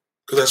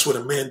 Because that's what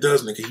a man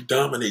does, nigga. He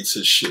dominates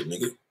his shit,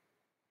 nigga.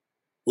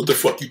 What the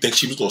fuck? You think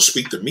she was going to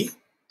speak to me?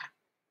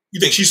 You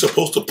think she's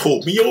supposed to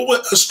pull me over?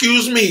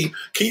 Excuse me.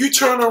 Can you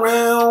turn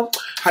around?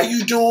 How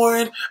you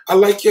doing? I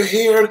like your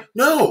hair.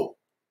 No.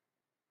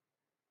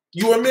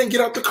 You a man,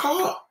 get out the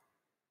car.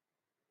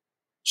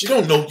 She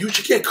don't know you.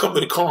 She can't come to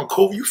the car and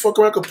cover you. Fuck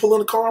around, can pull in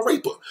the car and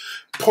rape her.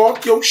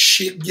 Park your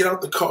shit and get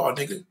out the car,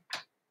 nigga.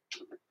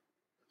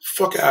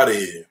 Fuck out of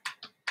here.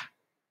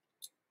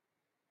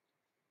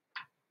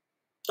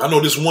 I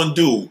know this one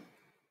dude.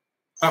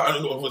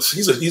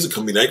 He's a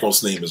comedian. I ain't gonna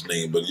name his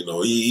name, but you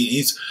know,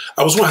 he's.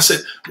 I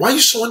said, why are you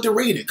so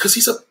underrated? Because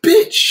he's a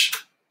bitch.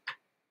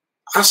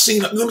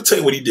 Let me tell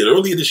you what he did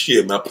earlier this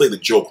year. Man, I played a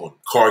joke on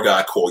Car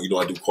Guy Call. You know,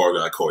 I do Car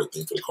Guy Call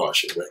thing for the car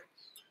shit, right?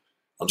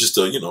 I'm just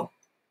a,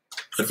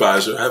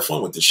 advisor. Have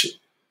fun with this shit.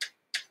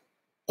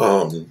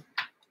 I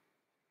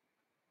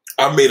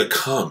made a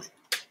comment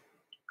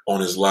on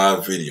his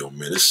live video,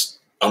 man.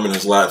 I'm in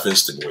his live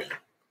Instagram.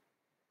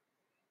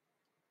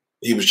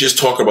 He was just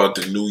talking about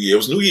the New Year. It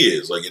was New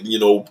Year's, like,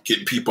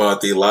 getting people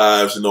out their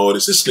lives and all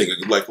this. This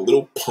nigga, like a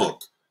little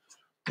punk,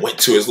 went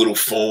to his little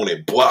phone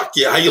and blocked.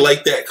 Yeah, how you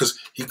like that? Because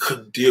he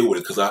couldn't deal with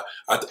it. Because I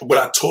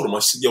told him, I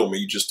said, yo, man,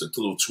 you're just a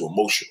little too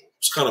emotional.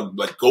 It's kind of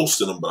like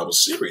ghosting him, but I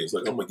was serious.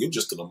 I'm like, you're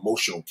just an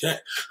emotional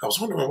cat. I was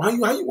wondering,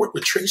 how you work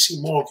with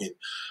Tracy Morgan,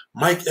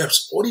 Mike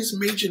Epps, all these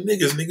major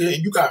niggas, nigga,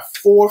 and you got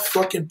 4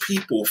 fucking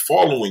people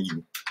following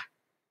you.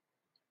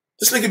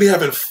 This nigga be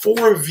having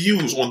 4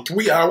 views on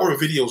 3-hour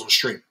videos on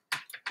stream.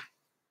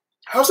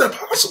 How's that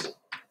possible?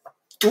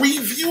 3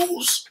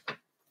 views?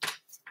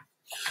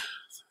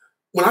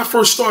 When I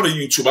first started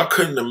YouTube, I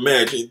couldn't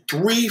imagine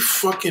 3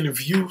 fucking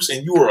views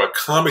and you were a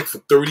comic for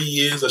 30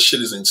 years. That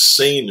shit is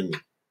insane to me.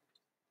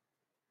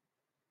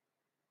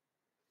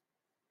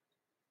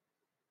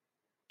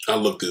 I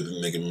looked at the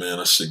nigga, man.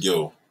 I said,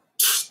 yo,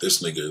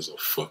 this nigga is a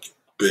fucking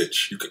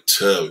bitch. You could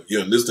tell.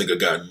 This nigga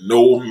got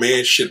no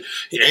man shit.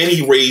 And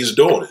he raised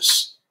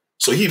daughters.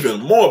 So he even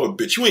more of a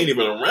bitch. You ain't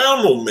even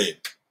around no man.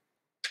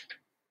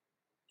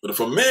 But if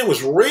a man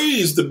was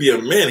raised to be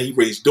a man, he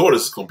raised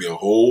daughters, it's going to be a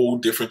whole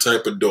different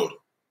type of daughter.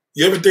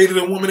 You ever dated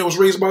a woman that was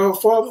raised by her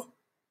father?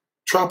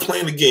 Try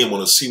playing the game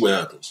on her, see what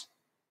happens.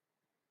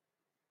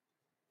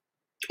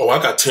 Oh,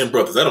 I got 10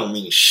 brothers. That don't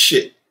mean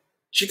shit.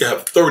 She could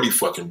have 30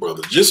 fucking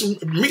brothers.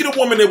 Just meet a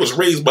woman that was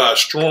raised by a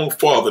strong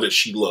father that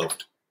she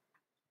loved.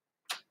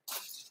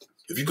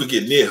 If you could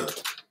get near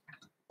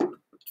her,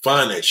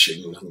 find that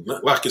shit.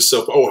 Not lock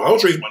yourself. Oh, I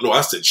was raised by, no,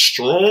 I said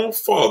strong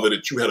father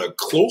that you had a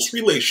close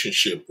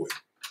relationship with.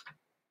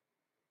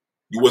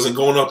 You wasn't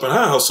going up in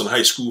her house in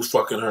high school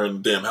fucking her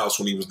in the damn house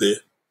when he was there.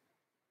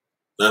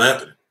 Not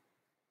happening.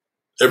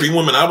 Every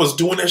woman I was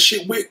doing that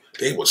shit with,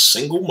 they were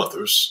single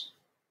mothers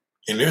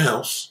in their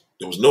house.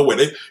 There was no way.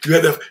 You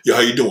had that, yo,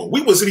 how you doing?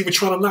 We wasn't even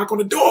trying to knock on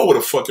the door with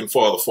a fucking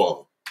father.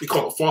 We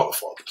call them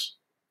fathers.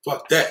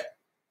 Fuck that.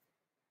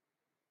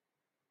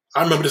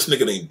 I remember this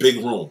nigga named Big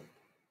Room.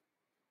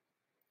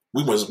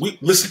 We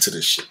listen to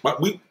this shit.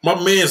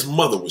 My man's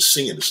mother was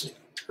singing this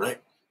nigga,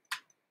 right?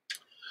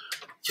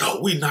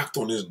 Yo, we knocked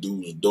on this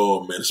dude's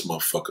door, man. This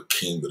motherfucker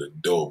came to the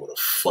door with a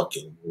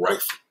fucking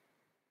rifle.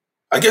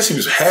 I guess he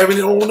was having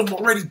it on him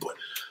already, but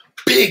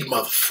big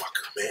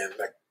motherfucker, man.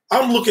 Like,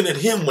 I'm looking at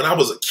him when I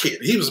was a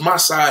kid. He was my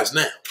size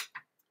now.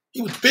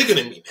 He was bigger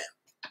than me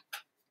now.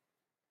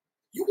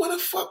 You want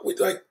to fuck with,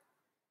 like,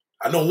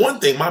 I know one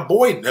thing. My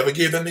boy never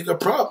gave that nigga a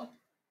problem.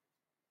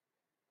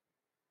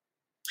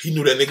 He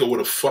knew that nigga would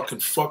have fucking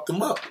fucked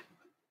him up.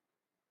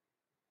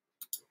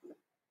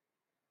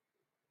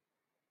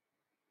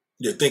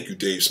 Yeah, thank you,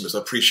 Dave Smith. I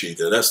appreciate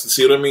that.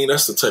 See what I mean?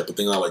 That's the type of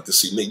thing I like to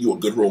see. Nate, you a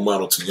good role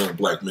model to young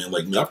black men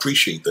like me. I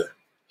appreciate that.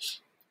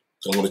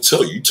 So I want to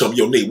tell you. You tell me,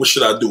 yo, Nate, what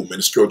should I do, man?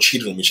 This girl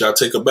cheated on me. Should I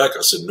take her back?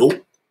 I said,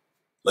 nope.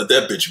 Let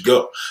that bitch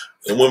go.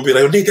 And women be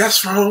like, oh, Nate,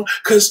 that's wrong.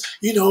 Because,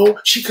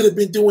 she could have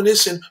been doing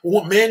this and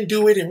men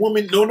do it and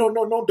women.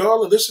 No,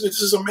 darling. Listen,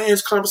 this is a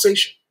man's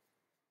conversation.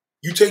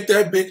 You take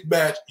that bitch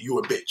back, you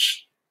a bitch.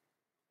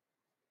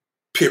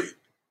 Period.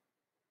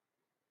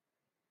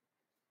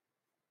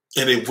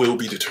 And it will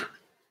be determined.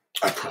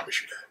 I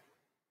promise you that.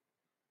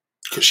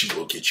 Because she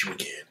will get you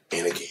again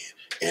and again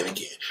and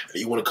again. And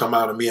you want to come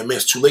out and be a man,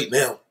 it's too late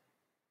now.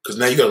 Because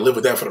now you got to live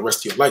with that for the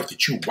rest of your life,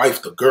 that you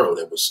wifed a girl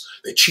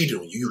that cheated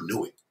on you. You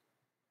knew it.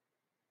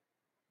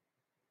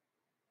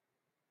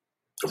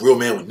 A real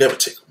man would never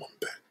take a woman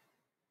back.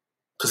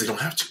 Because they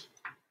don't have to.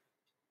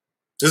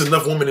 There's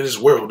enough women in this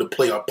world to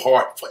play a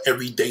part for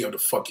every day of the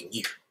fucking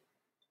year.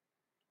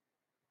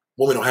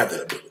 Women don't have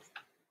that ability.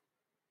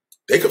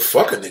 They could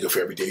fuck a nigga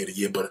for every day of the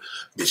year, but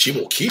she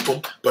won't keep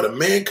him. But a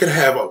man could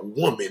have a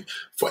woman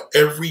for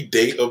every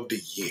day of the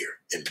year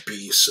and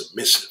be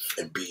submissive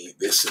and be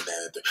this and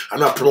that. I'm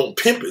not promoting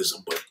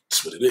pimpism, but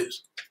that's what it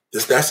is.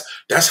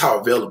 That's how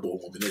available a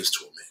woman is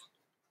to a man.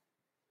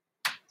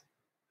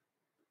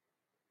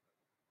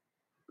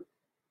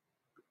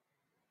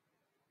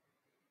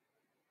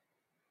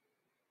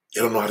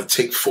 You don't know how to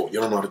take fault.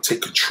 You don't know how to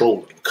take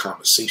control of the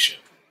conversation.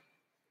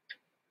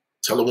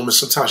 Tell a woman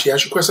sometimes she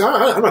asks you a question.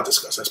 I'm not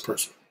discussing. That's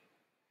personal.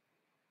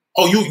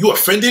 Oh, you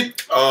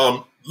offended?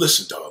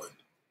 Listen, darling.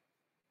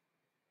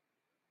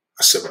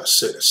 I said what I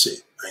said. That's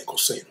it. I ain't gonna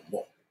say it no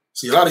more.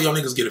 See, a lot of y'all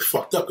niggas get it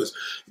fucked up because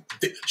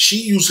she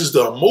uses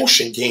the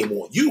emotion game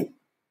on you.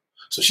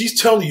 So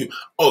she's telling you,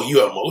 oh,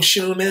 you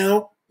emotional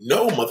now?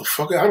 No,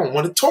 motherfucker, I don't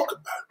want to talk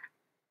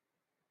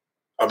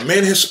about it. A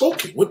man has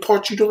spoken. What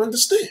part you don't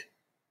understand?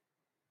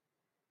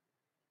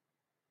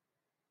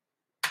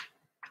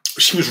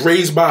 If she was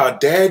raised by a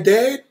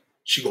dad,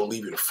 she gonna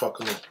leave you the fuck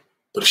alone.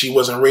 But if she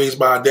wasn't raised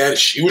by a dad,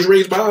 she was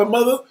raised by her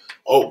mother,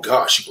 oh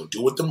God, she gonna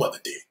do what the mother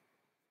did.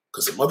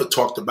 Because the mother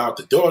talked about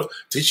the daughter,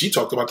 she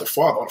talked about the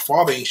father. The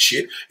father ain't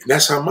shit, and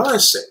that's her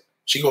mindset.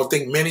 She gonna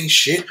think men ain't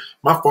shit.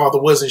 My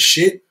father wasn't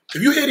shit.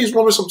 If you hear these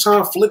women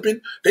sometimes flipping,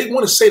 they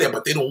want to say that,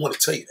 but they don't want to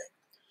tell you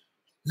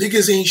that.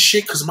 Niggas ain't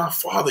shit because my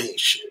father ain't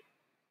shit.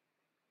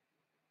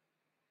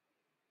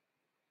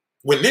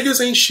 When niggas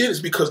ain't shit, it's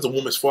because the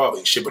woman's father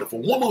ain't shit. But if a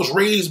woman was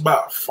raised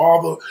by a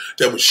father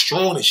that was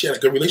strong and she had a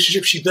good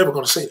relationship, she's never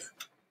gonna say that.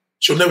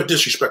 She'll never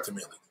disrespect a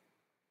man like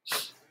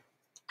that.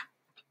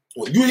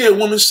 When you hear a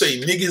woman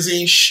say niggas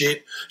ain't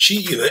shit, she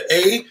either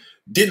A,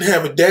 didn't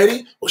have a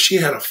daddy, or she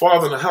had a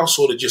father in the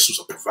household that just was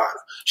a provider.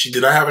 She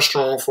did not have a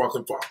strong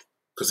fucking father,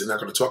 because they're not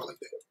going to talk like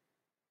that.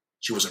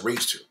 She wasn't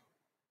raised to.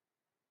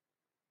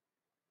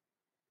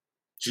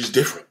 She's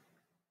different.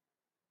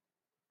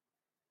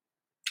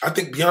 I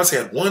think Beyonce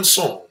had one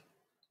song,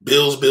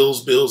 Bills,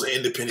 Bills, Bills, an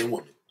independent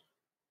woman.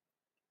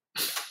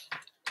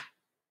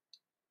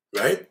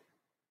 Right?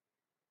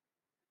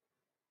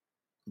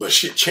 But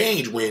shit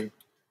changed when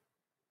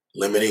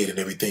Lemonade and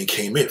everything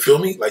came in. Feel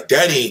me? Like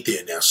daddy ain't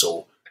there now,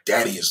 so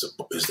daddy is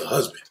the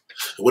husband.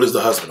 And what does the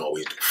husband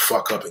always do?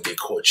 Fuck up and get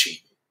caught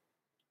cheating.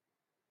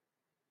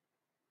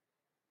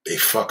 They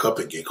fuck up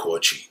and get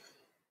caught cheating.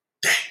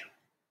 Damn.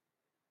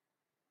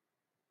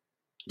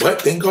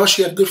 But thank God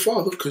she had a good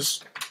father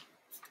because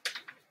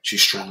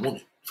she's a strong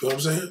woman. Feel what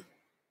I'm saying?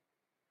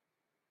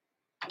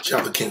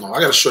 Shout out to King Kong.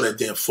 I gotta show that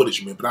damn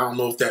footage, man. But I don't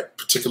know if that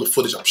particular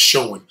footage I'm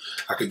showing,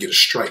 I could get a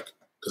strike.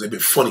 Because they've been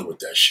funny with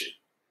that shit.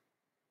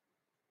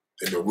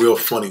 They've been real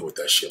funny with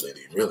that shit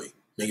lately. Really.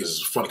 Niggas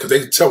is funny. Because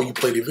they can tell when you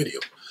play the video.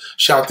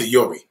 Shout out to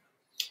Yori.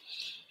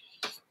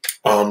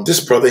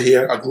 This brother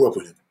here, I grew up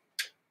with him.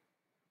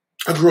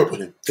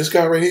 This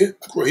guy right here,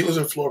 he lives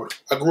in Florida.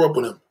 I grew up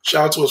with him.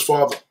 Shout out to his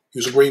father. He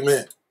was a great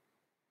man.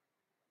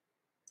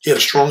 He had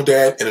a strong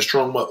dad and a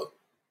strong mother.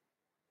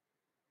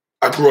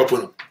 I grew up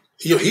with him.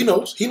 He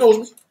knows. He knows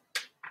me.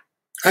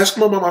 Ask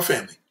him about my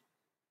family.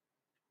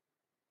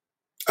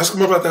 Ask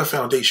him about that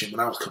foundation when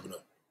I was coming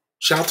up.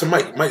 Shout out to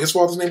Mike. His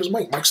father's name is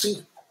Mike. Mike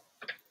Senior.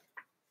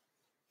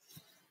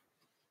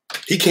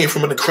 He came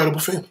from an incredible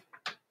family.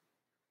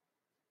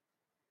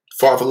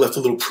 Father left a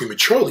little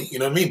prematurely, you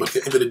know what I mean? But at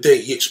the end of the day,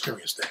 he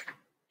experienced that.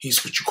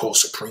 He's what you call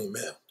supreme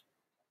male.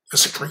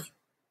 That's supreme.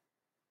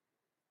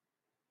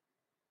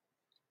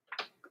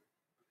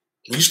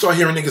 When you start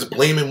hearing niggas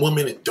blaming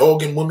women and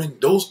dogging women,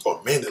 those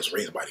are men that's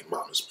raised by their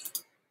mamas,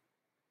 man.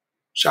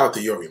 Shout out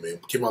to Yuri, man.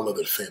 Give my love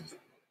to the family.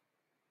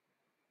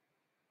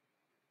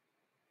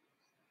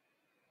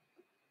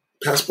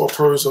 Passport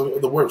pros are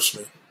the worst,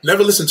 man.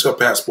 Never listen to a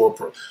passport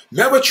pro.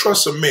 Never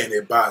trust a man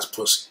that buys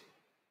pussy.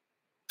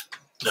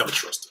 Never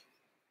trust him.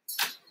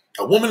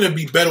 A woman would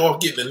be better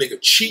off getting a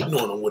nigga cheating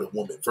on her with a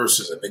woman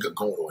versus a nigga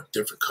going to a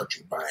different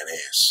country buying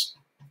ass.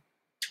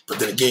 But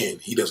then again,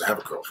 he doesn't have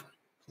a girlfriend.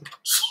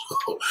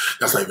 So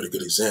that's not even a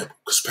good example.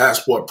 Because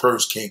passport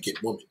pros can't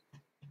get women.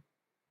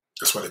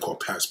 That's why they call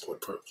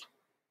passport pros.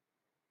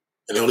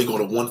 And they only go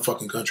to one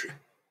fucking country.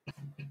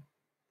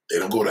 They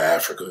don't go to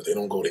Africa. They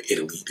don't go to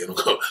Italy. They don't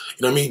go, you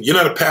know what I mean? You're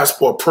not a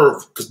passport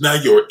perv because now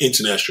your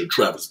international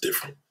travel is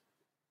different.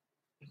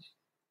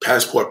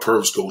 Passport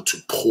pervs go to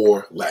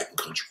poor Latin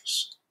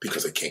countries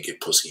because they can't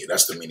get pussy.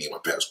 That's the meaning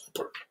of a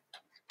passport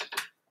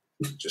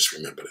perv. Just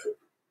remember that.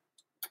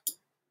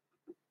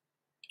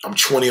 I'm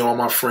 20. All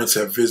my friends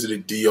have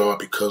visited DR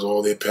because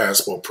all their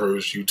passport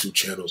pervs YouTube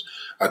channels.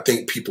 I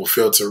think people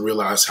fail to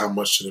realize how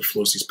much of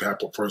influence these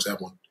passport pervs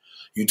have on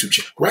YouTube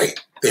channel. Right.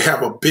 They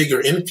have a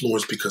bigger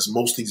influence because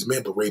most of these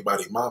men were raised by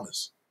their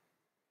mamas.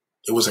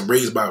 They wasn't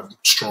raised by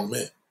strong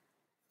men.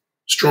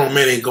 Strong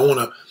men ain't going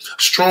to...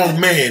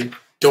 Strong men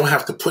don't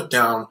have to put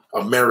down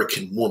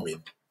American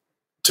women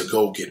to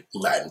go get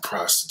Latin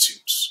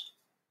prostitutes.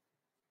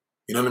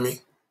 You know what I mean?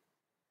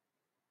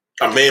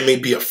 A man may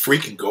be a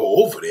freak and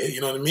go over there, you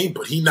know what I mean?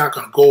 But he's not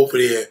going to go over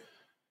there.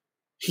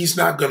 He's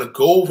not going to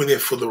go over there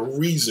for the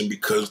reason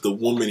because the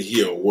women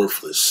here are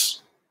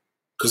worthless.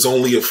 Because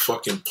only a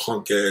fucking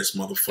punk-ass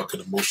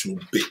motherfucking emotional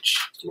bitch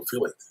is going to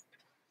feel like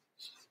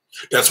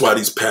that. That's why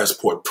these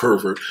passport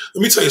pervert.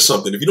 Let me tell you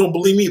something. If you don't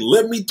believe me,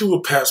 let me do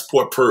a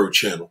passport pervert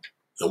channel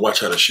and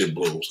watch how that shit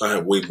blows. I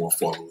have way more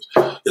followers.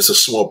 It's a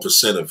small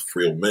percent of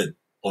real men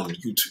on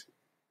YouTube.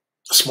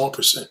 A small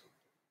percent.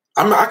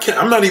 I'm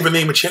not even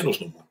naming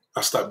channels no more.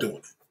 I stopped doing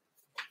it.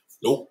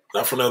 Nope,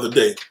 not for another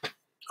day.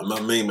 I'm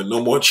not naming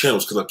no more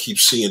channels because I keep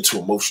seeing too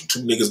emotional.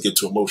 Two niggas get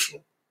too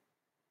emotional.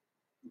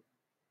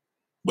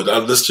 But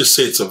let's just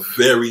say it's a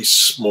very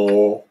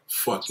small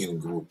fucking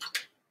group.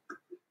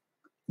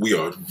 We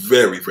are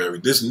very, very.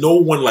 There's no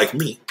one like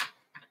me.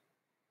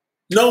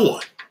 No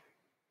one.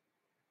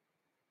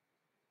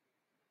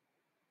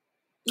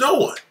 No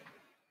one.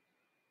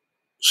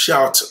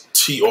 Shout out to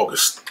T.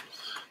 August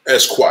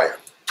Esquire.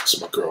 That's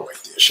my girl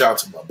right there. Shout out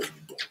to my baby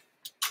boy.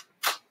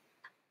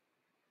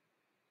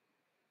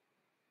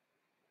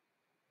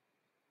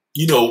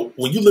 You know,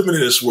 when you're living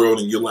in this world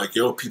and you're like,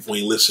 yo, people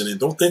ain't listening,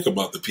 don't think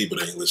about the people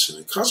that ain't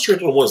listening.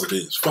 Concentrate on the ones that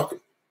is. Fuck them.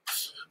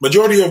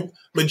 Majority of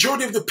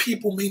the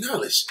people may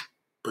not listen,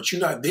 but you're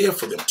not there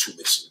for them to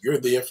listen. You're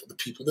there for the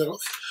people that are.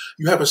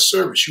 You have a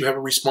service. You have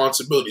a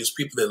responsibility. It's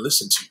people that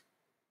listen to you.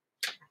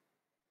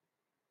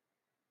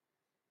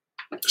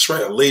 That's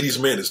right. A ladies'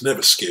 man is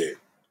never scared.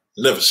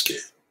 Never scared.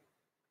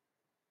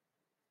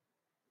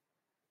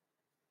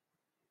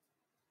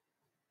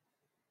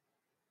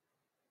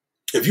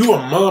 If you a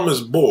mama's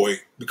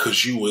boy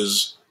because you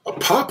was a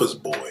papa's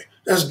boy,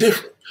 that's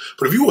different.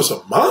 But if you was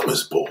a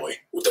mama's boy,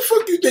 what the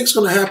fuck do you think's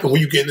gonna happen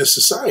when you get in this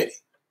society?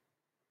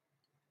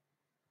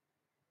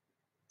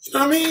 You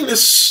know what I mean?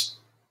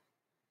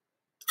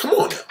 Come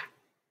on now.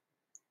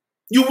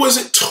 You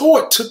wasn't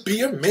taught to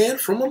be a man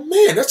from a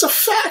man. That's a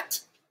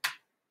fact.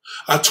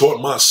 I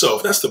taught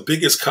myself. That's the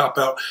biggest cop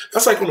out.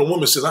 That's like when a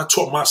woman says, I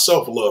taught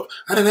myself love.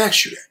 I didn't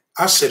ask you that.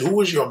 I said, who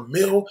was your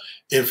male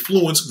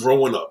influence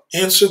growing up?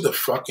 Answer the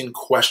fucking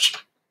question.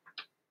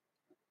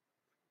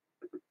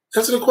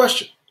 Answer the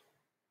question.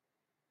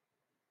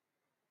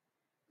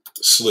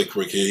 Slick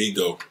Rick, here you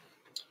go.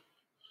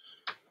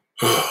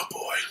 Oh,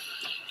 boy.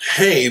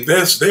 Hey,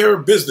 that's their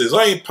business.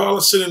 I ain't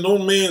policing no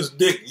man's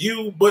dick.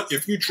 But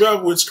if you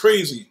travel, it's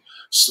crazy.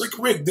 Slick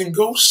Rick, then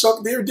go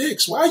suck their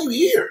dicks. Why are you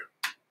here?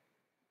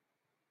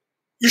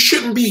 You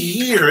shouldn't be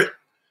here.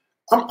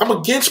 I'm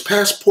against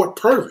passport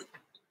pervert.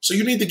 So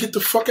you need to get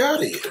the fuck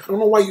out of here. I don't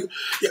know why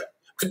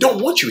I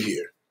don't want you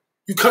here.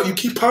 You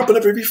keep popping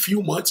up every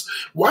few months.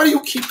 Why do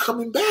you keep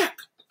coming back?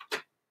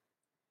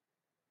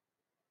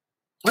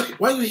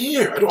 Why are you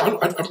here?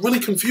 I'm really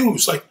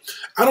confused. Like,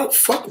 I don't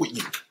fuck with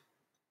you.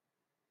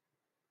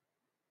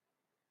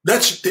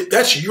 That's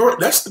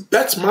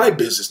my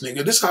business,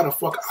 nigga. This is how the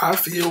fuck I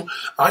feel.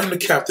 I am the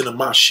captain of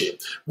my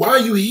ship. Why are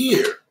you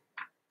here?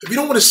 If you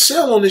don't want to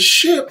sail on this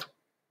ship,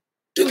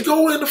 then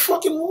go in the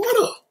fucking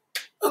water.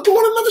 I'll go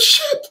on another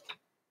ship.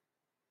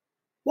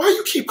 Why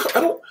you keep? I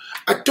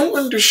don't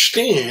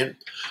understand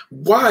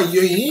why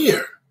you're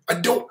here.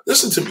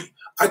 Listen to me.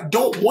 I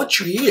don't want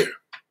you here.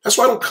 That's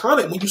why I don't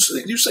comment when you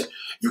say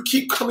you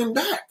keep coming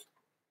back.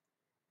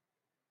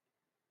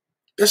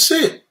 That's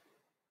it.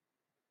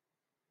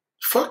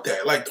 Fuck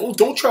that. Like,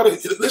 don't try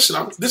to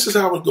listen. This is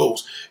how it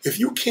goes. If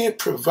you can't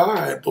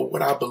provide but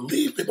what I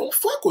believe in, don't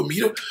fuck with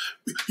me.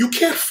 You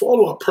can't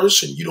follow a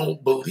person you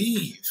don't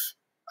believe.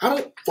 I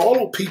don't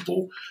follow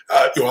people.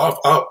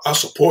 I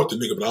support the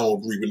nigga, but I don't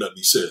agree with nothing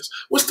he says.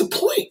 What's the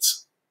point?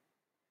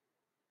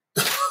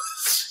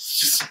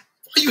 Just, why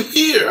are you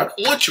here? I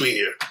don't want you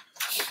here.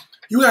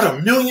 You got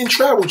 1 million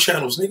travel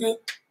channels, nigga.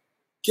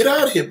 Get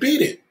out of here.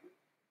 Beat it.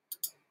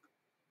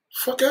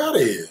 Fuck out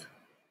of here.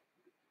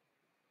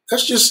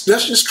 That's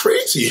just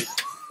crazy.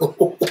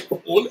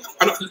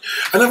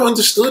 I never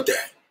understood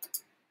that.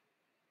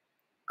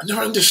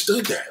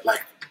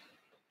 Like,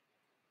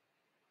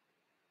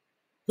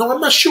 no,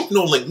 I'm not shooting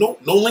no link. No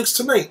links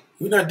tonight.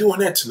 We're not doing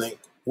that tonight.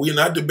 We're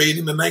not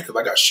debating tonight because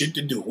I got shit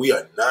to do. We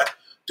are not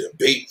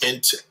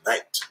debating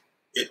tonight.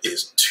 It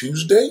is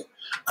Tuesday.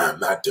 I'm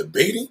not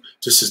debating.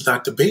 This is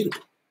not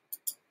debatable.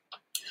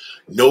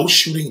 No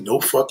shooting,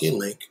 no fucking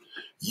link.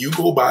 You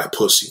go buy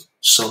pussy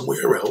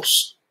somewhere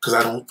else because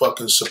I don't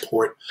fucking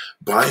support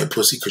buying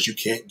pussy because you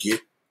can't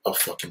get a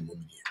fucking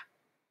woman here.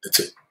 That's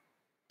it.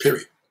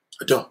 Period.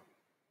 I don't.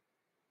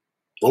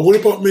 Well, what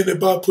about men that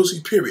buy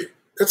pussy, period?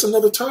 That's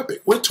another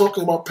topic. We're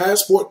talking about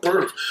passport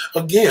perv.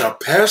 Again, a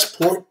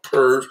passport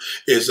perv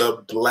is a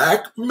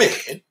black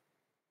man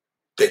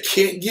that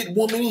can't get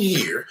woman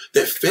here,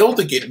 that failed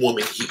to get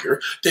woman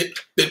here,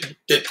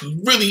 that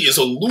really is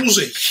a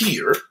loser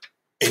here,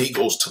 and he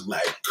goes to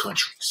Latin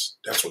countries.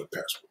 That's what a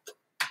passport perv.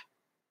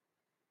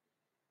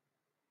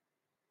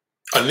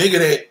 A nigga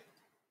that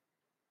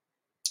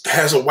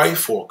has a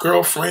wife or a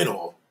girlfriend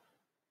or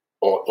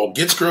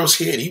gets girls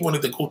here and he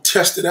wanted to go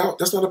test it out,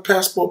 that's not a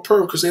passport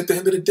perv because at the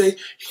end of the day,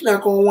 he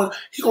not going to want,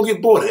 he going to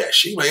get bored of that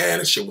shit. He like,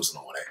 that shit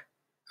wasn't all that.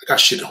 I got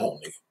shit at home,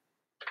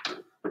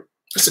 nigga.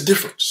 That's the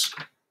difference.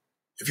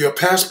 If you're a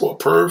passport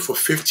perv for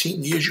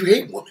 15 years, you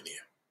hate women here.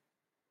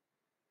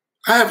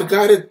 I have a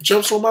guy that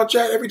jumps on my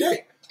chat every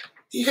day.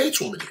 He hates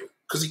women here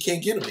because he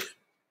can't get them here.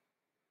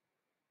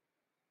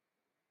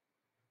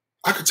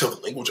 I could tell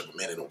the language of a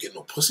man that don't get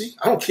no pussy.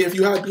 I don't care if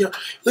you hide behind.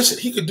 Listen,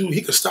 he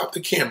could stop the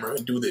camera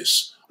and do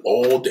this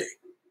all day.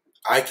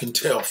 I can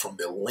tell from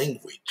their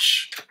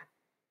language.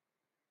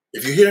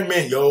 If you hear a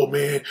man, yo,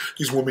 man,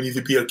 these women need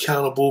to be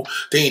accountable.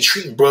 They ain't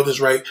treating brothers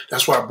right.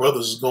 That's why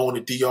brothers is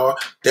going to DR.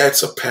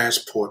 That's a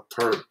passport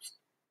perv.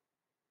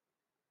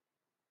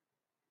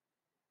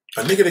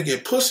 A nigga that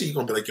get pussy, you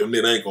gonna be like, yo,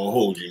 nigga, I ain't gonna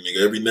hold you,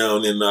 nigga. Every now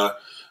and then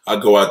I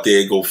go out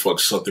there and go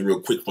fuck something real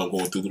quick if I'm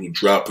going through a little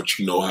drop, but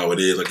you know how it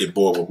is. I get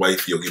bored with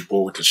wifey or get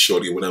bored with the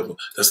shorty or whatever.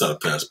 That's not a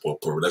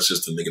passport perv. That's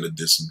just a nigga that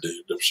did some dirt.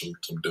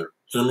 You know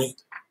what I mean?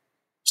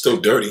 Still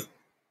dirty.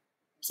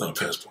 It's not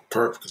a passport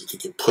perv because he can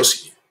get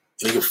pussy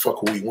and he can fuck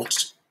who he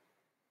wants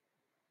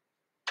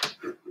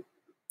to.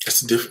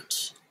 That's the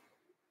difference.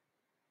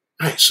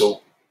 Right,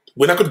 so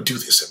we're not going to do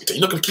this every day.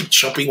 You're not going to keep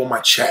jumping on my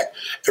chat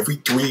every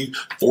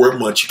 3-4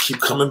 months. You keep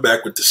coming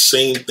back with the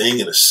same thing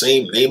and the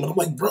same name. And I'm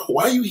like, bro,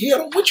 why are you here? I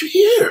don't want you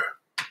here.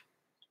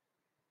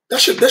 That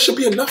should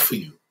be enough for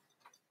you.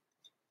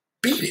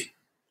 Beat it.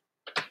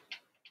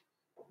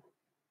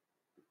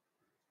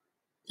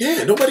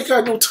 Yeah, nobody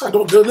got no time.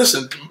 Don't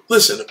listen.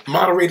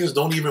 Moderators,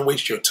 don't even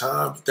waste your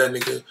time with that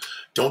nigga.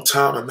 Don't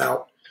time him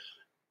out.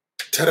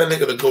 Tell that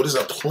nigga to go. There's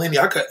plenty.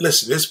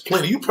 There's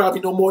plenty. You probably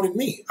know more than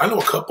me. I know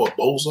a couple of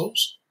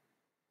bozos.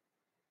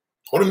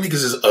 All them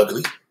niggas is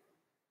ugly.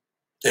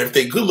 And if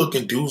they good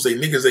looking dudes, they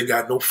niggas, they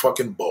got no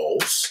fucking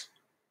balls.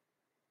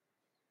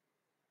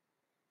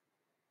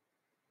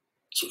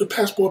 That's what the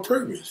passport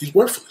perv is. He's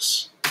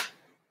worthless.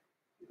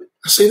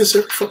 I say this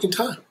every fucking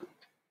time.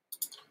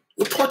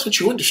 What part don't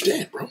you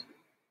understand, bro?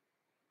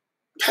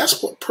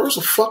 Passport pervs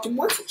are fucking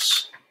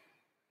worthless.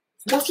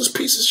 Worthless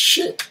pieces of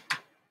shit.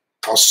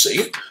 I'll say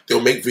it. They'll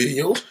make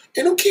videos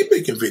and they'll keep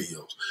making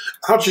videos.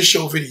 I'll just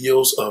show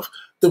videos of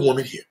the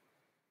woman here.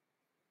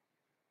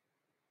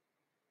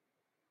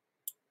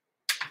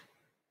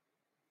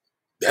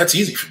 That's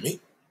easy for me.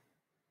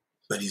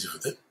 Not easy for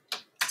them.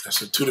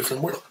 That's in two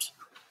different worlds.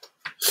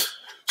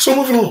 So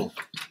moving on.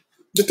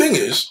 The thing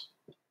is,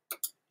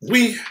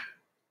 this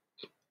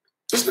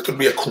is not going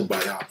to be a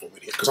kumbaya over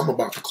here because I'm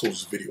about to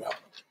close this video out.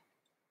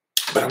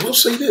 But I will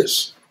say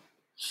this.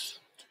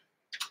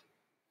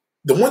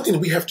 The one thing that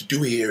we have to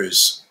do here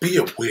is be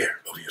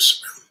aware of your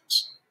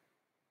surroundings.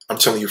 I'm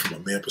telling you from a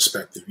man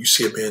perspective. You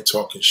see a man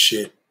talking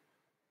shit,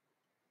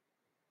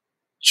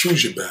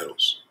 choose your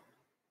battles.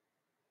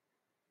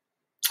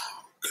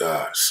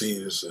 God,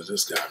 see,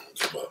 this guy won't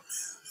give up,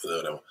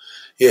 man.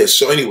 Yeah,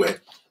 so anyway,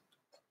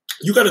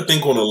 you got to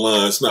think on the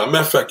lines. Now, matter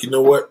of fact, you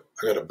know what?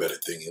 I got a better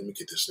thing. Let me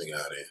get this thing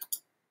out of here.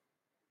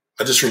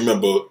 I just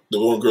remember the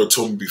one girl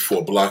told me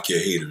before, block your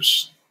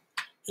haters.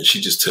 And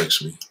she just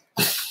texted me.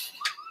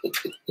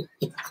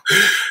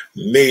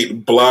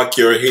 Nate, block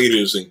your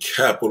haters in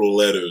capital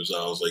letters.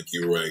 I was like,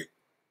 you're right.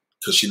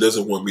 Because she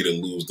doesn't want me to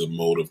lose the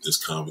mode of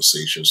this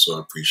conversation. So I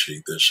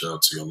appreciate that. Shout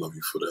out to you. I love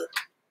you for that.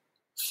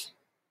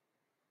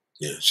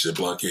 Yeah, she said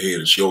block your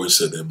haters. She always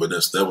said that, but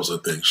that was her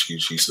thing. She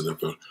said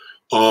that first.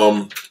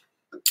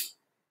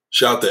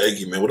 Shout out to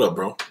Eggy, man. What up,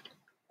 bro?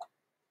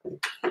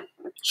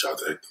 Shout out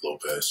to Eggy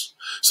Lopez.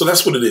 So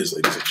that's what it is,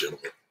 ladies and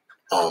gentlemen.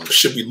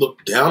 Should we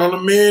look down on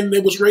a man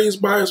that was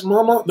raised by his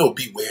mama? No,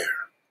 beware.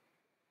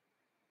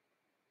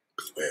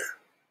 Beware.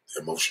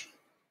 They're emotional.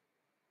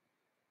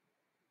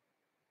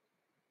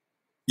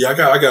 Yeah, I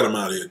got him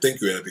out of here. Thank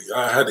you, Abby.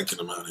 I had to get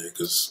him out of here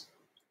because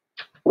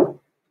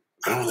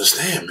I don't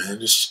understand, man.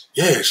 It's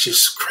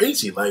just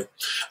crazy. Like,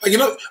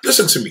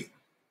 listen to me.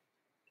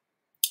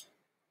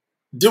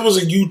 There was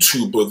a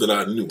YouTuber that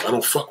I knew. I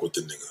don't fuck with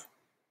the nigga.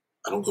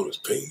 I don't go to his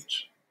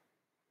page.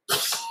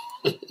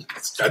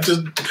 I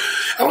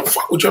don't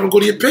fuck with you. I don't go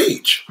to your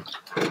page.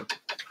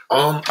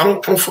 I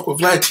don't fuck with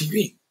Vlad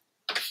TV.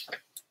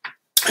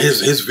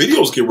 His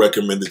videos get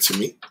recommended to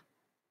me. I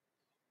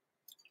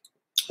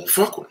don't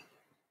fuck with him.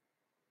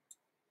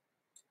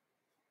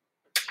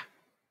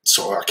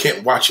 So I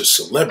can't watch a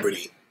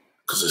celebrity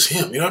because it's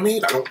him. You know what I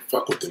mean? I don't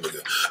fuck with the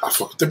nigga. I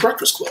fuck with the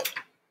Breakfast Club.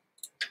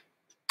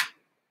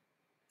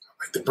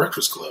 I like the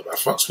Breakfast Club. I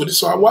fucks with it,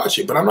 so I watch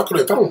it. But I'm not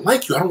gonna. If I don't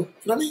like you, I don't. You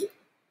know what I mean?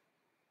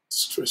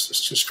 It's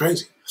just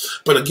crazy.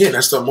 But again,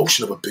 that's the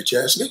emotion of a bitch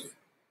ass nigga.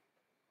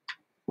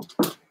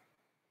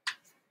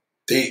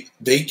 They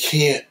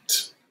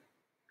can't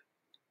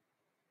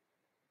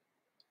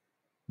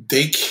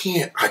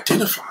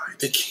identify.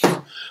 They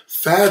can't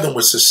fathom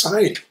with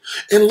society.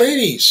 And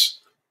ladies,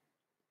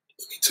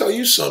 let me tell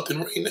you something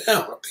right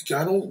now.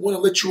 I don't want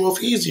to let you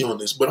off easy on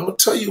this, but I'm gonna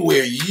tell you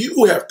where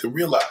you have to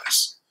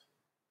realize.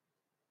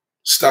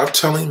 Stop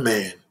telling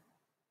man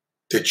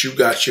that you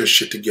got your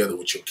shit together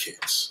with your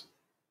kids.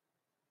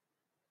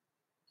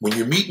 When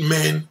you meet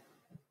men,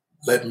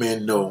 let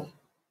men know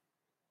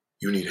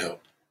you need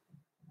help.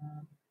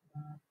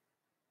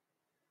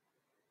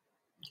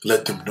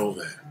 Let them know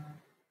that.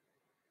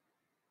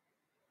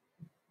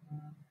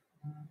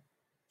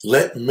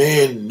 Let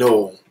men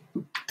know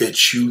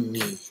that you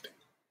need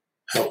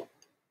help.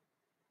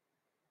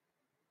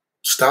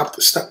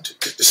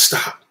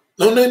 Stop.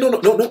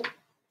 No.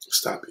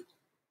 Stop it.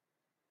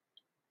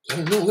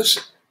 No,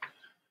 listen.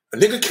 A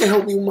nigga can't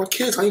help me with my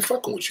kids. I ain't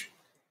fucking with you.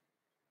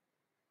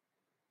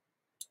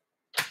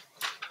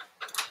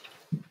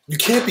 You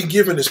can't be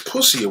giving this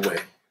pussy away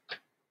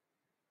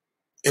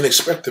and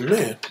expect a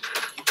man.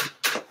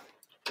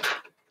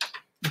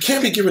 You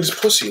can't be giving this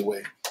pussy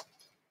away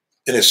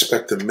and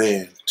expect a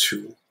man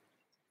to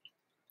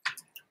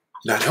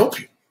not help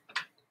you.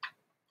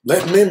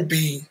 Let men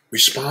be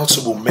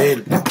responsible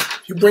men.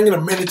 You're bringing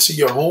a man into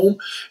your home.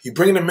 You're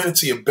bringing a man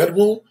into your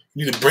bedroom.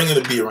 You need to bring him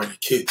to be around your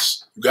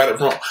kids. You got it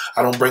wrong.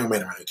 I don't bring a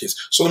man around your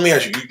kids. So let me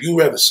ask you, you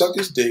rather suck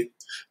his dick,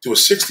 do a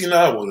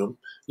 69 with him,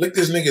 lick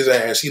this nigga's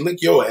ass, he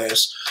lick your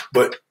ass,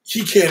 but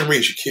he can't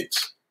raise your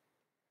kids.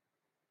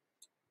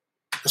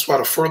 That's why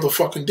the further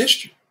fucking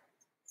dissed you.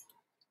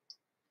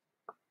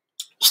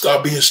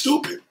 Stop being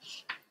stupid.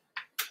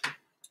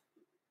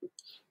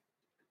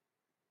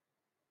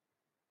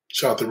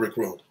 Shout out to Rick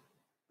Rowe.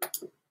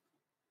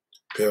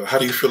 How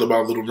do you feel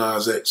about Lil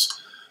Nas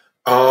X?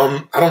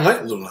 I don't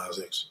like Lil Nas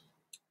X.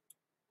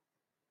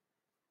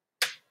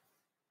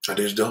 I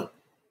just don't.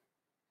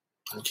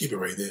 I'm gonna keep it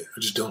right there. I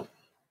just don't.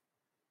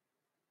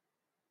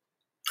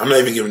 I'm not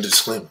even giving a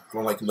disclaimer. I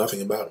don't like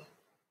nothing about him.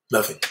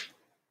 Nothing.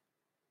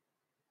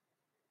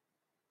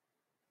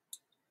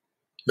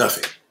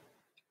 Nothing.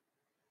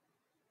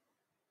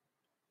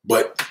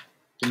 But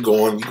you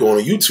go on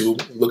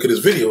YouTube, look at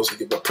his videos.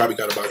 He probably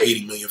got about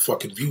 80 million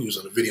fucking views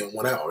on the video in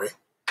 1 hour, right?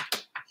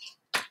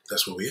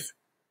 That's what we at.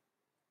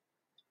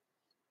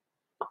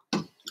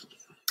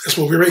 That's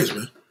what we raised,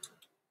 man.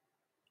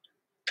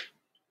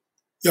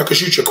 Y'all can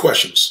shoot your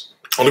questions.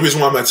 Only reason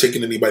why I'm not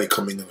taking anybody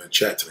coming in the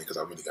chat today because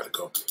I really got to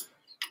go.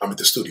 I'm at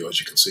the studio, as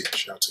you can see.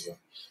 Shout out to you.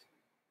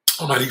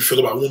 How do you feel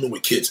about women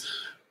with kids?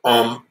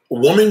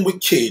 Woman with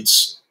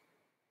kids,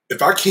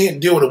 if I can't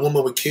deal with a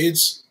woman with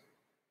kids,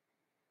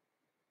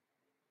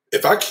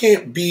 if I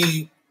can't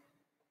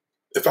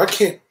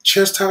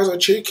chastise or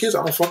cheer kids,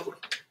 I don't fuck with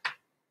them.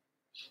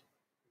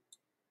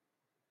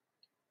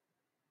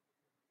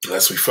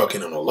 Unless we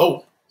fucking on the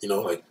low,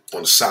 like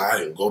on the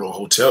side and go to a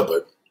hotel.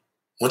 But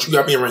once you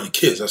got me around your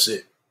kids, that's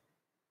it.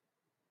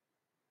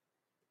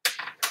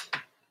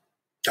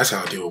 That's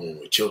how I deal with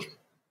women with children.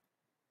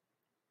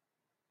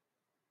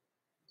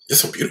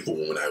 There's some beautiful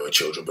women out with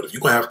children, but if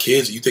you're going to have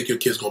kids and you think your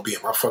kid's going to be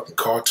in my fucking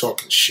car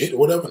talking shit or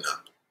whatever,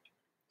 nah.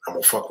 I'm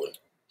going to fuck with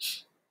them.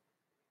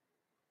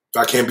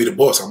 If I can't be the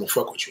boss, I'm going to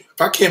fuck with you.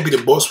 If I can't be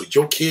the boss with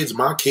your kids,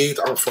 my kids,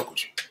 I don't fuck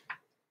with you.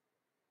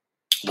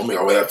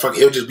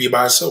 He'll just be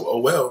by himself. Oh,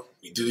 well,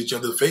 we did each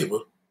other a favor.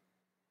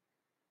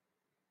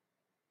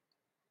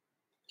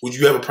 Would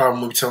you have a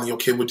problem with telling your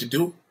kid what to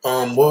do?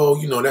 Well,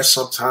 that's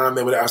sometime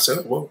that I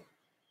said, well,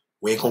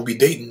 we ain't going to be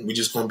dating. We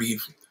just going to be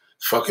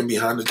fucking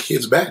behind the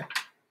kid's back.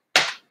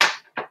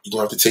 You're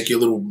going to have to take your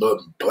little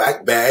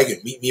black bag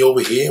and meet me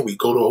over here and we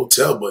go to a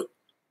hotel, but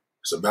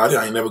that's about it.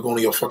 I ain't never going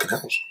to your fucking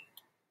house.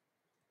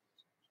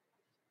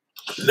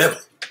 Never.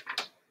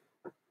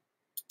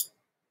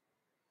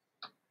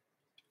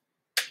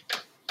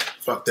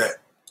 Fuck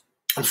that.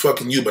 I'm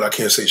fucking you, but I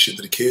can't say shit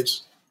to the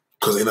kids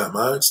because they're not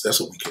mine.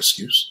 That's a weak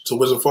excuse. So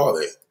where's the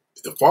father at?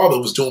 If the father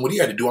was doing what he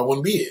had to do, I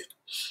wouldn't be here.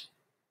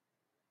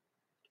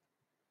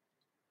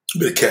 You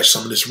better catch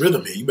some of this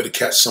rhythm here. You better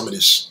catch some of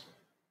this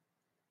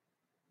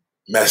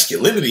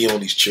masculinity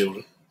on these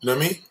children. You know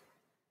what I mean?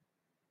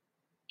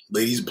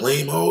 Ladies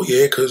blame, oh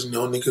yeah, because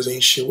niggas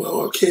ain't shit.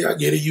 Well, okay, I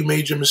get it. You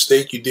made your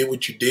mistake. You did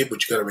what you did,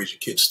 but you got to raise your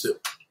kids still.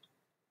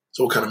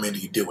 So what kind of man do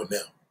you deal with now?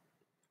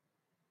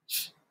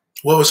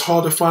 Well, it's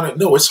hard to find it.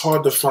 No, it's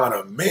hard to find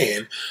a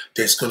man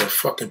that's going to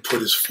fucking put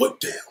his foot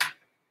down.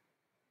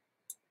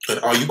 And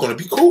are you going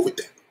to be cool with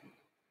that?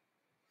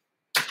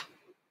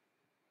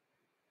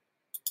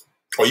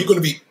 Are you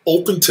going to be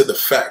open to the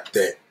fact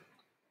that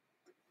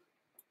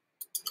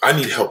I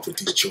need help with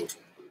these children?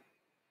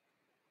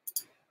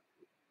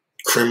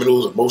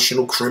 Criminals,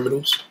 emotional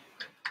criminals,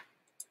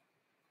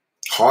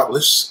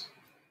 heartless.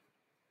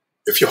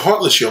 If you're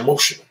heartless, you're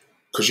emotional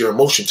because your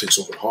emotion takes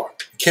over the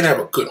heart. You can't have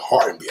a good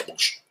heart and be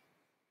emotional.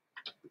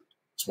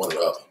 It's one or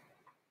the other.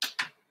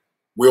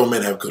 Real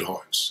men have good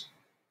hearts.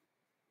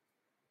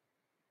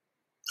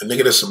 A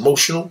nigga that's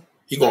emotional,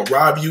 he gonna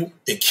rob you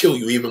and kill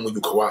you even when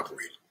you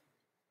cooperate.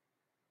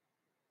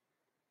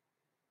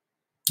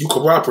 You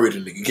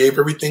cooperated, nigga, gave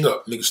everything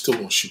up, nigga still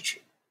gonna shoot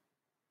you.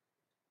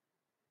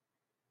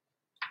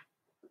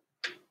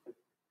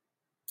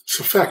 It's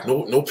a fact.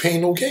 No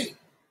pain, no gain.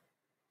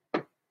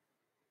 I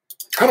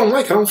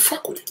don't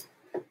fuck with it.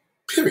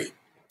 Period.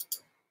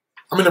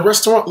 I'm in a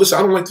restaurant. Listen,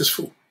 I don't like this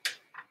food.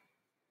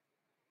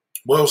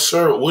 Well,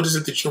 sir, what is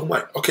it that you don't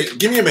like? Okay,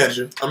 give me a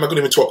manager. I'm not going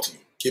to even talk to you.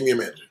 Give me a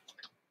manager.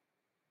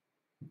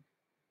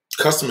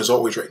 Customer is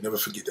always right. Never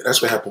forget that.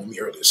 That's what happened with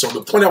me earlier. So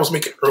the point I was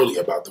making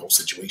earlier about the whole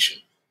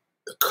situation,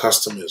 the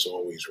customer is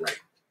always right.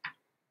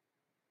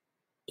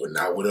 But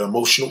not with an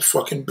emotional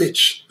fucking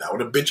bitch. Not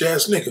with a bitch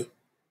ass nigga.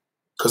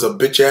 Because a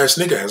bitch ass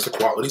nigga has the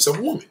qualities of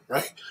a woman,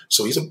 right?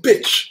 So he's a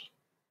bitch.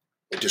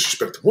 No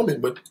disrespect to women,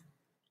 but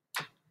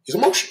he's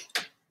emotional.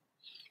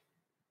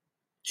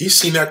 He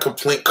seen that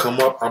complaint come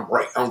up. I'm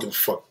right. I don't give a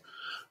fuck.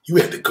 You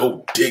had to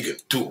go dig and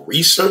do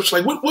research?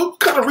 Like, what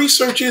kind of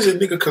research is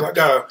it, nigga? Because I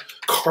got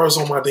cars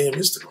on my damn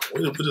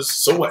Instagram.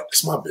 So what?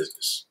 It's my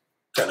business.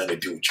 Got nothing to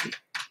do with you.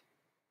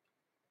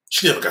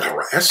 She never got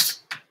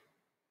harassed.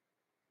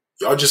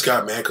 Y'all just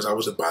got mad because I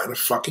wasn't buying a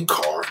fucking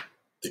car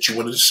that you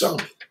wanted to sell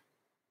me.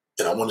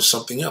 And I wanted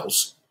something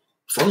else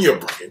from your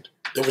brand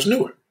that was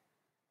newer.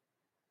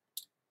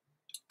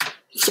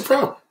 What's the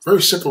problem?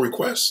 Very simple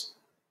request.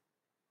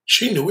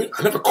 She knew it.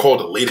 I never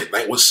called her late at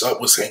night. What's up?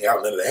 Let's hang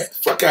out. None of that.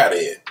 Fuck out of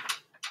here.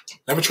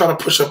 Never try to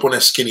push up on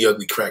that skinny,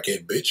 ugly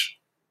crackhead bitch.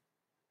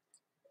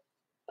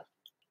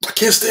 I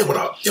can't stand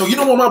without. Yo, you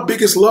know what my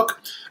biggest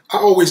luck? I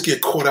always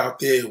get caught out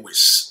there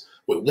with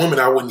women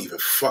I wouldn't even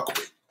fuck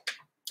with.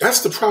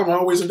 That's the problem I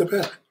always end up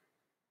having.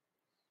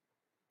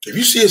 If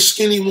you see a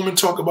skinny woman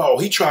talk about, oh,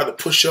 he tried to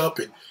push up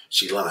and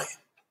she lying.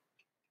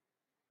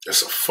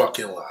 That's a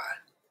fucking lie.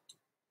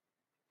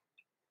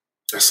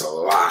 That's a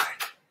lie.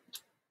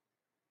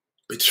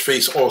 Bitch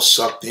face all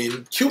sucked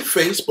in. Cute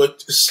face,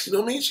 but you know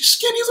what I mean? She's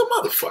skinny as a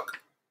motherfucker.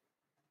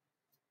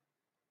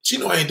 She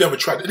know I ain't never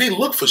tried to. They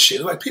look for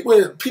shit. Like people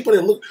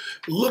that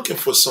looking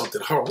for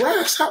something.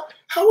 Harassed?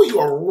 How are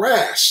you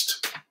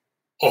harassed?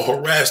 Or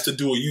harassed to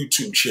do a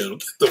YouTube channel?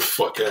 Get the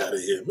fuck out of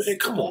here, man.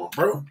 Come on,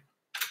 bro.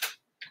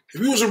 If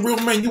you was a real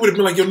man, you would have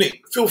been like, yo,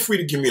 Nick, feel free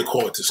to give me a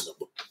call at this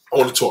number. I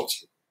want to talk to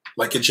you.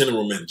 Like your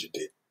general manager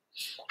did.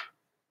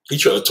 He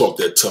tried to talk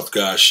that tough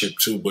guy shit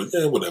too, but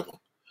yeah, whatever.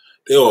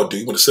 They all do.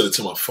 You want to say it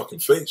to my fucking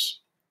face.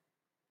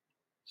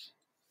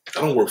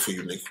 I don't work for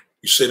you, nigga.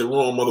 You say the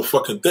wrong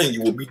motherfucking thing,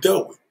 you will be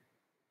dealt with.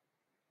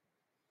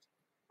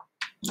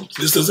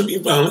 This doesn't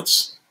mean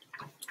violence.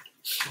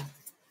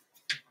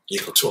 You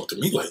ain't gonna talk to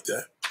me like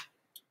that.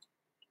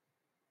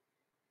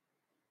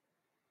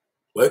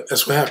 But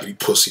that's what happened. He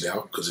pussied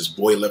out because his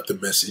boy left a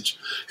message.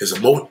 He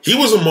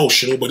was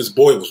emotional, but his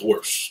boy was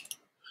worse.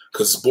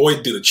 Because his boy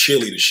did a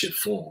cheerleader shit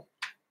for him.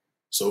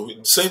 So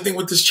same thing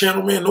with this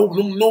channel, man. No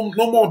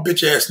more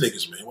bitch ass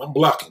niggas, man. I'm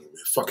blocking you,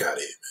 man. Fuck out of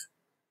here,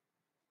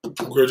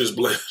 man. Girl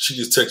she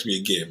just texted me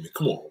again, man.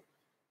 Come on.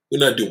 We're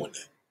not doing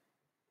that.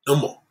 No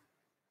more.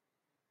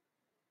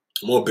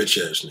 No more bitch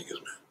ass niggas,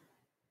 man.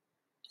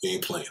 You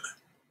ain't playing that.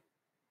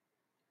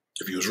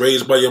 If you was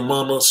raised by your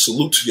mama,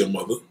 salute to your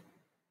mother.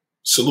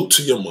 Salute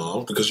to your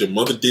mom, because your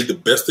mother did the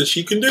best that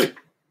she can do.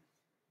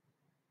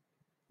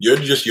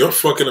 Your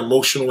fucking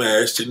emotional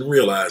ass didn't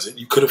realize it.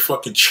 You could have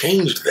fucking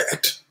changed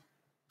that,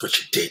 but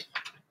you didn't.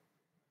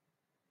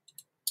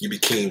 You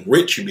became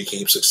rich, you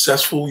became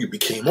successful, you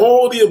became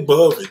all the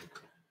above in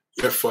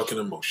your fucking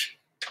emotion.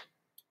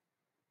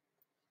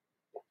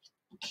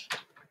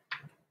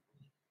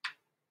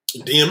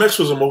 DMX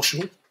was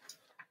emotional.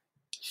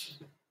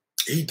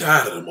 He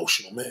died an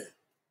emotional man.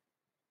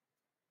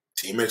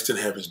 DMX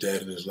didn't have his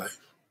dad in his life.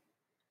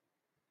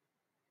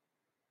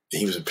 And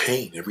he was in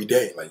pain every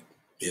day. Like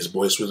his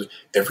voice was,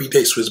 every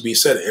day, Swizz Beatz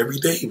said it, every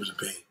day he was in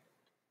pain.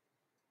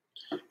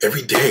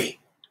 Every day.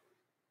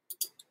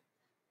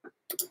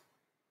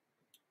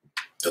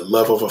 The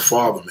love of a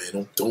father,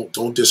 man.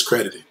 Don't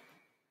discredit it.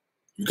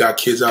 You got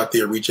kids out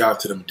there, reach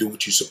out to them, do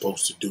what you're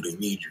supposed to do. They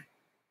need you.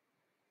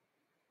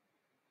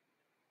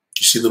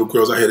 You see little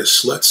girls out here that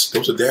sluts,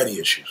 those are daddy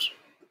issues.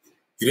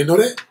 You didn't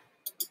know that?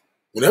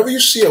 Whenever you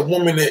see a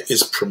woman that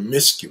is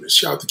promiscuous,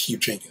 shout out to Keith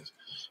Jenkins.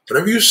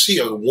 Whenever you see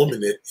a woman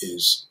that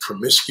is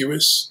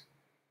promiscuous,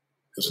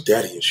 those are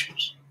daddy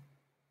issues.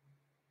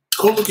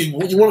 Go look at you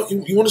want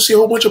to see a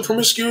whole bunch of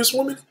promiscuous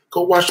women?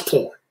 Go watch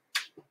porn.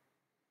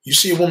 You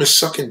see a woman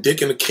sucking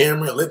dick in the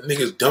camera and letting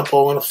niggas dump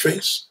all on her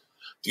face?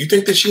 Do you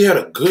think that she had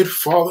a good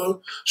father,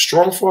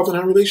 strong father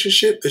in her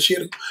relationship? Do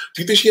you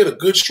think she had a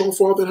good, strong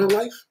father in her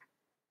life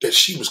that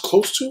she was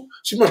close to?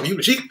 She got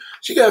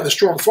to have the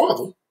strong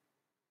father.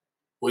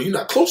 Well, you're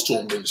not close to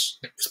him, then it's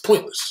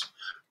pointless.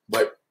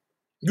 But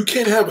you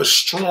can't have a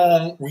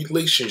strong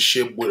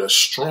relationship with a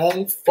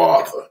strong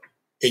father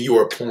and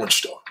you're a porn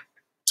star.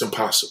 It's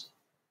impossible.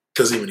 It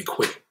doesn't even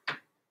equate.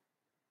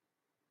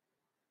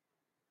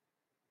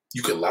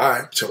 You can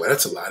lie. Tell me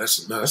that's a lie.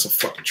 That's a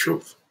fucking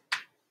truth.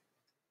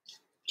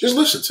 Just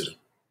listen to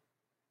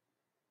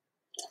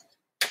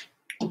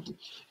them.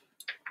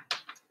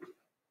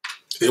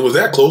 If it was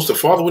that close, the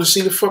father would have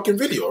seen the fucking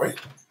video, right?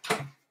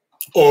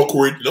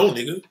 Awkward. No,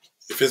 nigga.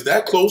 If it's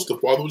that close, the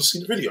father would have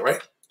seen the video,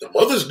 right? The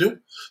mothers do.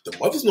 The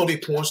mothers know they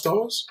porn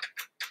stars.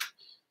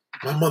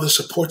 My mother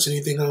supports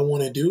anything I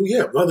want to do.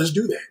 Yeah, mothers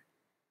do that.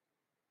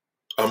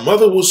 A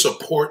mother will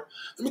support.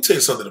 Let me tell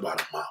you something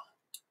about a mom.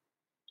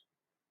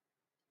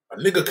 A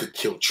nigga could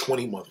kill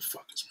 20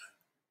 motherfuckers, man.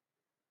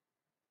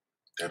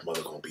 That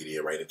mother gonna be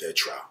there right at that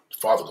trial. The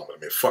father gonna be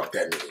there, fuck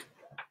that nigga.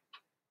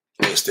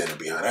 I ain't standing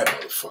behind that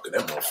motherfucker.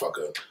 That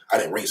motherfucker, I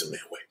didn't raise him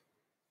that way.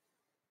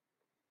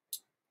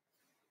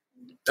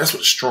 That's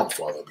what a strong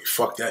father would be.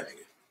 Fuck that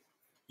nigga.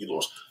 You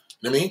lost.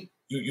 You know what I mean?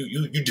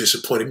 You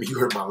disappointed me. You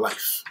hurt my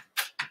life.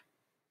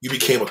 You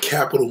became a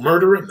capital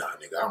murderer? Nah,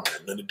 nigga, I don't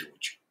have nothing to do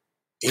with you.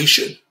 And he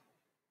shouldn't.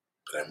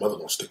 But that mother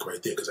gonna stick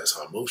right there because that's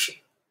her emotion.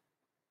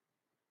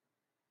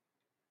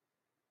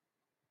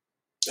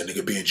 That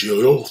nigga be in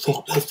jail. Oh,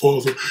 fuck my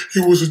father.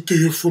 He wasn't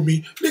there for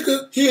me.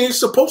 Nigga, he ain't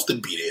supposed to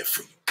be there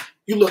for you.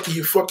 You lucky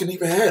you fucking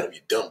even had him,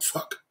 you dumb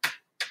fuck.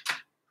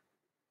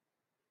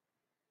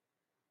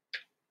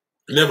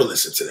 Never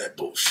listen to that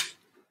bullshit.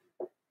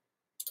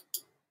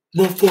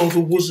 My father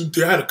wasn't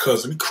there. I had a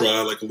cousin. He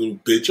cried like a little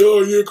bitch.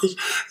 Oh, yeah, because,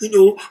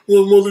 my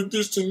mother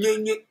this and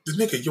that. The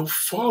nigga, your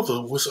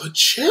father was a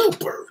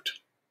jailbird.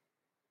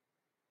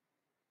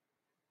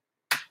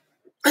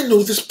 I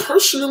know this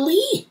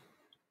personally.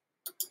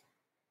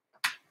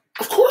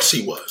 Of course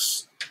he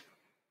was.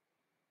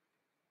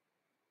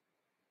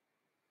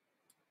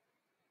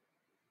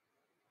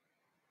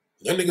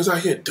 Y'all niggas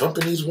out here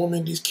dumping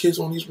these kids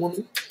on these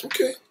women.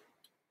 Okay.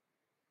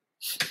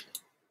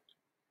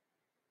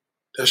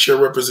 That's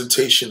your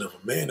representation of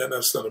a man.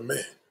 That's not a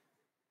man.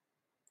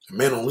 A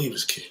man don't leave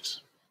his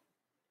kids.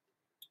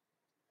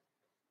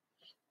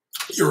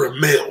 You're a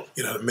male.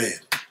 You're not a man.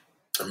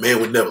 A man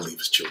would never leave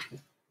his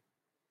children.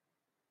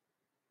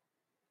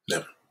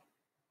 Never.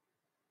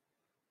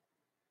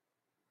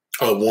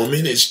 A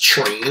woman is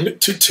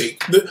trained to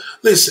take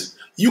Listen,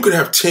 you could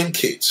have 10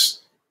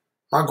 kids.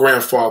 My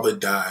grandfather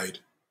died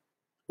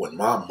when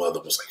my mother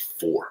was like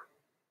 4.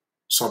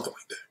 Something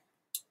like that.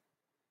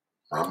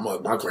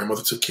 My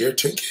grandmother took care of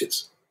 10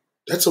 kids.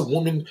 That's a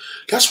woman.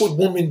 That's what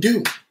women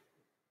do.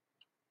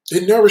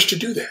 They're nourished to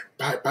do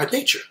that by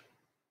nature.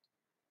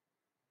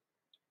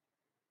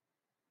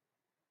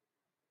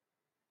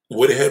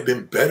 Would it have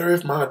been better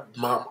if my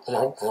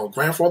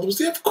grandfather was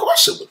there? Of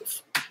course it would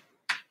have.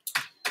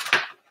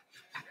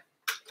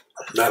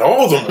 Not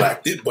all of them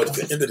lacked it, but at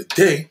the end of the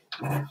day,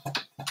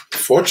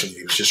 fortunately,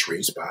 he was just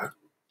raised by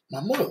my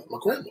mother, my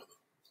grandmother.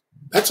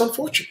 That's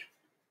unfortunate.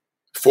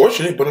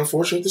 Fortunate, but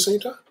unfortunate at the same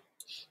time.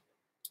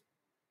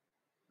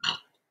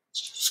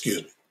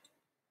 Excuse me.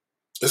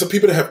 There's some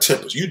people that have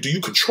tempers. Do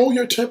you control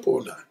your temper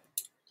or not?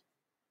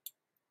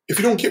 If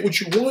you don't get what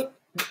you want,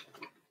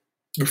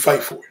 you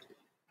fight for it.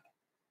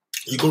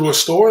 You go to a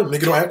store and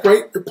nigga don't act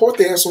right, report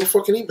their ass on a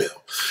fucking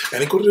email.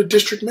 And then go to the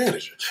district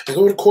manager and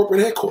go to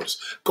corporate headquarters.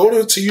 Go to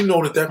until you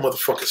know that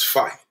motherfucker's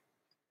fired.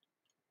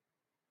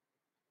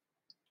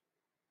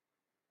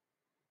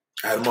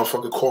 I had a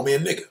motherfucker call me a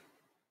nigga.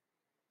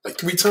 Like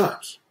 3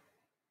 times.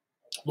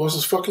 Lost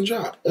his fucking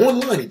job.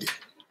 Online he did.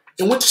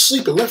 And went to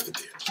sleep and left it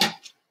there.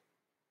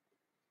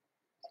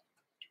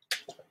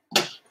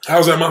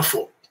 How's that my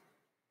fault?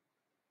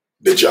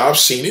 The job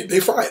seen it, they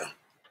fired him.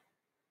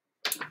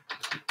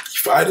 He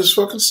fired his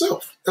fucking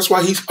self. That's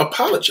why he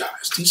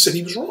apologized. He said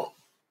he was wrong.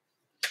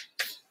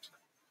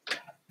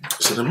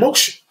 It's an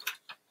emotion.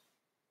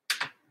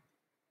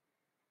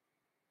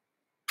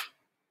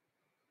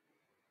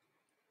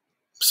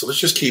 So let's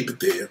just keep it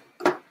there.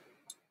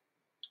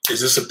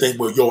 Is this a thing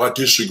where, I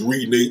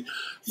disagree, Nate?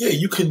 Yeah,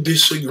 you can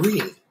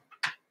disagree.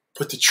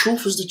 But the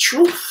truth is the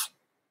truth.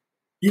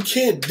 You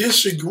can't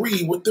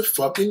disagree with the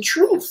fucking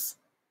truth.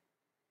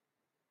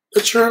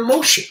 That's your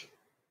emotion.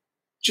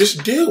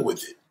 Just deal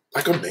with it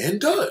like a man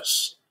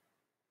does.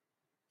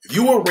 If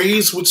you were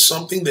raised with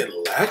something that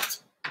lacked,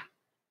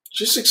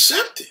 just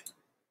accept it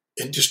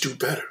and just do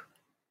better.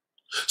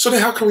 So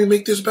then how can we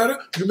make this better?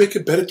 You make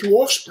it better through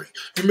offspring.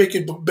 You make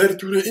it better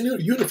through the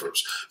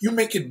universe. You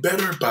make it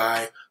better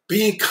by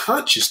being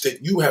conscious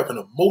that you have an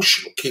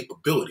emotional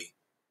capability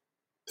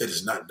that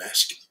is not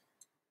masculine.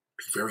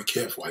 Be very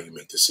careful how you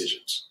make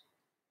decisions.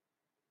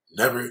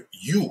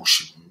 You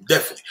should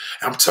definitely.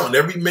 I'm telling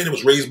every man that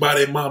was raised by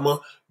their mama,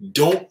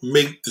 don't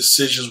make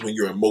decisions when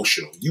you're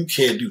emotional. You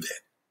can't do that.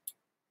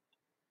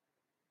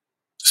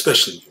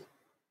 Especially you.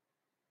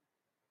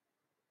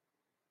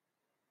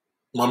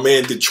 My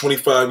man did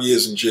 25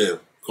 years in jail.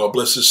 God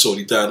bless his soul.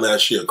 He died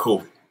last year of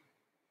COVID.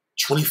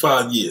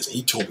 25 years. And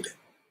he told me that.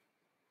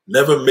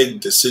 Never make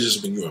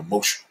decisions when you're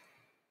emotional.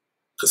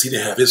 Because he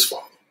didn't have his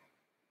father.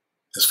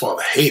 His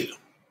father hated him.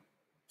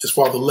 His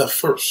father left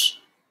first.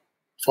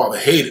 His father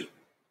hated him.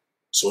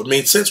 So it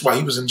made sense why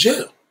he was in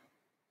jail.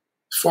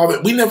 His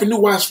father, we never knew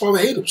why his father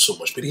hated him so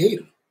much, but he hated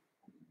him.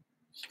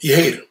 He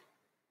hated him.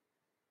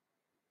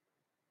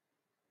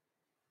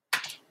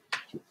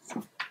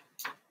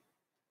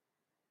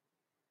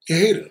 He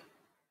hated him.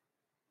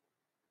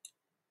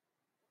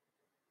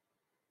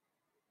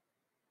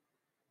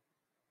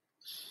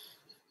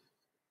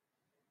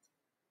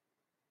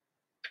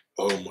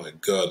 Oh my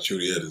God,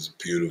 Juliet is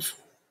beautiful.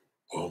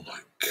 Oh my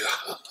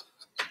God.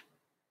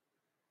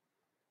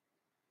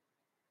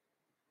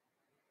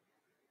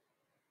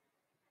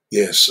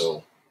 Yeah,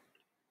 so,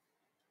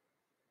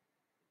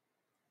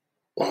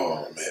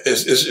 oh man,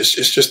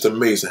 it's just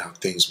amazing how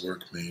things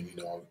work, man.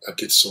 I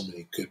get some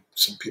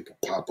people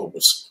pop up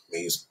with some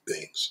amazing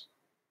things.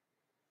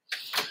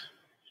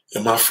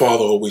 And my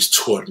father always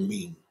taught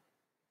me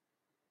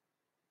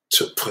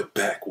to put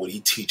back what he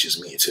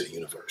teaches me into the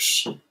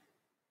universe. And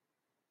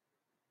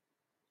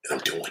I'm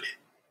doing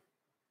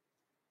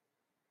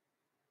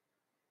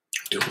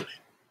it.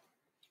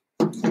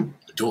 I'm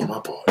doing my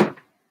part.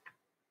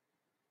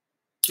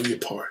 Do your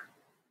part.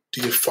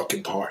 Do your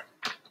fucking part.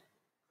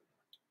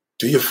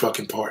 Do your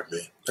fucking part,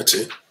 man. That's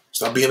it.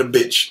 Stop being a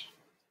bitch.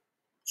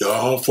 Yo,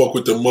 I don't fuck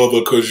with the mother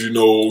because, you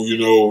know.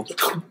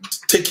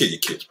 Take care of your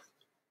kids, man.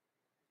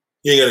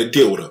 You ain't got to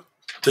deal with her.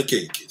 Take care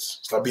of your kids.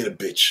 Stop being a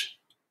bitch.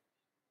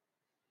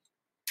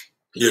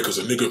 Yeah, because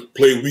a nigga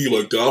play weed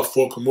like that, I'll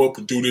fuck him up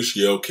and do this.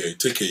 Yeah, okay.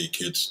 Take care of your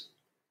kids.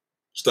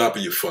 Stop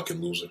it, you fucking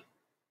loser.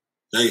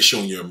 Now you're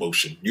showing your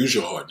emotion. Use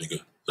your heart, nigga.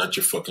 Not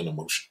your fucking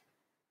emotion.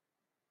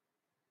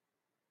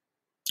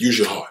 Use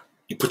your heart.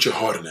 You put your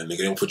heart in that,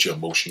 nigga. Don't put your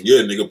emotion.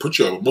 Yeah, nigga, put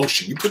your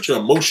emotion. You put your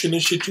emotion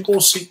and shit, you gonna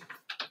see.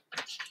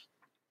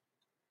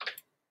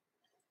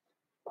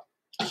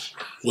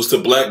 What's the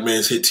black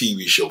man's hit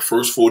TV show?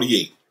 First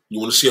 48. You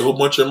want to see a whole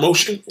bunch of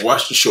emotion?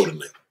 Watch the show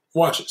tonight.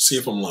 Watch it. See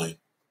if I'm lying.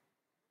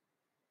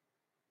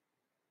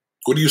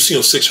 What do you see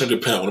on 600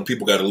 Pound when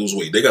people got to lose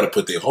weight? They got to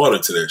put their heart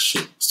into that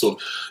shit. So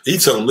he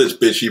telling this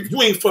bitch, if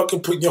you ain't fucking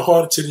putting your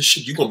heart into this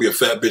shit, you're going to be a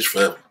fat bitch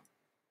forever.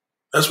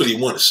 That's what he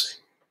want to say.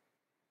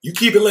 You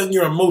keep it letting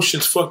your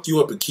emotions fuck you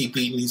up and keep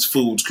eating these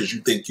foods because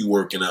you think you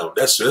working out.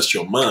 That's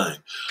your mind.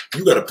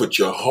 You got to put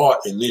your heart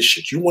in this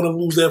shit. You want to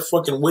lose that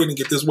fucking weight and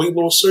get this weight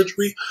loss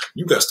surgery?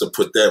 You got to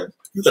put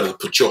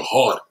your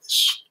heart in this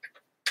shit.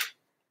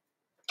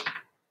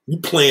 You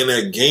playing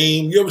that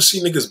game. You ever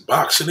see niggas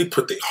boxing? They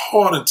put their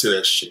heart into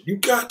that shit. You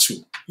got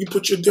to. You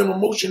put your damn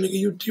emotion,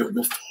 nigga, you're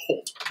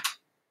fault.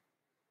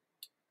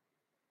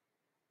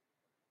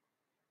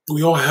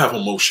 We all have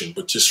emotion,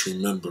 but just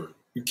remember,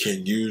 you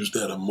can use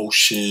that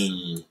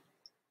emotion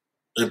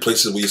in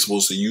places where you're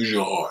supposed to use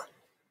your heart.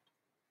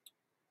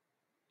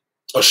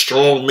 A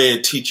strong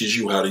man teaches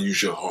you how to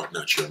use your heart,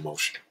 not your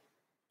emotion.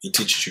 He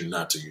teaches you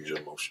not to use your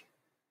emotion.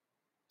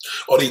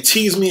 Oh, they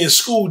tease me in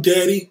school,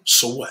 daddy.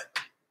 So what?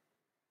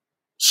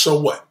 So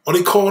what? Oh,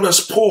 they called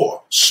us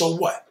poor. So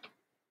what?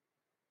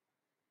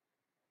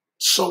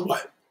 So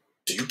what?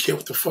 Do you care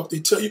what the fuck they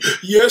tell you?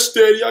 Yes,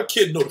 daddy, I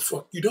kid. No, the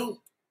fuck you don't.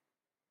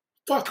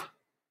 Fuck them.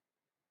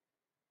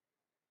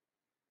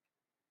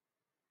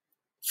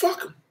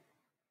 Fuck them.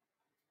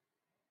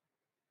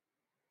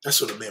 That's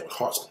what a man with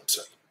heart's gonna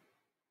tell you.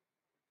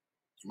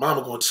 Your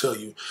mama gonna tell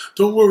you,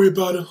 don't worry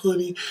about it,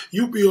 honey.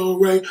 You be all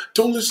right.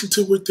 Don't listen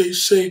to what they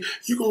say.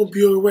 You gonna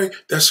be all right.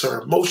 That's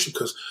her emotion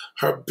because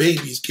her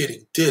baby's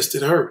getting dissed.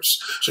 It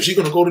hurts. So she's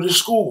gonna go to the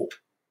school.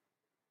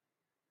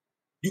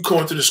 You come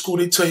into the school,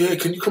 they tell you, hey,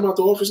 can you come out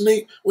the office,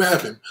 Nate? What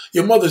happened?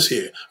 Your mother's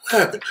here.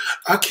 What happened?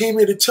 I came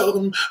here to tell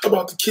them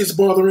about the kids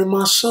bothering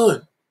my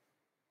son.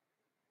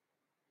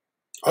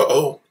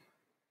 Uh-oh.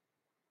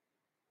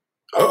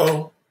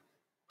 Uh-oh.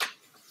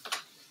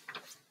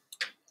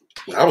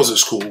 When I was in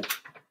school,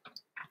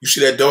 you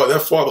see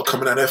that father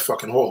coming out of that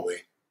fucking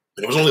hallway.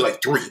 And it was only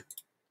like 3.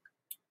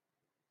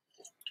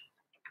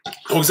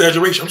 No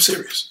exaggeration, I'm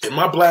serious. In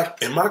my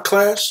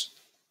class,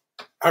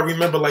 I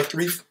remember like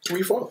three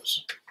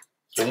fathers.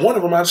 And one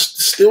of them is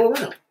still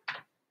around.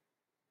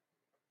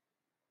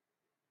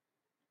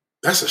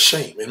 That's a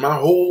shame. And my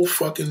whole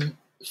fucking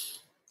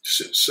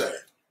shit's sad.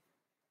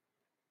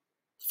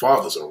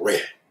 Fathers are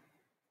rare.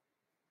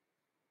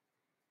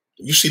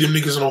 You see them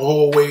niggas in the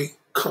hallway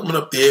coming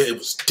up there, it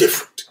was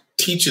different.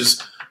 Teachers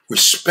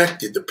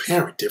respected the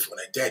parent different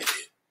than daddy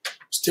did.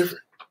 It's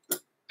different.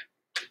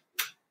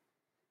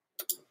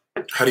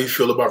 How do you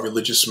feel about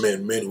religious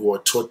men who are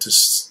taught to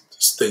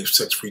stay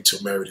sex-free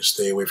till married and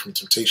stay away from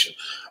temptation?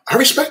 I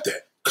respect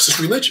that because it's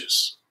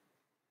religious.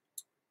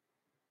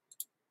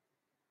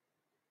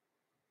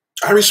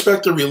 I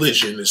respect a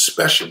religion,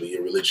 especially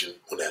a religion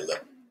on that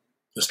level.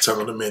 It's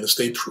telling the man to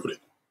stay prudent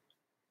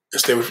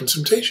and stay away from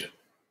temptation.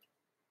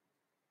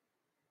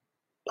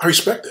 I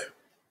respect that.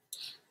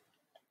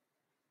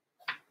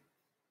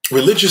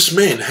 Religious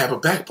men have a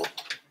backbone,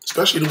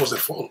 especially the ones that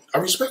follow. I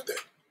respect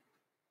that.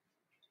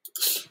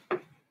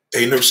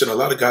 Hey, nurse said a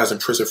lot of guys in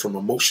prison from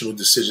emotional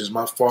decisions.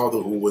 My father,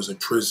 who was in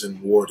prison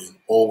warden,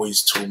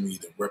 always told me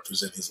to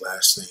represent his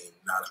last name,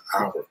 not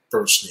our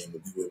first name,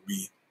 that we would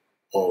be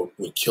or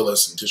would kill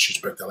us and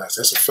disrespect our last.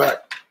 That's a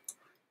fact.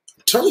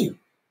 I'm telling you.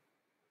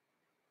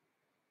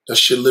 That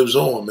shit lives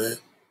on, man.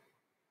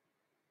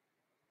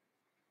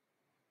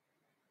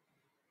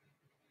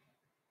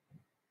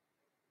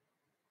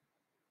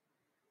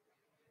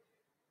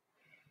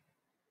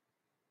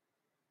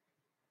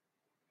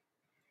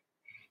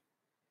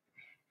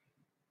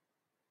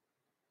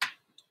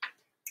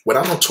 When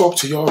I don't talk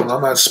to y'all and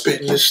I'm not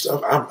spitting this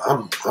stuff,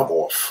 I'm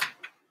off.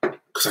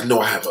 Because I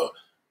know I have a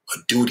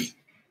duty.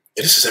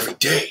 And this is every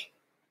day.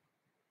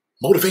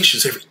 Motivation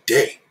is every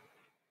day.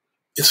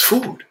 It's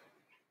food.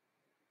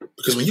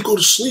 Because when you go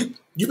to sleep,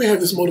 you may have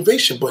this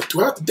motivation, but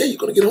throughout the day, you're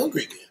going to get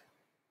hungry again.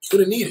 You're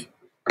going to need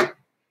it.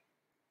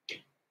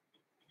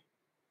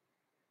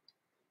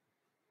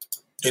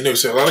 And they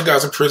say a lot of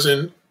guys in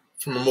prison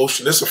from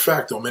emotion. That's a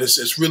fact, though, man.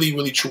 It's really,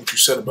 really true what you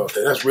said about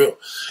that. That's real.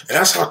 And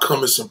that's how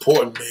come it's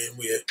important, man,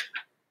 where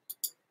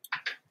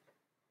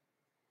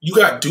you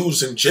got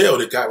dudes in jail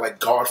that got like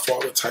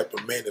Godfather type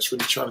of man that's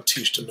really trying to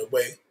teach them the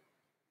way.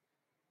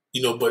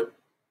 You know, but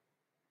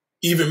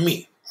even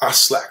me, I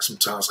slack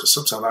sometimes because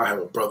sometimes I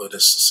have a brother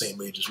that's the same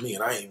age as me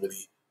and I ain't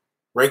really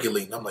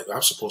regulating. I'm like,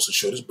 I'm supposed to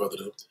show this brother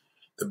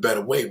the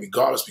better way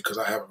regardless because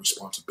I have a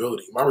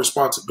responsibility. My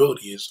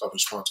responsibility is a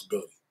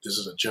responsibility. This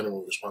is a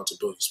general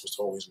responsibility. You're supposed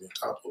to always be on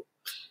top of it.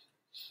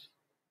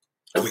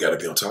 And we got to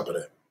be on top of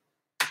that.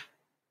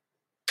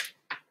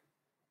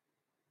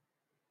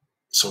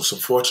 So it's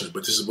unfortunate,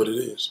 but this is what it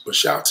is. But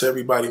shout out to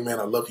everybody, man.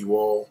 I love you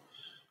all.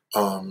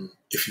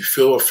 If you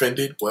feel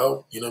offended,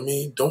 well, you know what I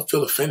mean? Don't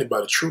feel offended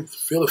by the truth.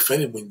 Feel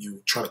offended when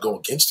you try to go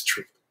against the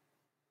truth.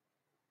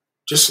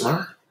 Just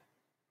learn.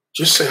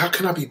 Just say, how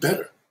can I be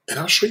better? And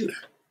I'll show you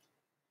that.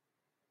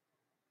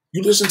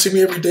 You listen to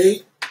me every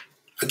day,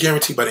 I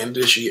guarantee by the end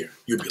of this year,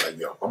 you'll be like,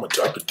 yo, I'm a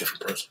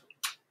different person.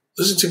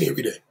 Listen to me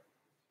every day.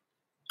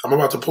 I'm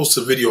about to post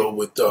a video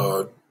with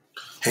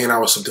hanging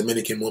out with some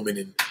Dominican woman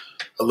in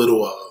a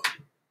little,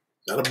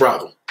 not a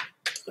brothel,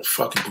 a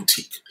fucking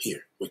boutique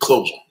here with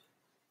clothes on.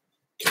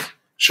 Okay?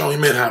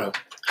 Showing men how to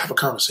have a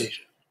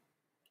conversation.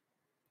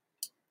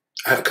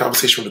 I had a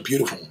conversation with a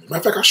beautiful woman. Matter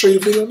of fact, I'll show you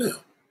the video now.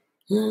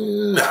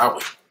 Nah, I'll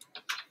wait.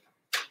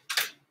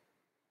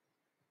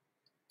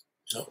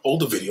 You know,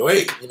 older video.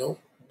 Hey, you know,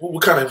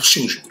 what kind of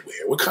shoes you would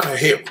wear? What kind of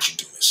hair would you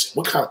do this in?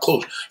 What kind of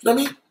clothes? You know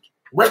what I mean?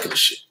 Regular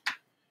shit.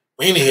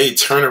 We ain't here,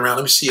 turn around,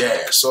 let me see your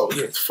ass. Oh,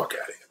 get the fuck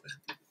out of here,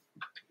 man.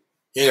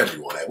 You ain't gotta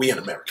do all that. We in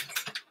America.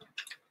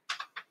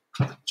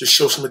 Just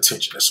show some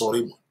attention. That's all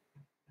they want.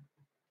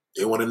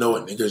 They want to know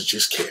it. Niggas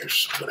just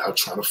cares without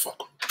trying to fuck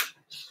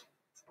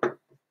them.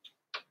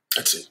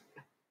 That's it.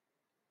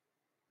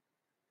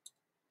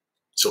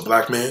 So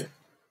black man,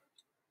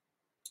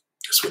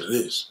 that's what it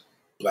is.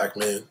 Black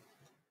man,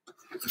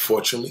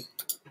 unfortunately,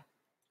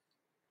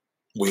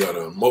 we are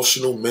the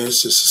emotional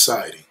menace to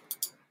society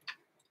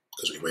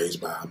because we raised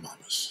by our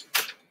mamas.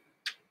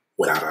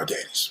 Without our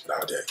daddies.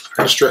 Without our daddies. I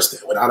gotta stress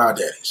that. Without our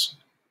daddies.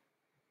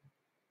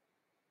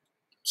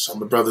 Some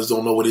of the brothers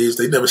don't know what it is.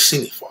 They never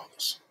seen their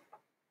fathers.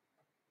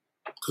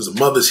 Because the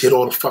mothers hit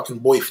all the fucking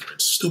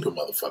boyfriends. Stupid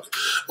motherfucker.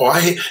 Oh,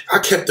 I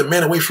kept the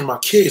man away from my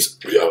kids.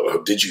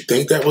 Did you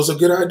think that was a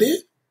good idea?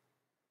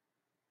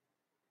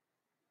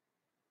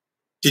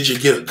 Did you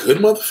get a good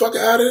motherfucker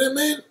out of that,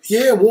 man?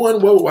 Yeah,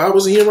 one. Well, why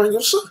wasn't he around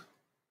your son?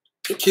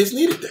 Your kids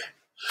needed that.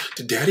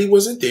 The daddy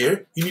wasn't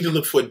there. You need to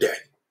look for a daddy.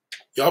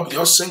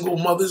 Y'all single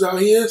mothers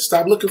out here,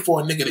 stop looking for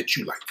a nigga that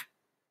you like.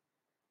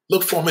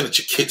 Look for a man that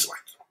your kids like.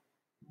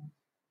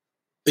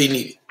 They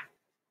need it.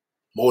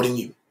 More than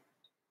you.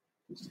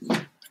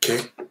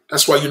 Okay?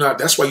 That's why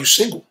you're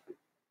single.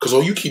 Because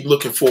all you keep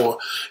looking for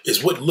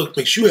is what look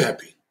makes you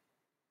happy.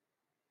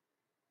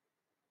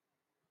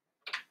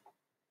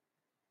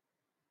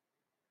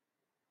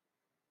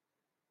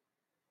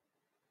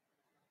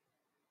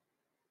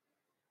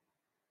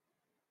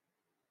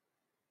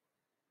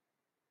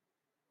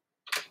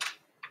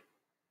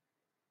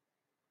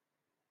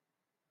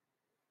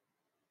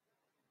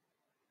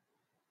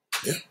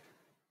 Yeah.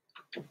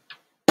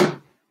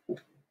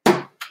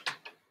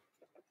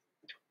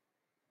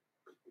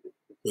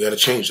 We got to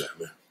change that,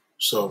 man.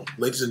 So,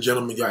 ladies and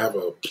gentlemen, y'all have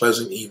a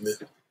pleasant evening.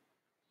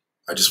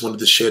 I just wanted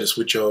to share this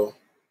with y'all.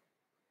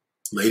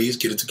 Ladies,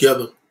 get it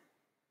together.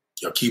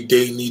 Y'all keep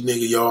dating these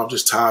niggas, y'all. I'm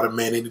just tired of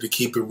men. They need to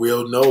keep it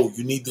real. No,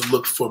 you need to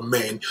look for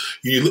men.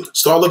 You need to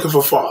start looking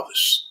for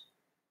fathers.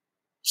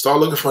 Start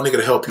looking for a nigga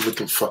to help you with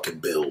them fucking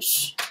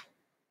bills.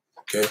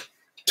 Okay?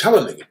 Tell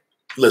a nigga,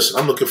 listen,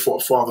 I'm looking for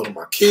a father to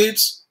my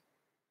kids,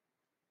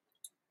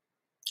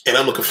 and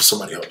I'm looking for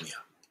somebody to help me out.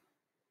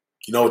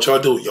 You know what y'all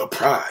do? Your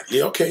pride.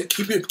 Yeah, okay.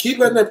 Keep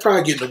letting that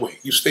pride get in the way.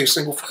 You stay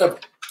single forever.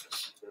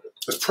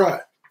 That's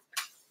pride.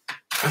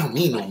 I don't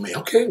need no man.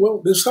 Okay,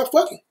 well, then stop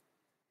fucking.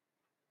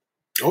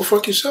 Go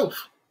fuck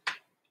yourself.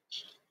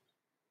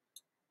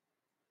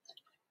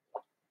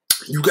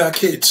 You got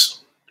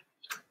kids.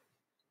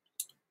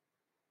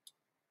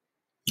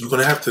 You're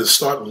going to have to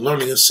start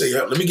learning and say,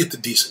 let me get the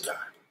decent guy.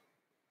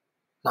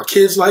 My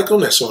kids like him,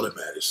 that's all that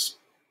matters.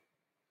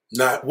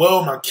 Not,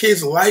 well, my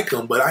kids like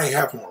him, but I ain't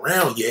have him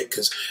around yet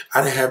because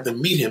I didn't have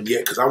them meet him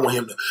yet because I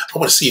want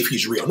to see if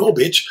he's real. No,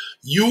 bitch.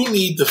 You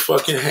need to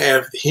fucking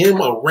have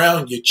him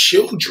around your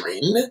children.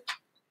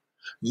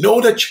 Know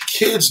that your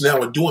kids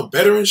now are doing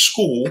better in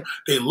school.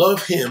 They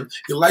love him.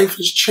 Your life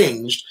has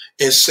changed.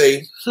 And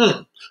say,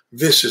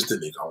 this is the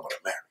nigga I want to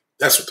marry.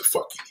 That's what the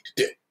fuck you need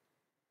to do.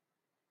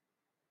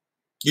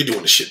 You're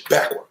doing the shit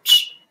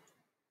backwards.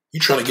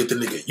 You're trying to get the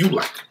nigga you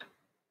like.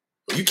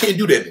 But you can't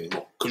do that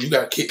anymore because you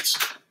got kids.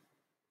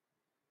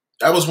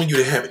 That was when you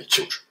didn't have any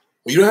children.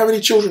 When you don't have any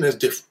children, that's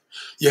different.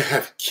 You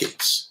have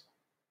kids.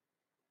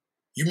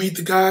 You meet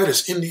the guy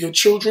that's into your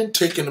children,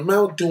 taking them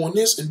out, doing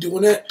this and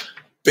doing that.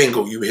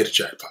 Bingo, you hit a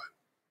jackpot.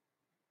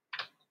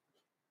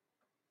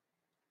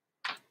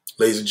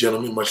 Ladies and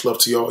gentlemen, much love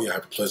to y'all. Y'all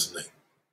have a pleasant night.